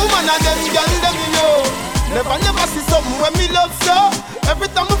 Freaky woman of them girl them me know. Never see something when me love so. Every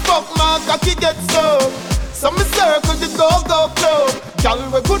time I fuck my cocky get so. So me circle the go club. Girl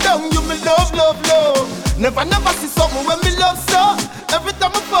we go down you me love. Never see something when me love so. Every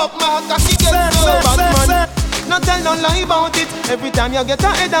time I fuck my cocky get so. Batman, not tell no lie about it. Every time you get a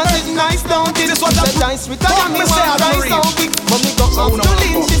head and sit nice, don't it? This was a nice retire me want rise out big. But me go out to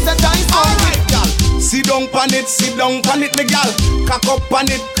lean, she said nice out big. Sit down pan it, me gal. Cock up pan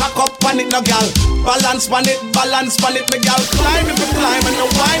it, no gal. Balance pan it, me gal. Climb if you climb and no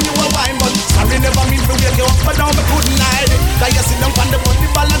wine, you a wine. But sorry, never mean to wake you up, but down me couldn't hide it. Cause you sit down pan the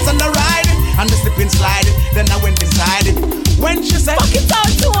balance and the ride it. And the slip and slide it, then I went inside it. When she said, fuck it out,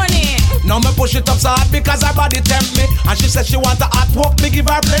 Tony. Now me push it up so hard because her body tempt me. And she said she want a hot walk, me give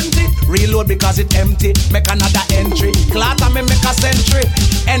her plenty. Reload because it empty, make another entry. Clatter me make a century.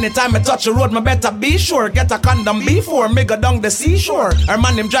 Anytime I touch the road, me better be sure. Get a condom before me go down the seashore. Her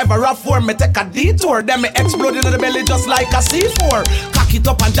man him drive a rough for me take a detour. Then me explode in the belly just like a C4. Cock it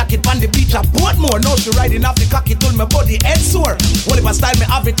up and jack it on the beach at Portmore. Now she riding off the cocky till my body head sore. Well if I style me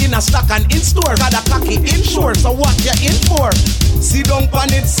have it in a stock and in store. Got a cocky inshore, so what you in for? Sit down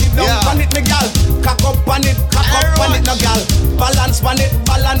pan it, me gal. Cock up pan it, no gal. Balance pan it,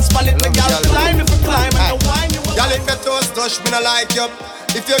 me gal. Climb if you climb and the wine you. Gal if your toes touch me no like you.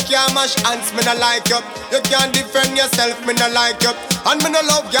 If you can't mash hands, me no like you. You can't defend yourself, me no like you. And me no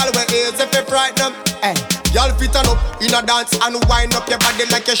love y'all with ears if you frighten them. Hey, y'all fit on up in a dance and wind up your body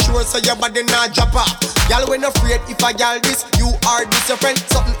like you're sure so your body not drop off. Y'all when afraid if I y'all this, you are this your friend.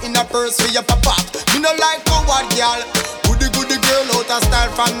 Something in a purse for your pop off. Me no like go what y'all. Goody girl out of style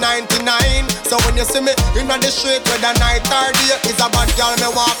from 99. So when you see me in the street with the night or day, is a bad girl me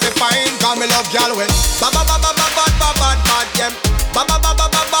want to find. Cause me love y'all with bad yeah. Bad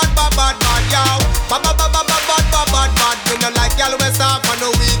y'all. Bad. Me no like y'all with soft and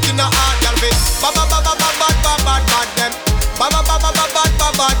no weak in the heart, y'all fit. Bad them. Bad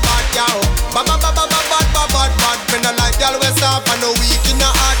y'all. Bad. Me no like y'all with soft and no weak in the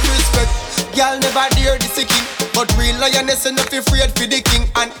heart, respect. Y'all never dare this king, but real lioness enough afraid for the king.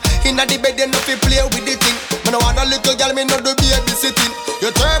 And inna the bed enough to play with the thing. Me no want a little girl, me no do baby sitting.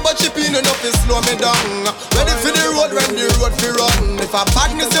 You turbo chipping enough to slow me down. Ready for the road when the road fi run. If a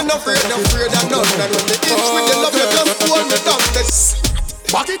badness you no afraid of none. And when the inch with the love you just hold me down.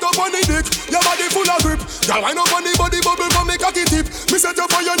 Back it up on the dick, your body full of grip. Y'all wind up on the body bubble from me cocky tip. Me set you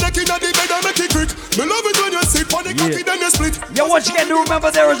for your neck inna the bed and make it quick. Me love it when you sit on the cocky then you split. Yo, once again, do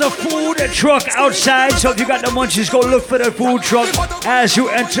remember there is a food truck outside. So if you got the munchies, go look for the food truck as you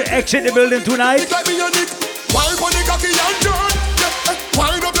exit the building tonight. Wind on the cocky and turn.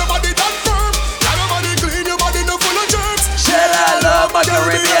 Wind up your body that firm. Got your body clean, your body no full of germs. Said I love my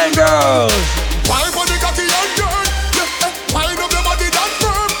Caribbean girls. Wind on the cocky and turn. Wind up your body that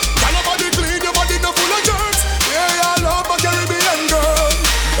firm. Got your body clean, your body no full of germs. Yeah, I love my Caribbean girl.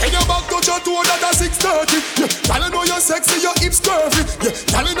 When your back touch your toe, that's 6:30. Yeah, y'all know you're sexy, your hips curvy. Yeah,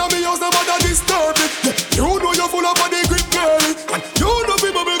 y'all know me house no matter disturb it. Yeah, you know you're full of body grip, girl. And you know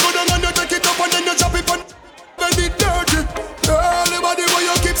people will go down and you take it up and then you chop it and it dirty. Girl, your body where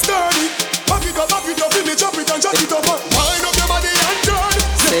you keep sturdy. Back it up, feel me chop it and chop it up. Wind up your body and turn.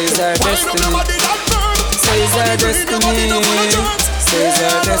 Says our destiny. Wind up your body that firm. Says our destiny. Says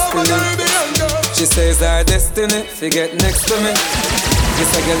our destiny. She says our destiny. She get next to me. This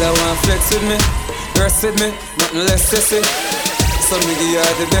a girl that want flex with me, rest with me, nothing less sissy. So me give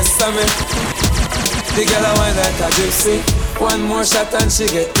her the best of me. The girl I want like a gypsy. One more shot and she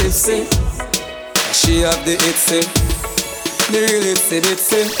get tipsy. She have the itsy, the real itsy.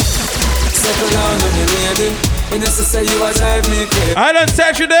 Settle down on the lady. You know to say you a drive me crazy. I don't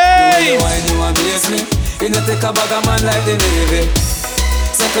Saturday. You know why you amaze me. You know take a bag of man like the Navy.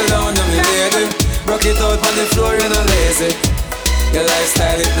 Settle down on me lady. Rock it out on the floor, you know lazy. Your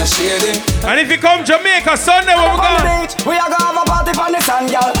lifestyle is not shady. And if you come Jamaica Sunday, where we going? We are gonna have a party for the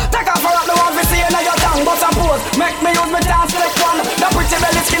sun, girl. Take off her up the one we see in your tongue. But suppose, make me use my dance like one. The pretty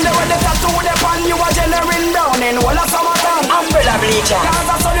belly skin, the way the tattoo the pan. You are generating down in all of summertime. Umbrella bleacher.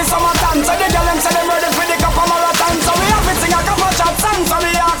 Cause I saw the summertime. So the girl them say them ready for the cup of marathon. So we have to sing a couple shot song. So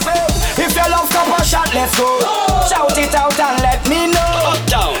we ask them, if you love couple shot, let's go. Shout it out and let me know.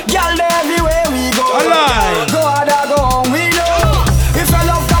 Girl, everywhere we go. Alive. Go hard or go home, we know. If you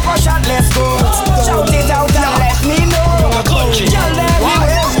love couple shot, let's go. Shout it out and let me know. Girl,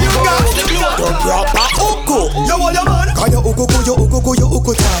 everywhere we go. Don't drop a uku. You want your man? Cause you uku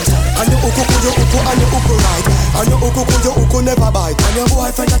tight. And you uku and you uku right. And you uku never bite. And your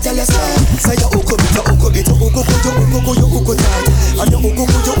boyfriend tell you say you uku bit, you uku tight. And you uku.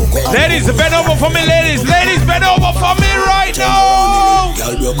 Ladies, bend over for me, ladies. Ladies, bend over for me right now.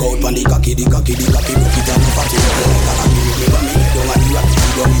 Girl, broke out on the cocky, broke it down the fatty.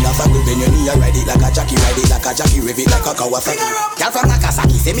 Don't in a saddle, then you knee ride it like a jockey, rev it like a Kawasaki. Girl from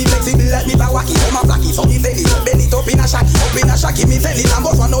Nagasaki, say me flexible like me Bawaki. So my blacky, so me belly, bend it up in a shaki, me belly. And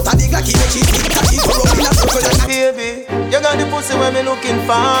both one out of the glacky, make she fit, catch it, so up in a circle. Baby, you got the pussy where me looking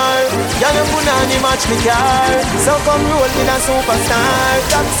for. Girl, you punani match me car. So come roll with a superstar.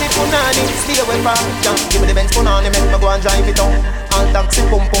 Taxi punani, stay away from. Give me the Benz punani, make me go and drive it on. All taxi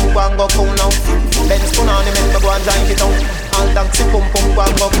pum pum go and go cool now. Benz punani, make me go and drive it on. All taxi pum pum go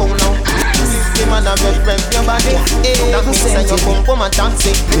and go cool now. The man have your friend for your body. That means that you pum pum and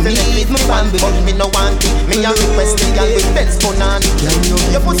taxi. If you need me one, but me no want it. Me a request the girl with Benz punani.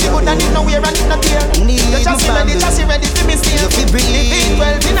 Your pussy good and it no wear and it not tear. You just ready for me still. You feel believe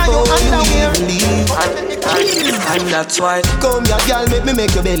 12 in a your underwear. And that's why. Come here, girl,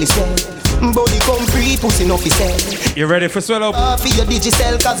 make your belly swell. Body come free, pussy no fi sell. You ready for swell up? For your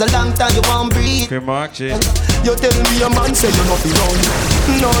digicel, cause a long time you won't breathe. Okay, Marc, yeah. You tell me a man say you not be run.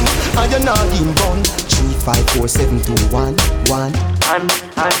 None, and you're not in bun. 3, 5, 4, 7, 2, 1, 1.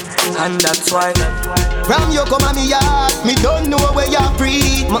 And that's why. From you come on me yard, me don't know where you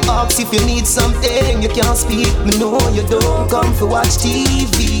breathe. Me ask if you need something, you can't speak. Me know you don't come for watch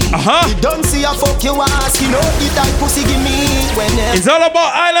TV. You don't see a fuck you ask, you know the type pussy give me. It's all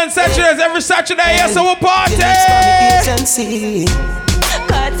about Island Saturdays every Saturday, yes, so we'll party.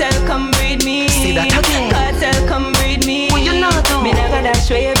 Cartel come breed me. See that again. Cartel come breed me. Well, you know too. Me not gonna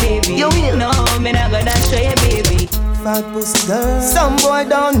show you, baby. You will. No, me not gonna show you, baby. Fat pussy girl. Some boy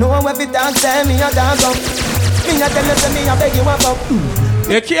don't know every time tell me a dog up. Me a tell you say me a beg you a fuck.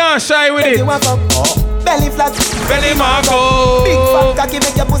 You can't shy with it. You a fuck. Belly flat. Belly Marco. Big fat cocky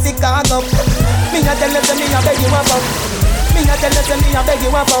make your pussy cock up. Me a tell you say me a beg you a fuck. Me a tell you say me a beg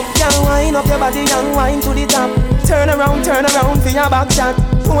you a fuck. Can't wind up your body and wind to the top. Turn around for your back shot.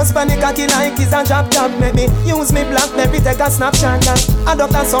 Post panic cocky like it's a drop top. Make me use me blackberry take a snapshot. I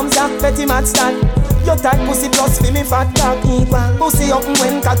doctor some Zach petty mad stand. Your tight pussy plus fi me fat cock equal. Pussy up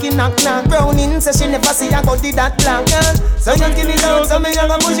when cocky knock knock. Browning say she never see a body that black. So you give it out, so me a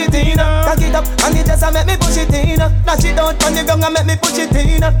go push it in. Cock it up and it just a make me push it in. Dash it out on the ground and make me push it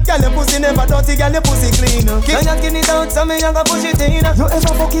in. Girl your pussy never dirty, girl your pussy clean. So you give it out, so me a go push it in. You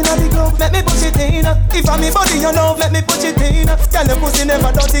ever fucking at the club, make me push it in. If I'm me body you love, make me push it in. Girl your pussy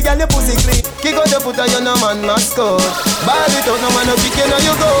never dirty, girl your pussy clean. Kick out the foot of you no man mascot. Ball it out, no man no kick you no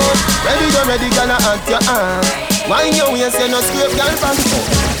you go. Ready you ready, girl at your arm. Wine your waist, you no scrape, girl from the top.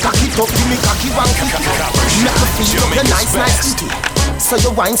 Cock it up, give me cocky one quickie. Make me feel up your nice sticky. So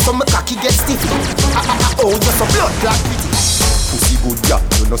you wine so my cocky get sticky. Oh, you're so blood black pretty. Pussy good, yeah,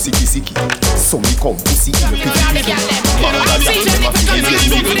 you no sicky sicky. So me come pussy in your pretty.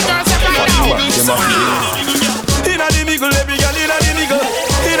 Inna the middle, every girl inna the middle.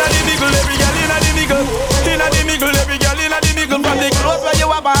 Inna the middle, every girl inna the middle. Inna the middle, every girl inna the middle. From the clothes where you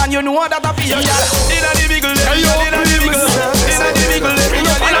are born, you know that I feel ya. Inna the middle, every girl inna the middle. Inna the middle, every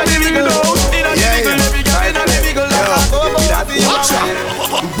girl inna the middle. Inna the middle, every girl inna the middle. Watch out!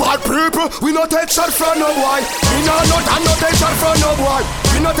 Bad people, we no take shot from no boy. We no take shot from no boy.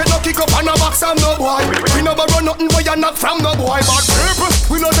 We no take no kick up on no box from no boy. We no borrow nothing boy and knock from no boy. Bad people,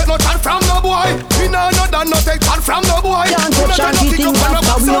 we no take no shot from no boy. We no take shot from no boy. Can't touch and kick things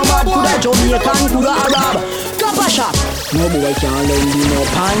after we no mad coulda Jamaican coulda Arab. COPPERSHOT. No boy can't lend me no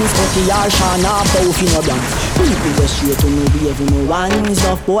pants, but the yard shine up both in no dance. People go straight to no behave no ones.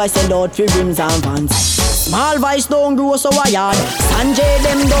 Enough boys sell out for rims and vans. Small vice don't grow so a yard. Sanjay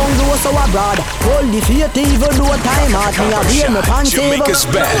them don't grow so abroad. Hold the faith even though time out. Me a wear me pants saver. No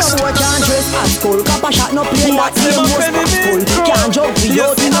boy can't dress as cool. COPPERSHOT no play that same most past school. Can't joke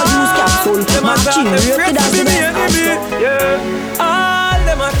without in a juice capsule. Matching rated as the best. All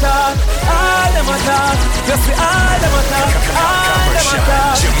them attack, all them attack. Just see all them attack, all them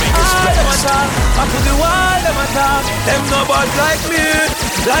attack, all them attack. I put the wall them attack. Them no bad like me,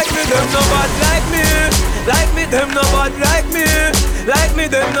 them no bad like me. Like me, them no bad like me. Like me,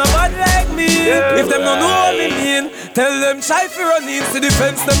 them no bad like me. If them no know me mean, tell them try fi run in. See the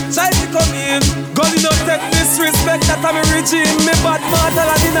fence, them try fi come in. God you no take disrespect that I'm a regime. Me bad mortal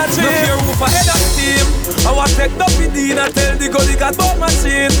and in a dream. No fear who for head of steam. I want take Duffy Dean and tell the God he got bad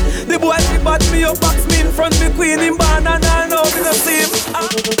machine. The boy fi bat me up, box me in front me queen in band and I know me no see him.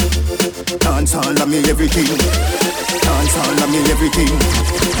 Dance all of me everything. Dance all of me everything.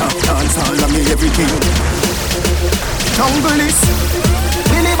 Dance all of me everything. Jungle is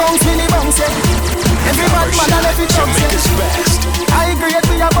Billy Bounce, yeah. Everybody man and every chump, yeah. I agree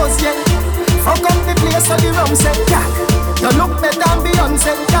with your boss, yeah. Fuck up the place so the rum say, yeah. You look better than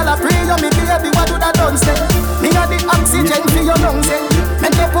Beyonce. Y'all a pray you me baby, what do that done say? Me got the oxygen for your lungs, yeah.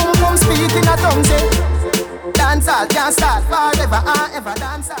 Make your pum pum speak in a tongue, say. Dance all can't start forever and ever.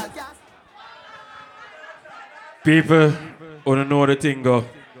 Dance all can't. People wanna know the thing go.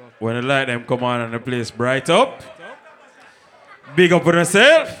 When the light them come on and the place bright up. Big up on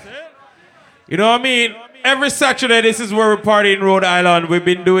yourself. You know what I mean? Every Saturday, this is where we party in Rhode Island. We've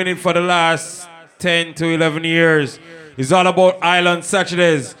been doing it for the last 10 to 11 years. It's all about Island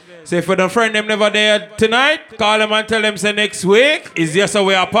Saturdays. So if the friend them never there tonight, call them and tell them say next week is just a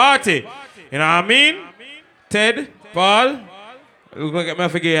way a party. You know what I mean? Ted, Paul, we're going to get me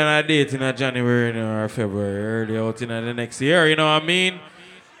forget on a date in January or February, early out in the next year. You know what I mean?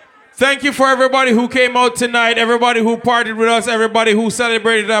 Thank you for everybody who came out tonight, everybody who partied with us, everybody who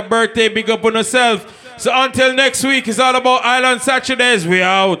celebrated our birthday. Big up on yourself. So until next week, it's all about Island Saturdays. We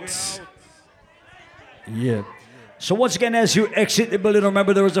out. Yeah. So once again, as you exit the building,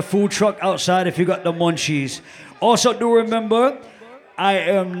 remember there is a food truck outside if you got the munchies. Also, do remember, I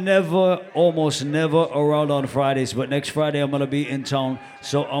am almost never around on Fridays, but next Friday I'm going to be in town.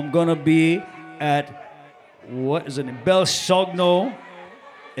 So I'm going to be at, what is it, Bel Sogno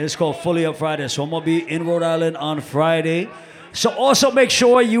It's called Fully Up Friday. So I'm going to be in Rhode Island on Friday. So also make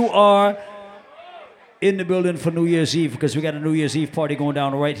sure you are in the building for New Year's Eve because we got a New Year's Eve party going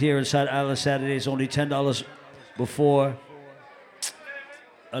down right here inside Island Saturday. It's only $10 before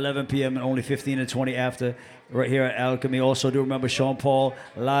 11 p.m. and only 15 and 20 after right here at Alchemy. Also do remember Sean Paul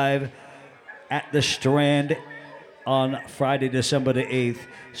live at the Strand on Friday, December the 8th.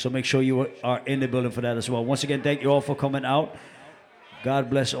 So make sure you are in the building for that as well. Once again, thank you all for coming out. God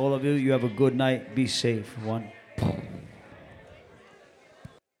bless all of you. You have a good night. Be safe. One.